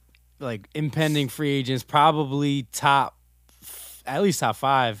both like impending free agents, probably at least top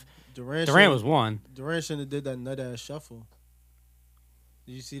 5. Durant was one. Durant shouldn't have did that nut-ass shuffle.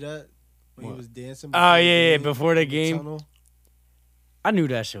 Did you see that? When he was dancing? Oh, yeah, before the game. I knew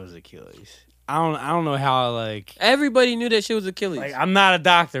that shit was Achilles. I don't know how, like... Everybody knew that shit was Achilles. Like, I'm not a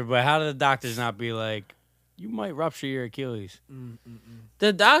doctor, but how did the doctors not be like, you might rupture your Achilles.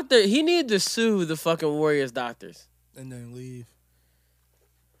 The doctor, he needed to sue the fucking Warriors doctors. And then leave.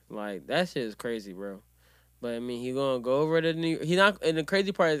 Like, that shit is crazy, bro. But, I mean, he going to go over to New York. He not, and the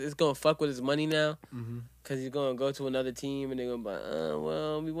crazy part is it's going to fuck with his money now. Because he's going to go to another team and they're going to be like,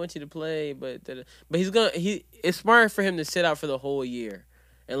 well, we want you to play. But he's going to, it's smart for him to sit out for the whole year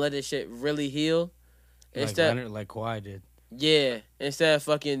and let this shit really heal. Instead, like Kawhi did. Yeah. Instead of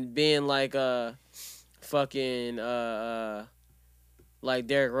fucking being like, like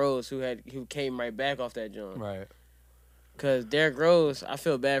Derrick Rose, who came right back off that joint. Right. Because Derrick Rose, I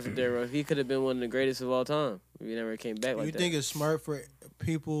feel bad for Derrick Rose. He could have been one of the greatest of all time if he never came back like that. You think it's smart for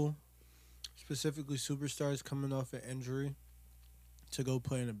people, specifically superstars coming off an injury, to go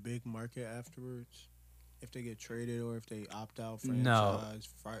play in a big market afterwards? If they get traded or if they opt out franchise,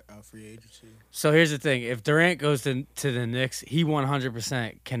 free agency? So here's the thing. If Durant goes to the Knicks, he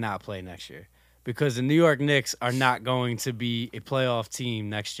 100% cannot play next year. Because the New York Knicks are not going to be a playoff team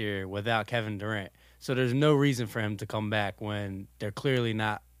next year without Kevin Durant. So there's no reason for him to come back when they're clearly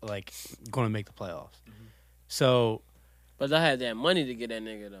not like going to make the playoffs. So, but I had that money to get that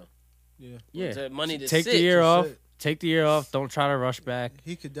nigga though. Yeah. Money to take sit. the year off. Take the year off. Don't try to rush back.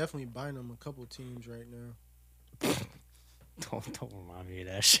 He could definitely bind him a couple teams right now. Don't remind me of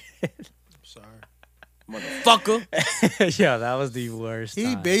that shit. I'm sorry. Motherfucker. Yeah, that was the worst.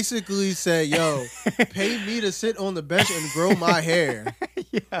 He basically said, yo, pay me to sit on the bench and grow my hair.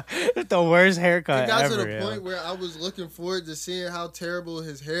 Yeah, it's the worst haircut It got ever, to the point where I was looking forward to seeing how terrible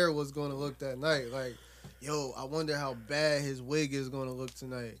his hair was going to look that night. Like, yo, I wonder how bad his wig is going to look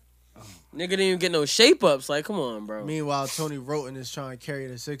tonight. Nigga didn't even get no shape ups. Like, come on, bro. Meanwhile, Tony Roten is trying to carry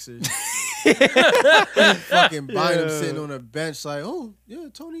the Sixers. Fucking bind him sitting on a bench like, oh, yeah,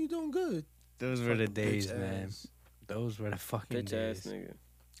 Tony, you doing good. Those were the days, man. Those were the fucking bitch days. Ass nigga.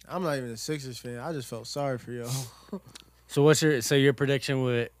 I'm not even a Sixers fan. I just felt sorry for y'all. So your prediction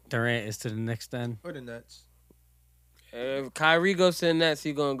with Durant is to the Knicks then? Or the Nets. If Kyrie goes to the Nets,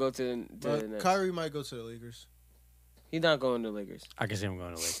 he's gonna go to the Nets. Kyrie might go to the Lakers. He's not going to the Lakers. I can see him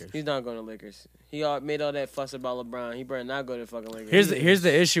going to Lakers. He's not going to Lakers. He made all that fuss about LeBron. He better not go to the fucking Lakers. Here's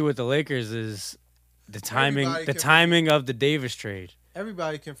the issue with the Lakers is the timing of the Davis trade.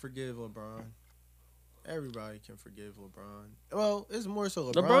 Everybody can forgive LeBron. Everybody can forgive LeBron. Well, it's more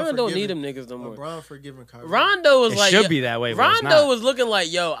so LeBron don't need them niggas no more. LeBron forgiving Kyrie. Rondo was should be that way. Rondo was looking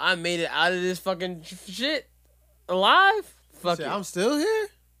like, yo, I made it out of this fucking shit alive. Fuck it. I'm still here.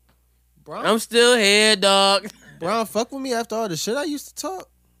 Bron? I'm still here, dog. Bron, fuck with me after all the shit I used to talk.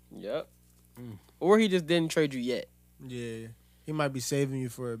 Yep. Or he just didn't trade you yet. Yeah. He might be saving you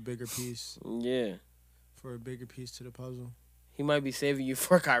for a bigger piece. Yeah. For a bigger piece to the puzzle. He might be saving you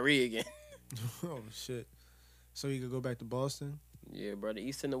for Kyrie again. Oh, shit. So you could go back to Boston? Yeah, bro. The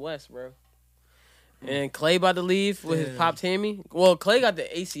East and the West, bro. And Clay about to leave with his popped hammy. Well, Clay got the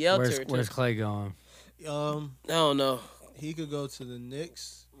ACL tear. Where's Clay going? I don't know. He could go to the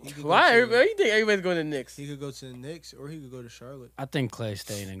Knicks. Why? You think everybody's going to the Knicks? He could go to the Knicks or he could go to Charlotte. I think Clay's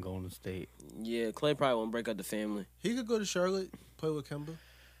staying in Golden State. Yeah, Clay probably won't break up the family. He could go to Charlotte, play with Kemba.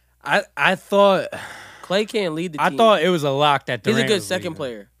 I thought Clay can't lead the team. I thought it was a lock that Durant He's a good second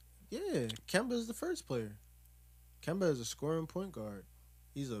player. Yeah, Kemba is the first player. Kemba is a scoring point guard.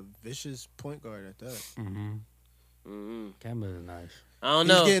 He's a vicious point guard at that. Kemba is nice. I don't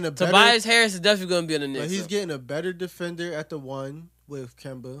know. Tobias Harris is definitely going to be on the Knicks. But he's getting a better defender at the one with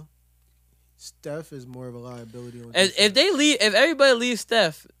Kemba. Steph is more of a liability on if everybody leaves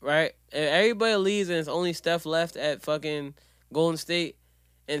Steph, right? If everybody leaves and it's only Steph left at fucking Golden State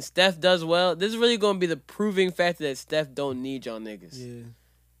and Steph does well, this is really going to be the proving factor that Steph don't need y'all niggas. Yeah.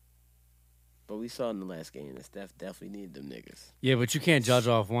 But we saw in the last game that Steph definitely needed them niggas. Yeah, but you can't judge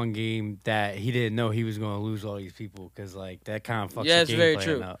off one game that he didn't know he was going to lose all these people because, like, that kind of fucks the game very playing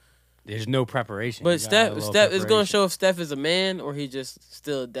true. up. There's no preparation. But Steph is going to show if Steph is a man or he just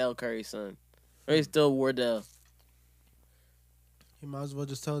still Dell Curry's son. Or he's still Wardell. He might as well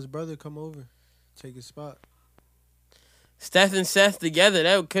just tell his brother come over. Take his spot. Steph and Seth together,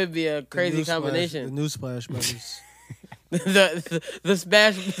 that could be a crazy combination. The Newsflash brothers. the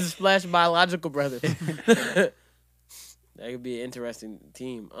Splash biological brother. That could be an interesting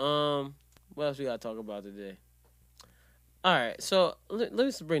team. What else we gotta talk about today? All right, so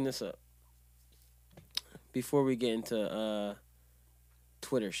let's bring this up before we get into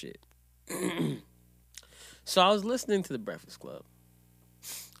Twitter shit. So I was listening to the Breakfast Club,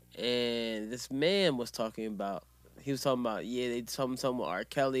 and this man was talking about. He was talking about they talking about R.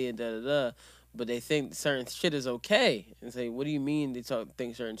 Kelly and da. But they think certain shit is okay, and say, "What do you mean they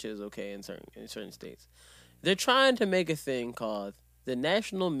think certain shit is okay in certain states?" They're trying to make a thing called the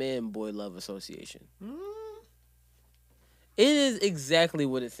National Man Boy Love Association. It is exactly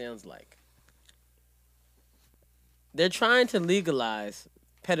what it sounds like. They're trying to legalize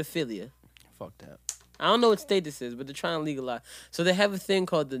pedophilia. Fuck that. I don't know what state this is, but they're trying to legalize. So they have a thing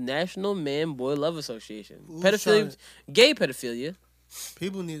called the National Man-Boy Love Association. Pedophilia, gay pedophilia.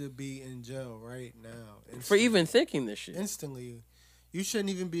 People need to be in jail right now. Instantly. For even thinking this shit. Instantly. You shouldn't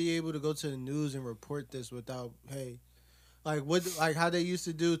even be able to go to the news and report this without, hey, like how they used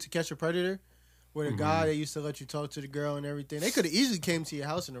to do To Catch a Predator, where the guy, they used to let you talk to the girl and everything. They could have easily came to your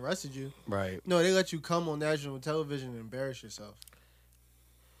house and arrested you. Right. No, they let you come on national television and embarrass yourself.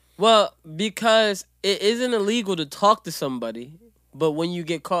 Well, because it isn't illegal to talk to somebody, but when you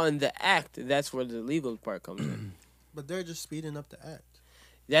get caught in the act, that's where the legal part comes in. But they're just speeding up the act.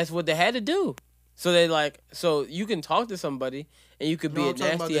 That's what they had to do. So you can talk to somebody and you could be a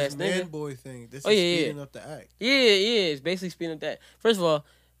nasty ass nigga. Man boy thing. This is speeding up the act. Yeah, it's basically speeding up that. First of all,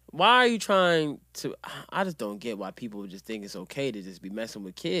 why are you trying to? I just don't get why people just think it's okay to just be messing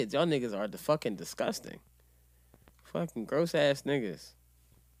with kids. Y'all niggas are the fucking disgusting, fucking gross ass niggas.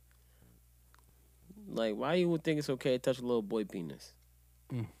 Like, why you would think it's okay to touch a little boy penis?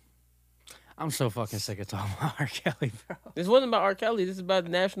 I'm so fucking sick of talking about R. Kelly, bro. This wasn't about R. Kelly. This is about the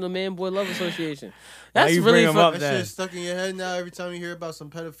National Man-Boy Love Association. That's really fucked. That shit's stuck in your head now every time you hear about some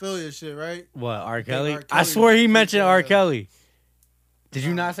pedophilia shit, right? What, R. Kelly? I swear he mentioned R. Kelly. Did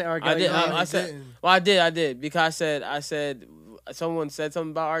you not say R. Kelly? I did. I did. Because I said someone said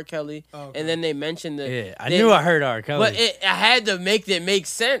something about R. Kelly, and then they mentioned the. Yeah, I knew I heard R. Kelly. But I had to make it make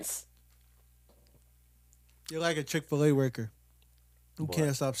sense. You're like a Chick-fil-A worker. You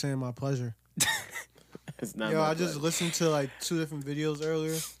can't stop saying my pleasure. It's not. I just listened to like 2 different videos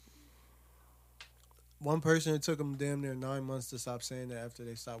earlier. One person, it took them damn near 9 months to stop saying that after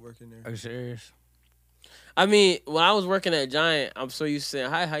they stopped working there. Are you serious? I mean, when I was working at Giant, I'm so used to saying,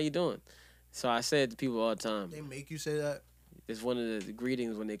 "Hi, how you doing?" So I say it to people all the time. They make you say that? It's one of the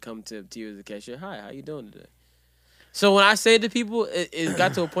greetings when they come to you as a cashier. "Hi, how you doing today?" So when I say it to people, it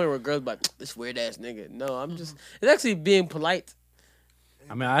got to a point where girls be like, "This weird ass nigga." No, I'm just. It's actually being polite.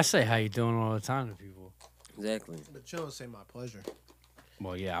 I mean, I say how you doing all the time to people. Exactly. But you don't say my pleasure.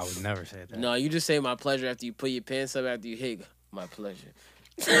 Well, yeah, I would never say that. No, you just say my pleasure after you put your pants up after you hit my pleasure.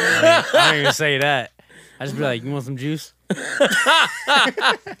 I don't even say that. I just be like, "You want some juice?"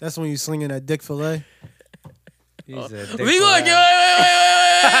 That's when you slinging that dick fillet. We gonna get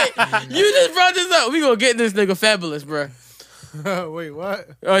wait. You just brought this up. We gonna get this nigga Fabulous, bro. Wait, what?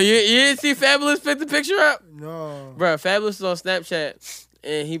 Oh, you didn't see Fabulous pick the picture up? No, bro. Fabulous was on Snapchat,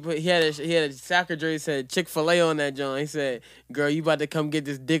 and he had a soccer jersey said Chick-fil-A on that joint. He said, "Girl, you about to come get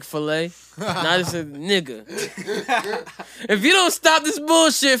this dick fillet?" And I just said, "Nigga, if you don't stop this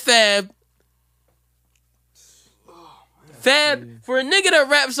bullshit, Fab." Fab, for a nigga that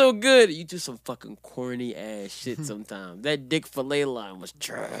raps so good, you do some fucking corny ass shit sometimes. That dick fillet line was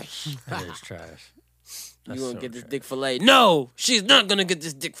trash. That is trash. You gonna get this dick fillet? No, she's not gonna get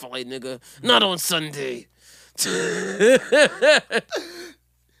this dick fillet, nigga. Not on Sunday.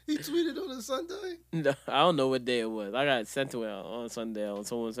 He tweeted on a Sunday? No, I don't know what day it was. I got sent to it on Sunday.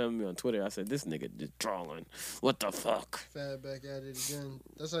 Someone sent me on Twitter. I said, "This nigga just trolling. What the fuck?" Fab back at it again.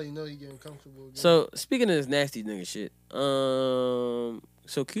 That's how you know you getting comfortable again. So, speaking of this nasty nigga shit,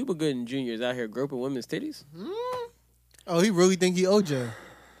 so Cuba Gooding Jr. is out here groping women's titties? Oh, he really think he OJ.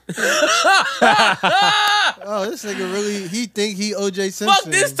 Oh, this nigga really, he think he OJ Simpson. Fuck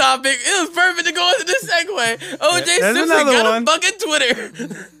this topic. It was perfect to go into this segue. OJ Simpson got a fucking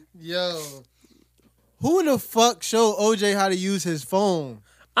Twitter. Yo. Who in the fuck showed OJ how to use his phone?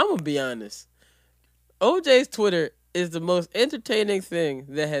 I'm going to be honest. OJ's Twitter is the most entertaining thing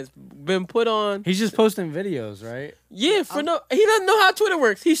that has been put on. He's just posting videos, right? Yeah, he doesn't know how Twitter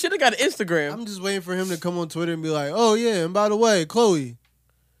works. He should have got an Instagram. I'm just waiting for him to come on Twitter and be like, "Oh yeah, and by the way, Chloe,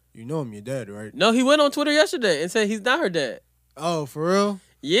 you know I'm your dad, right?" No, he went on Twitter yesterday and said he's not her dad. Oh, for real?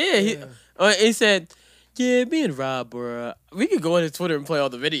 Yeah. He said, "Yeah, me and Rob, bro, we could go on his Twitter and play all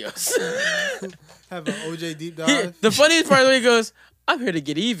the videos." Have an OJ deep dive. The funniest part when he goes, "I'm here to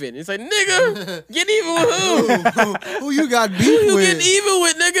get even." It's like, nigga, get even with who? Who you got beef with? Who you getting even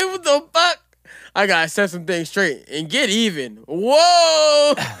with, nigga? What the fuck? I gotta set some things straight and get even.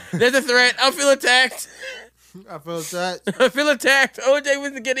 Whoa! There's a threat. I feel attacked. I feel attacked. I feel attacked. OJ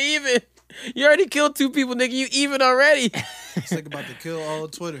wants to get even. You already killed 2 people, nigga. You even already. This nigga about to kill all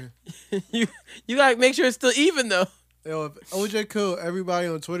of Twitter. You gotta make sure it's still even though. Yo, if OJ killed everybody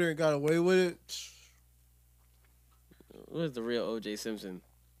on Twitter and got away with it. What's the real OJ Simpson?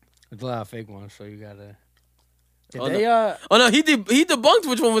 There's a lot of fake ones, so you gotta. He debunked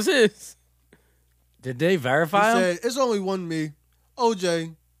which one was his. Did they verify He him? said, "It's only one me,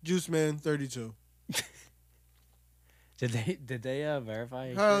 OJ Juice Man 32." Did they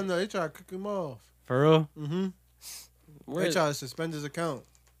verify? Hell no, they try to kick him off. For real? Mm-hmm. They try to suspend his account.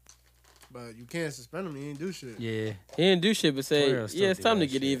 But you can't suspend him. He didn't do shit. Yeah. He didn't do shit, but say, yeah, it's time to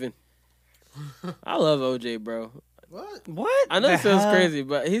get even. I love OJ, bro. What? I know it feels crazy,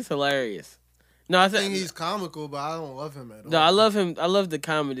 but he's hilarious. No, I think he's comical, but I don't love him at all. No, I love him. I love the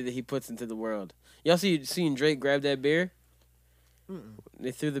comedy that he puts into the world. Y'all seen Drake grab that bear? Mm-mm.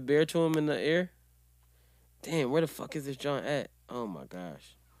 They threw the bear to him in the air. Damn, where the fuck is this John at? Oh my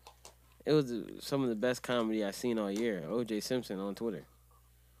gosh, it was some of the best comedy I've seen all year. OJ Simpson on Twitter.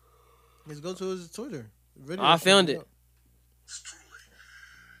 Let's go to his Twitter. Video I found it.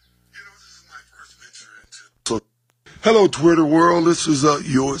 So, hello, Twitter world. This is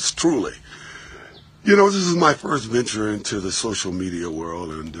yours truly. You know, this is my first venture into the social media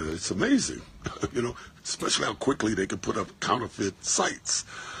world, and it's amazing. You know, especially how quickly they can put up counterfeit sites.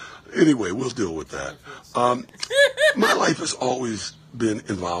 Anyway, we'll deal with that. My life has always been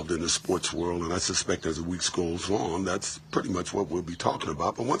involved in the sports world, and I suspect as the week goes on, that's pretty much what we'll be talking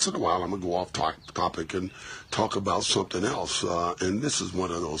about. But once in a while, I'm going to go off topic and talk about something else, and this is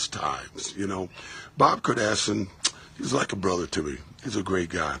one of those times. You know, Bob Kardashian, he's like a brother to me. He's a great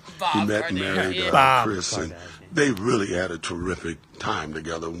guy. He met and married Chris, and they really had a terrific time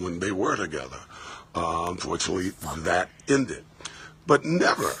together when they were together. Unfortunately, that ended. But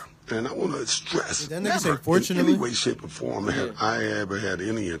never, and I want to stress, never in any way, shape, or form have I ever had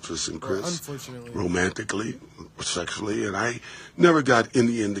any interest in Chris, romantically or sexually, and I never got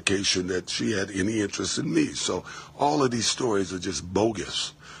any indication that she had any interest in me. So all of these stories are just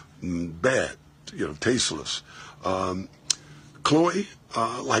bogus, bad, you know, tasteless. Chloe,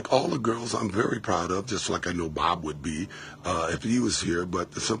 like all the girls I'm very proud of, just like I know Bob would be if he was here,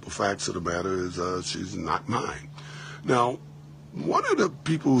 but the simple facts of the matter is she's not mine. Now, one of the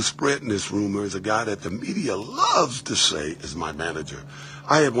people who's spreading this rumor is a guy that the media loves to say is my manager.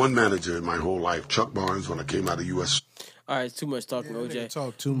 I had one manager in my whole life, Chuck Barnes, when I came out of U.S. All right, it's too much talking, OJ.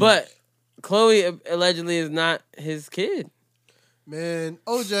 Talk too much. But Chloe allegedly is not his kid. Man,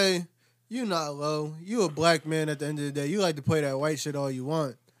 OJ, you not low. You a black man at the end of the day. You like to play that white shit all you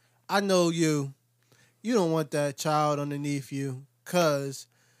want. I know you. You don't want that child underneath you because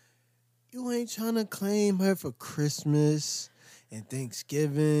you ain't trying to claim her for Christmas and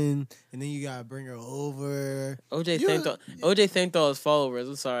Thanksgiving, and then you gotta bring her over. OJ thanked all his followers.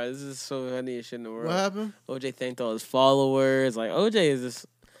 I'm sorry, this is so funny shit in the world. What happened? OJ thanked all his followers. Like OJ is this.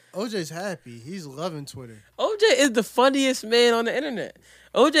 OJ's happy. He's loving Twitter. OJ is the funniest man on the internet.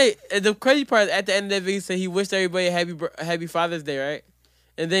 OJ, the crazy part is at the end of that video, he said he wished everybody a happy Father's Day, right?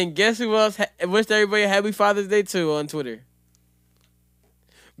 And then guess who else wished everybody a happy Father's Day too on Twitter?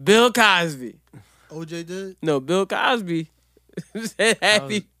 Bill Cosby. OJ did? No, Bill Cosby said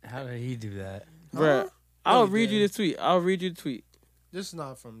happy. How did he do that? Bruh, I'll read you the tweet. I'll read you the tweet. This is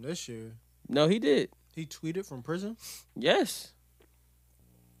not from this year. No, he did. He tweeted from prison? Yes.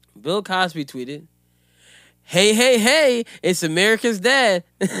 Bill Cosby tweeted, hey, it's America's dad.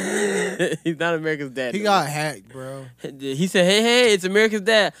 He's not America's dad. He got hacked, bro. He said, hey, it's America's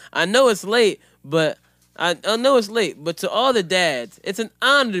dad. I know it's late, but to all the dads, it's an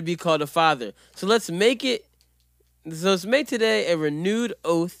honor to be called a father. So let's make today a renewed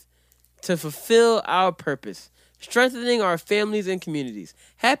oath to fulfill our purpose, strengthening our families and communities.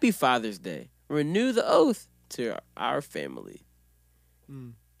 Happy Father's Day. Renew the oath to our family.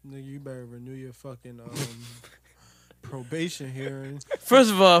 Nigga, you better renew your fucking probation hearing.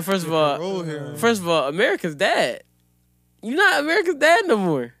 First of all, America's dad. You're not America's dad no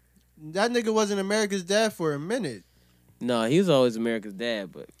more. That nigga wasn't America's dad for a minute. No, he was always America's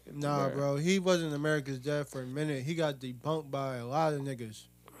dad, but nah, bro, he wasn't America's dad for a minute. He got debunked by a lot of niggas.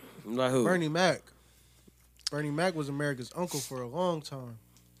 Like who? Bernie Mac. Bernie Mac was America's uncle for a long time.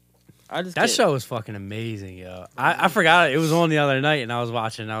 That show was fucking amazing, yo. I forgot it was on the other night, and I was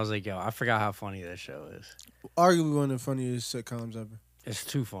watching, and I was like, yo, I forgot how funny this show is. Arguably one of the funniest sitcoms ever. It's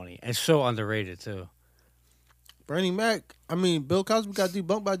too funny. It's so underrated, too. Bernie Mac, Bill Cosby got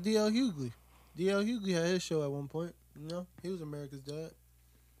debunked by D.L. Hughley. D.L. Hughley had his show at one point. You know, he was America's dad.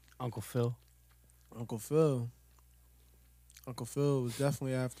 Uncle Phil. Uncle Phil was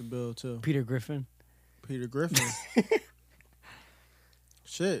definitely after Bill, too. Peter Griffin.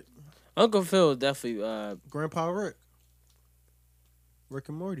 Shit. Uncle Phil was definitely Grandpa Rick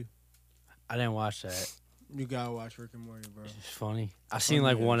and Morty. I didn't watch that. You gotta watch Rick and Morty, bro. It's funny. I've seen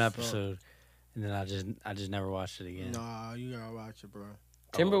like one episode, and then I just never watched it again. Nah, you gotta watch it, bro.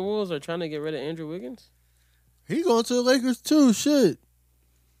 Timberwolves are trying to get rid of Andrew Wiggins. He going to the Lakers too. Shit.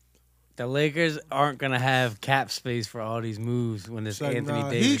 The Lakers aren't gonna have cap space for all these moves when this Anthony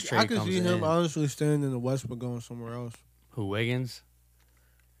Davis trade comes in. I could see him honestly staying in the West but going somewhere else. Who, Wiggins?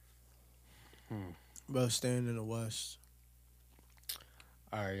 Bro, staying in the West.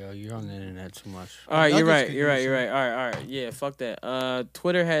 All right, yo, you're on the internet too much. All right, you're right. All right. Yeah, fuck that.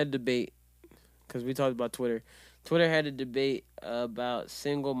 Twitter had a debate, because we talked about Twitter. Twitter had a debate about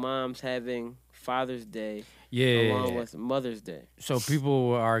single moms having Father's Day along with Mother's Day. So people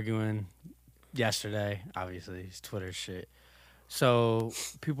were arguing yesterday, obviously, it's Twitter shit. So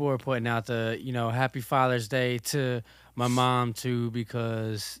people were putting out the, Happy Father's Day to my mom too,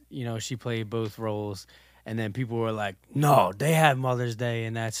 because, she played both roles. And then people were like, no, they had Mother's Day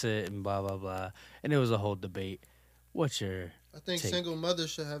and that's it, and blah, blah, blah. And it was a whole debate. What's your I think take? Single mothers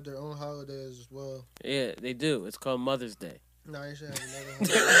should have their own holidays as well. Yeah, they do. It's called Mother's Day. No, they should have another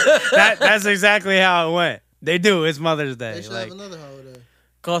holiday. That's exactly how it went. They do. It's Mother's Day. They should have another holiday.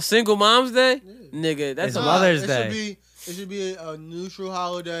 Called Single Mom's Day? Yeah. Nigga, that's Mother's Day. It should be a neutral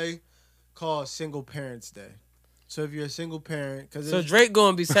holiday called Single Parents Day. So if you're a single parent, so Drake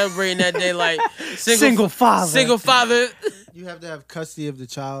gonna be celebrating that day like single father. Single father. You have to have custody of the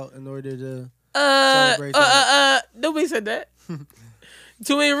child in order to celebrate that. Nobody said that.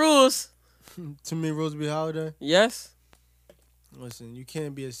 Too many rules. Too many rules to be a holiday? Yes. Listen, you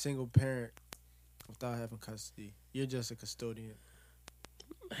can't be a single parent without having custody. You're just a custodian.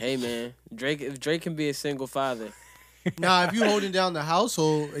 Hey man, if Drake can be a single father. Nah, if you holding down the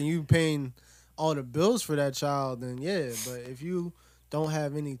household and you paying all the bills for that child, then yeah. But if you don't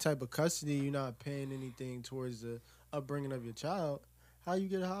have any type of custody, you're not paying anything towards the upbringing of your child, how you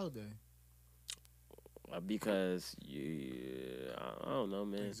get a holiday? Because I don't know,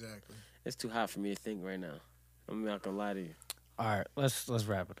 man. Exactly. It's too hot for me to think right now. I'm not gonna lie to you. All right, let's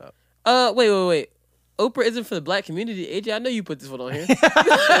wrap it up. Wait. Oprah isn't for the black community. AJ, I know you put this one on here. Yo,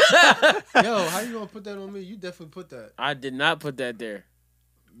 how you gonna put that on me? You definitely put that. I did not put that there.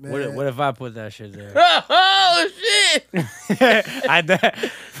 What if I put that shit there? Oh shit!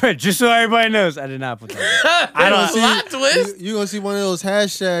 Just so everybody knows, I did not put that there. I don't see. Plot twist. You gonna see one of those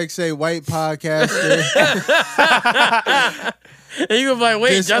hashtags say white podcaster. And you gonna be like,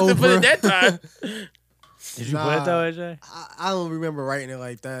 wait, Justin put it that time. Did you put it though, AJ? I don't remember writing it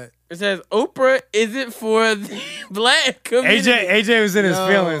like that. It says Oprah isn't for the black community. AJ was in his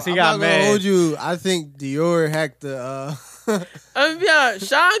feelings. He got I'm not mad. Gonna hold you. I think Dior hacked the. Yeah,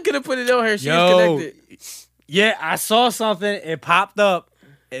 Sean could have put it on her. She was connected. Yeah, I saw something. It popped up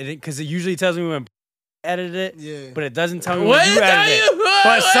because it usually tells me when edited it. Yeah, but it doesn't tell me when you edited it.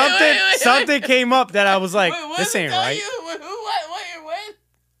 But something came up that I was like, this ain't right. What?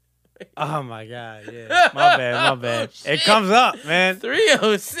 Oh my god, yeah. My bad. Oh, it comes up, man.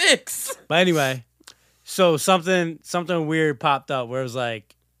 306. But anyway, so something weird popped up where it was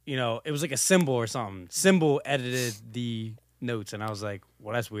like, it was like a symbol or something. Symbol edited the notes, and I was like,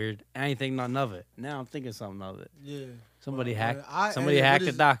 well, that's weird. I ain't think nothing of it. Now I'm thinking something of it. Yeah. Somebody hacked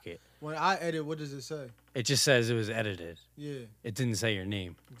the docket. When I edit, what does it say? It just says it was edited. Yeah. It didn't say your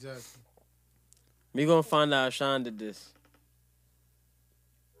name. Exactly. We gonna find out if Sean did this.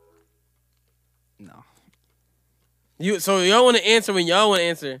 No. So y'all want to answer when y'all want to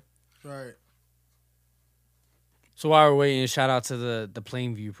answer. Right. So while we're waiting, shout out to the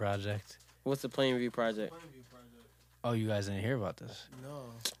Plainview Project. What's the Plainview Project? Oh, you guys didn't hear about this? No.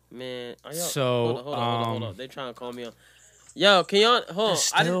 Man. So hold on. They trying to call me on. Yo, can y'all hold on?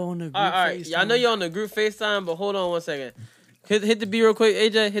 Still on the group all right. Yeah, I know you're on the group FaceTime, but hold on 1 second. Hit the B real quick,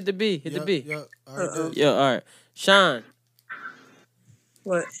 AJ. Hit the B. Hit the B. Yep. All right. Yo, all right. Sean.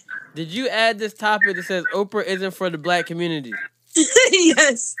 What? Did you add this topic that says Oprah isn't for the black community?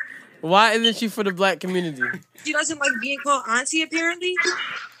 Yes. Why isn't she for the black community? She doesn't like being called auntie, apparently.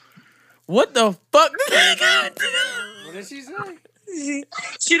 What the fuck? What did she say?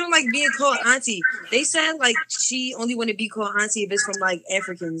 She don't like being called auntie. They said like she only want to be called auntie if it's from like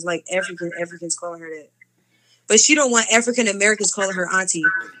Africans, like Africans calling her that. But she don't want African Americans calling her auntie.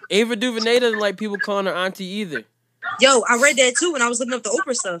 Ava DuVernay doesn't like people calling her auntie either. Yo, I read that too when I was looking up the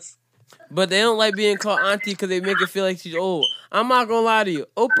Oprah stuff. But they don't like being called auntie because they make it feel like she's old. I'm not gonna lie to you.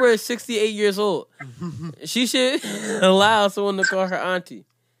 Oprah is 68 years old. She should allow someone to call her auntie.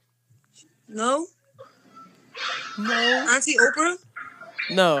 No. Auntie Oprah?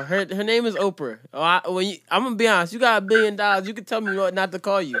 No, her name is Oprah. I'm gonna be honest. You got $1 billion. You can tell me what not to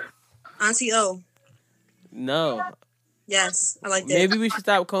call you. Auntie O. No. Yes, I like that. Maybe we should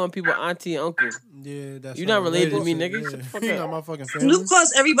stop calling people auntie and uncle. Yeah, that's You're not related to me, nigga. You're not my fucking family. Snoop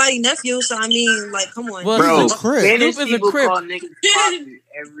calls everybody nephew, so I mean, like, come on. Well, Bro, Spanish Snoop is a people crip. call niggas poppy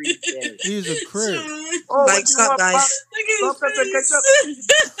every day. He's a crip. Oh, Like, stop, guys.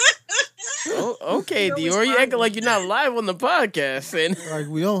 Oh, okay, Dior, you acting like you're not live on the podcast, and Like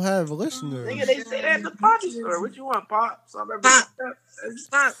we don't have listeners. Nigga, they say that at the poppy store. What you want, pop? Pop. That's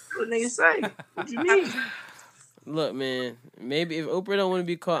not what niggas say. What you mean? look, man. Maybe if Oprah don't want to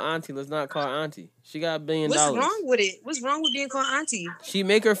be called auntie, let's not call her auntie. She got $1 billion. What's wrong with it? What's wrong with being called auntie? She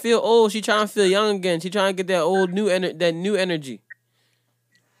make her feel old. She trying to feel young again. She trying to get that old new energy.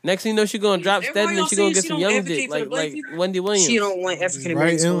 Next thing you know, she gonna drop Stedman and she gonna get some young dick like Wendy Williams. She don't want African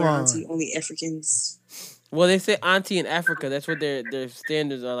Americans called auntie. Only Africans. Well, they say auntie in Africa. That's what their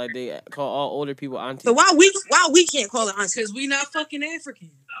standards are. Like they call all older people auntie. So why we can't call it auntie? Because we not fucking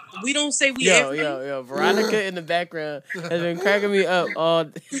African. We don't say we African. Yo. Veronica in the background has been cracking me up all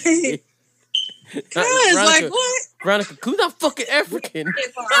day. Like what? Veronica, who's not fucking African?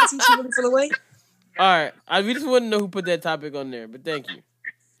 Auntie, she really feel away? All right, we just want to know who put that topic on there, but thank you.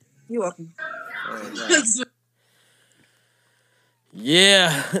 You're welcome.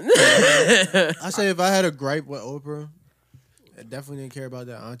 Yeah. I say if I had a gripe with Oprah, I definitely didn't care about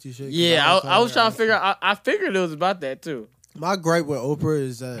that auntie shit. Yeah, I was trying to figure out. I figured it was about that too. My gripe with Oprah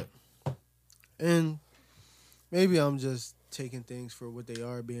is that, and maybe I'm just taking things for what they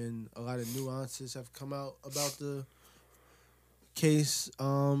are, being a lot of nuances have come out about the case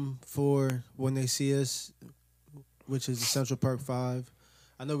for When They See Us, which is the Central Park 5.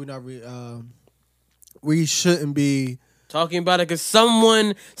 I know we're not we shouldn't be talking about it because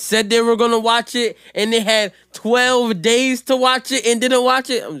someone said they were gonna watch it and they had 12 days to watch it and didn't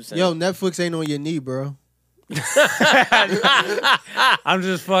watch it. I'm just saying. Yo, Netflix ain't on your knee, bro. I'm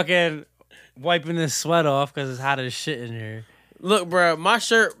just fucking wiping this sweat off because it's hot as shit in here. Look, bro, my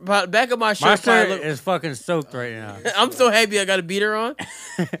shirt, back of my shirt, is fucking soaked right now. I'm so happy I got a beater on.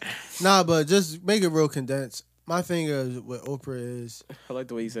 Nah, but just make it real condensed. My thing is with Oprah is, I like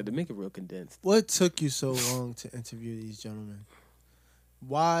the way you said to make it real condensed. What took you so long to interview these gentlemen?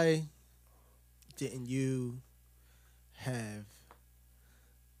 Why didn't you have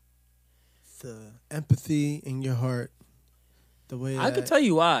the empathy in your heart the way I could tell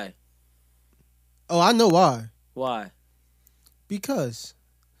you why. Oh, I know why. Why? Because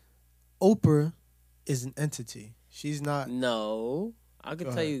Oprah is an entity. She's not. No. I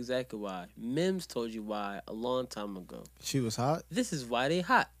can tell you exactly why. Mims told you why a long time ago. She was hot? This is why they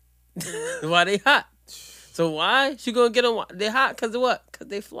hot. Why they hot. So why? She gonna get them. They hot because of what? Because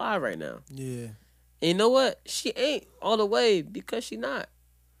they fly right now. Yeah. And you know what? She ain't all the way because she not.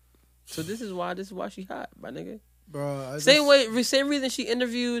 So this is why she hot, my nigga. Bro, same reason she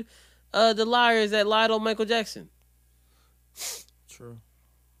interviewed the liars that lied on Michael Jackson. True.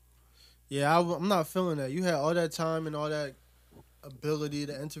 Yeah, I'm not feeling that. You had all that time and all that ability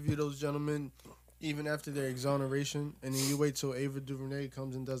to interview those gentlemen even after their exoneration, and then you wait till Ava DuVernay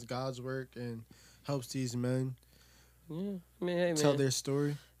comes and does God's work and helps these men tell their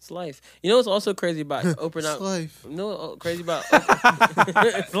story. It's life. You know what's also crazy about Oprah now? It's life. You know what's crazy about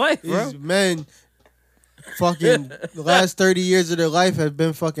Oprah? It's life, bro. These men fucking the last 30 years of their life have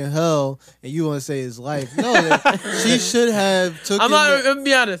been fucking hell, and you want to say it's life. No, she should have took I'm gonna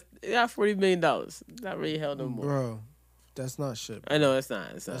be honest. They got $40 million. Not really hell no more. Bro. That's not shit, bro. I know it's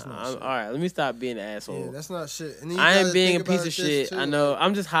not. Shit. All right, let me stop being an asshole. Yeah, that's not shit. And I ain't being a piece of shit. Too. I know.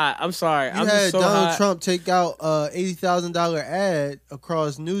 I'm just hot. I'm sorry. You I'm had just so Donald hot. Trump take out $80,000 ad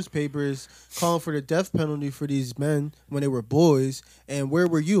across newspapers calling for the death penalty for these men when they were boys. And where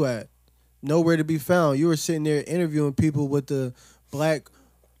were you at? Nowhere to be found. You were sitting there interviewing people with the black,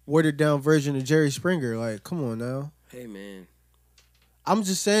 watered down version of Jerry Springer. Like, come on now. Hey, man. I'm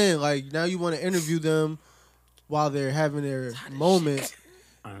just saying, like, now you want to interview them while they're having their moment.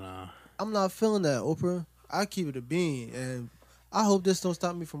 I know. I'm not feeling that, Oprah. I keep it a bean, and I hope this don't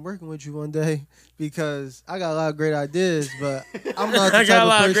stop me from working with you one day because I got a lot of great ideas, but I'm not the I type got a of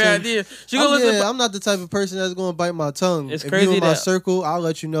lot person. of great ideas. I'm not the type of person that's going to bite my tongue. It's if crazy you're in my that- circle, I'll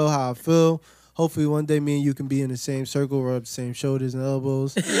let you know how I feel. Hopefully one day me and you can be in the same circle, rub the same shoulders and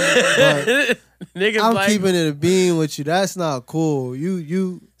elbows. But Niggas I'm like, keeping it a bean with you. That's not cool.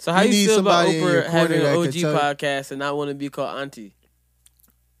 So how you need feel about somebody in your Oprah corner having an that OG can tell- podcast and not want to be called auntie?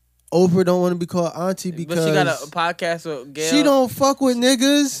 Oprah don't want to be called auntie because But she got a podcast with Gail. she don't fuck with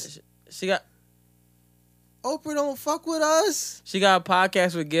niggas. She got Oprah don't fuck with us. She got a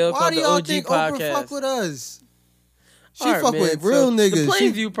podcast with Gail Why called do the y'all OG think podcast. Oprah fuck with us? She All right, fuck man. with real So, niggas. The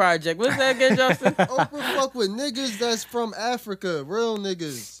She Plainview Project. What's that again, Justin? Oprah fuck with niggas that's from Africa. Real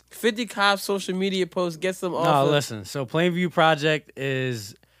niggas. 50 cops social media posts gets them off. No, listen. So Plainview Project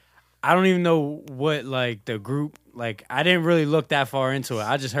is, I don't even know what like the group. Like I didn't really look that far into it.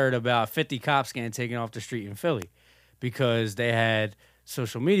 I just heard about 50 cops getting taken off the street in Philly because they had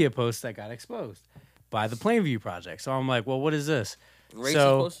social media posts that got exposed by the Plainview Project. So I'm like, well, what is this?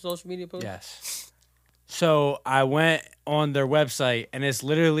 Racist social media posts? Yes. So I went on their website, and it's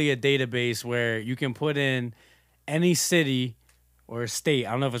literally a database where you can put in any city or state.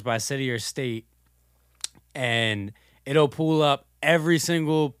 I don't know if it's by city or state, and it'll pull up every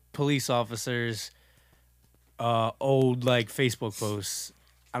single police officer's old like Facebook posts.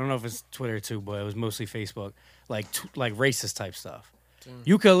 I don't know if it's Twitter too, but it was mostly Facebook, like racist type stuff.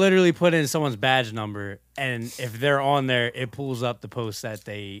 You could literally put in someone's badge number, and if they're on there, it pulls up the posts that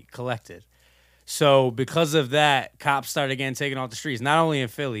they collected. So because of that, cops started getting taken off the streets. Not only in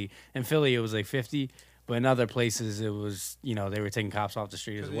Philly. In Philly, it was like 50, but in other places, it was, they were taking cops off the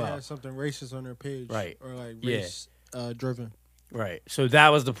street as well. They had something racist on their page. Right. Or like race driven. Right. So that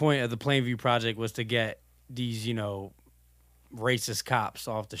was the point of the Plainview Project, was to get these, racist cops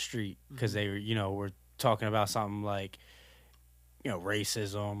off the street because they were talking about something like,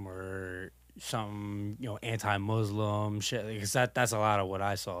 racism or something, anti-Muslim shit. Because that's a lot of what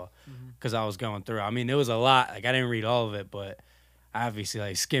I saw because I was going through. I mean, it was a lot. Like, I didn't read all of it, but I obviously,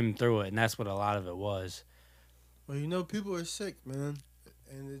 like, skimmed through it, and that's what a lot of it was. Well, people are sick, man.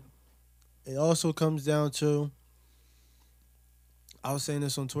 And it also comes down to, I was saying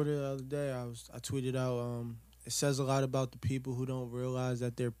this on Twitter the other day. I tweeted out, it says a lot about the people who don't realize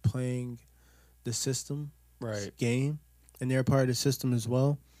that they're playing the system game, and they're part of the system as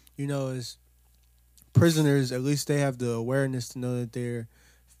well. As prisoners, at least they have the awareness to know that their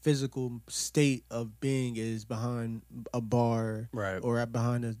physical state of being is behind a bar or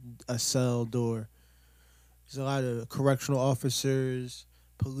behind a cell door. There's a lot of correctional officers,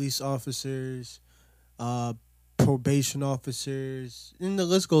 police officers, probation officers, and the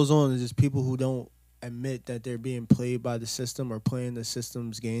list goes on. There's just people who don't admit that they're being played by the system or playing the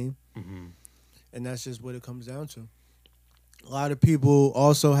system's game. And that's just what it comes down to. A lot of people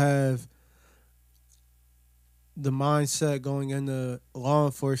also have the mindset going into law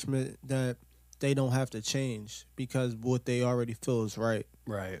enforcement that they don't have to change because what they already feel is right.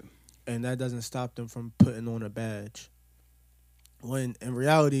 Right. And that doesn't stop them from putting on a badge. When in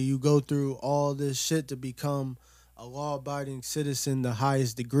reality, you go through all this shit to become a law-abiding citizen, the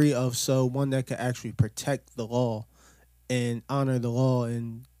highest degree of so, one that can actually protect the law and honor the law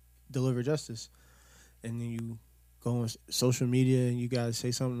and deliver justice. And then you go on social media and you got to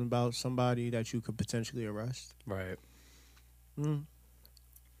say something about somebody that you could potentially arrest. Right.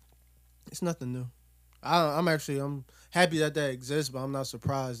 It's nothing new. I'm happy that exists, but I'm not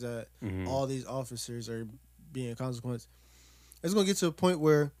surprised that all these officers are being consequenced. It's going to get to a point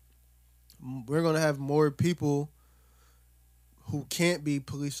where we're going to have more people who can't be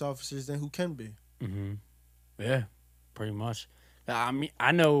police officers than who can be. Yeah, pretty much. I mean,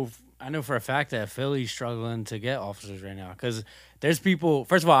 I know for a fact that Philly's struggling to get officers right now because there's people.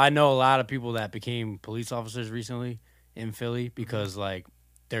 First of all, I know a lot of people that became police officers recently in Philly because like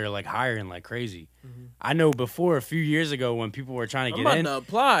they're like hiring like crazy. I know before a few years ago when people were trying to get in, to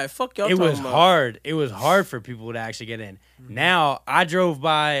apply. Fuck y'all. It was about. hard. It was hard for people to actually get in. Now I drove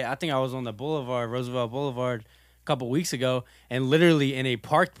by. I think I was on the Boulevard, Roosevelt Boulevard, a couple weeks ago, and literally in a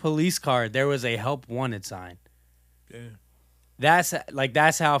parked police car there was a help wanted sign. Yeah.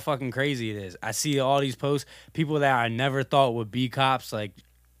 That's how fucking crazy it is. I see all these posts, people that I never thought would be cops, like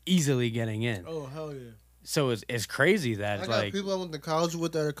easily getting in. Oh hell yeah! So it's crazy that I it's got like people I went to college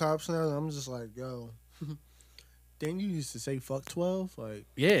with that are cops now. And I'm just like, yo, didn't you used to say fuck 12? Like,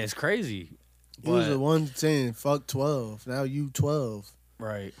 yeah, it's crazy. You was the one saying fuck 12. Now you 12.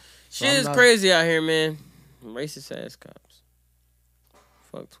 Right. So shit is crazy out here, man. Racist ass cops.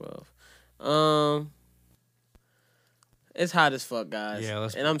 Fuck 12. It's hot as fuck, guys. Yeah,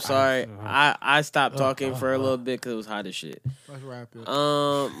 and I'm sorry. I stopped talking for a little bit because it was hot as shit. Let's wrap it.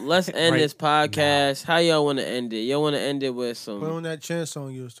 Let's end this podcast. How y'all want to end it? Y'all want to end it with some... Put on that Chance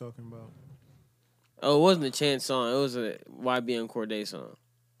song you was talking about. Oh, it wasn't a Chance song. It was a YBN Cordae song.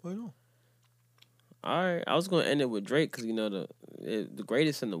 Put it on. All right. I was going to end it with Drake because, the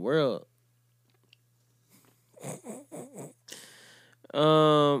greatest in the world.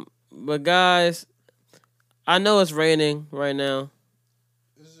 But, guys... I know it's raining right now.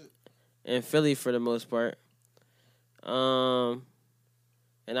 Is it? In Philly for the most part. And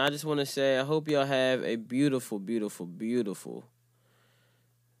I just want to say I hope y'all have a beautiful, beautiful, beautiful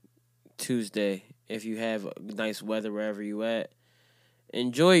Tuesday. If you have nice weather wherever you at.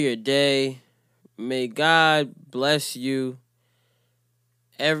 Enjoy your day. May God bless you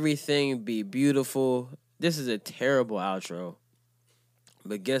everything be beautiful. This is a terrible outro.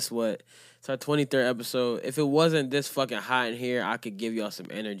 But guess what? It's our 23rd episode. If it wasn't this fucking hot in here, I could give y'all some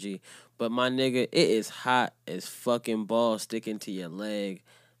energy. But my nigga, it is hot as fucking balls sticking to your leg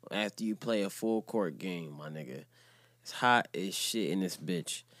after you play a full court game, my nigga. It's hot as shit in this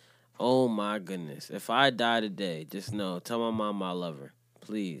bitch. Oh my goodness. If I die today, just know, tell my mom I love her.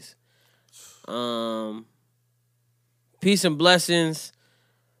 Please. Peace and blessings.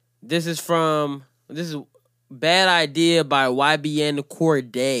 This is Bad Idea by YBN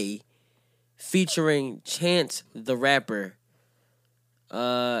Cordae featuring Chance the Rapper.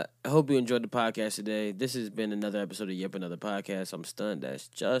 I hope you enjoyed the podcast today. This has been another episode of Yep Another Podcast. I'm Stunned. That's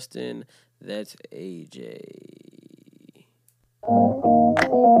Justin. That's AJ.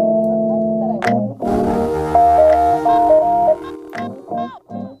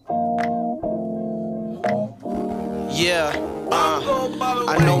 Yeah,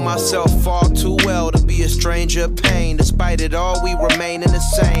 I know myself far too well to be a stranger of pain. Despite it all, we remain in the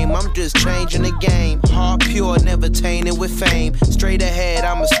same. I'm just changing the game. Heart pure, never tainted with fame. Straight ahead,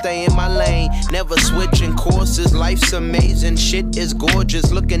 I'ma stay in my lane. Never switching courses, life's amazing. Shit is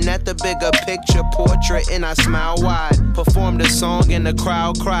gorgeous. Looking at the bigger picture portrait and I smile wide. Performed a song and the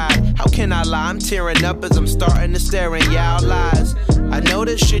crowd cried. How can I lie? I'm tearing up as I'm starting to stare in y'all eyes. I know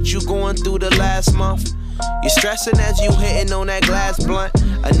the shit you going through the last month. You stressing as you hitting on that glass blunt.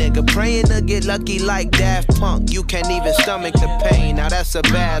 A nigga praying to get lucky like Daft Punk. You can't even stomach the pain, now that's a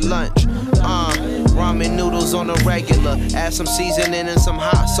bad lunch. Ramen noodles on a regular. Add some seasoning and some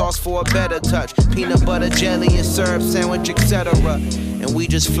hot sauce for a better touch. Peanut butter jelly and syrup sandwich, etc. And we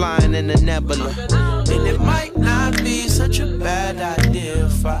just flying in the nebula. And it might not be such a bad idea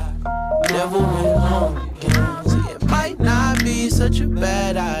if I never went home again. See, it might not be such a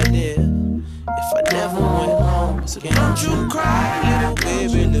bad idea if I never went home. So don't you cry, little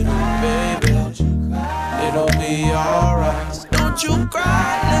baby, it'll be alright. So don't you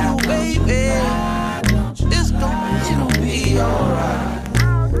cry, little baby, it'll be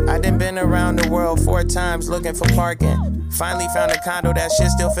alright. I done been around the world 4 times looking for parking. Finally found a condo, that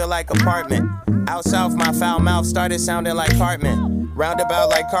shit still feel like apartment. Out south, my foul mouth started sounding like Cartman. Roundabout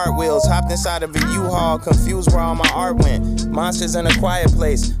like cartwheels, hopped inside of a U-Haul, confused where all my art went. Monsters in a quiet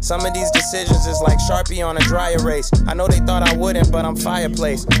place. Some of these decisions is like Sharpie on a dry erase. I know they thought I wouldn't, but I'm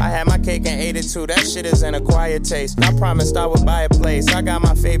fireplace. I had my cake and ate it too, that shit is an acquired taste. I promised I would buy a place, I got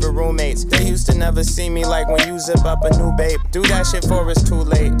my favorite roommates. They used to never see me like when you zip up a new babe. Do that shit for it's too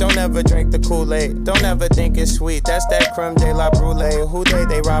late, don't ever drink the Kool-Aid. Don't ever think it's sweet, that's that creme de la brulee. Who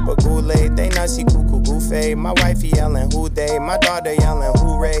they rob a Kool-Aid. They nutsy cuckoo goofy. My wifey yelling who they, my daughter yelling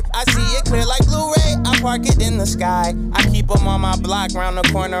hooray. I see it clear like Blu-ray, I park it in the sky. I keep them on my block, round the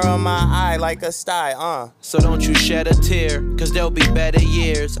corner of my eye like a sty, So don't you shed a tear, cause there'll be better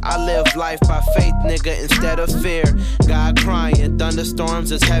years. I live life by faith, nigga, instead of fear. God crying,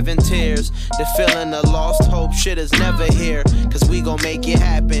 thunderstorms is heaven tears. The feeling of lost hope, shit is never here. Cause we gon' make it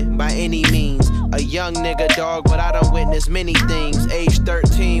happen by any means. A young nigga dog, but I done witnessed many things. Age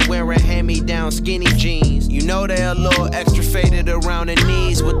 13, wearing hand-me-down skinny jeans. You know they're a little extra faded around the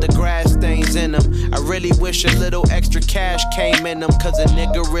knees with the grass stains in them. I really wish a little extra cash came in them, cause a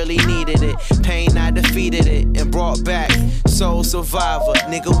nigga really needed it. Pain, I defeated it and brought back. Soul survivor,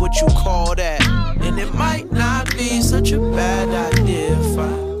 nigga, what you call that? And it might not be such a bad idea if I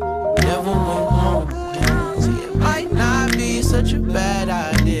never went home again. See, it might not be such a bad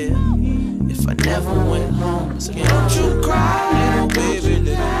idea if I never went home. So don't you cry, little baby,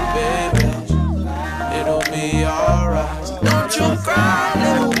 it'll be alright. So don't you cry,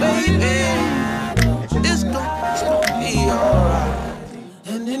 little baby.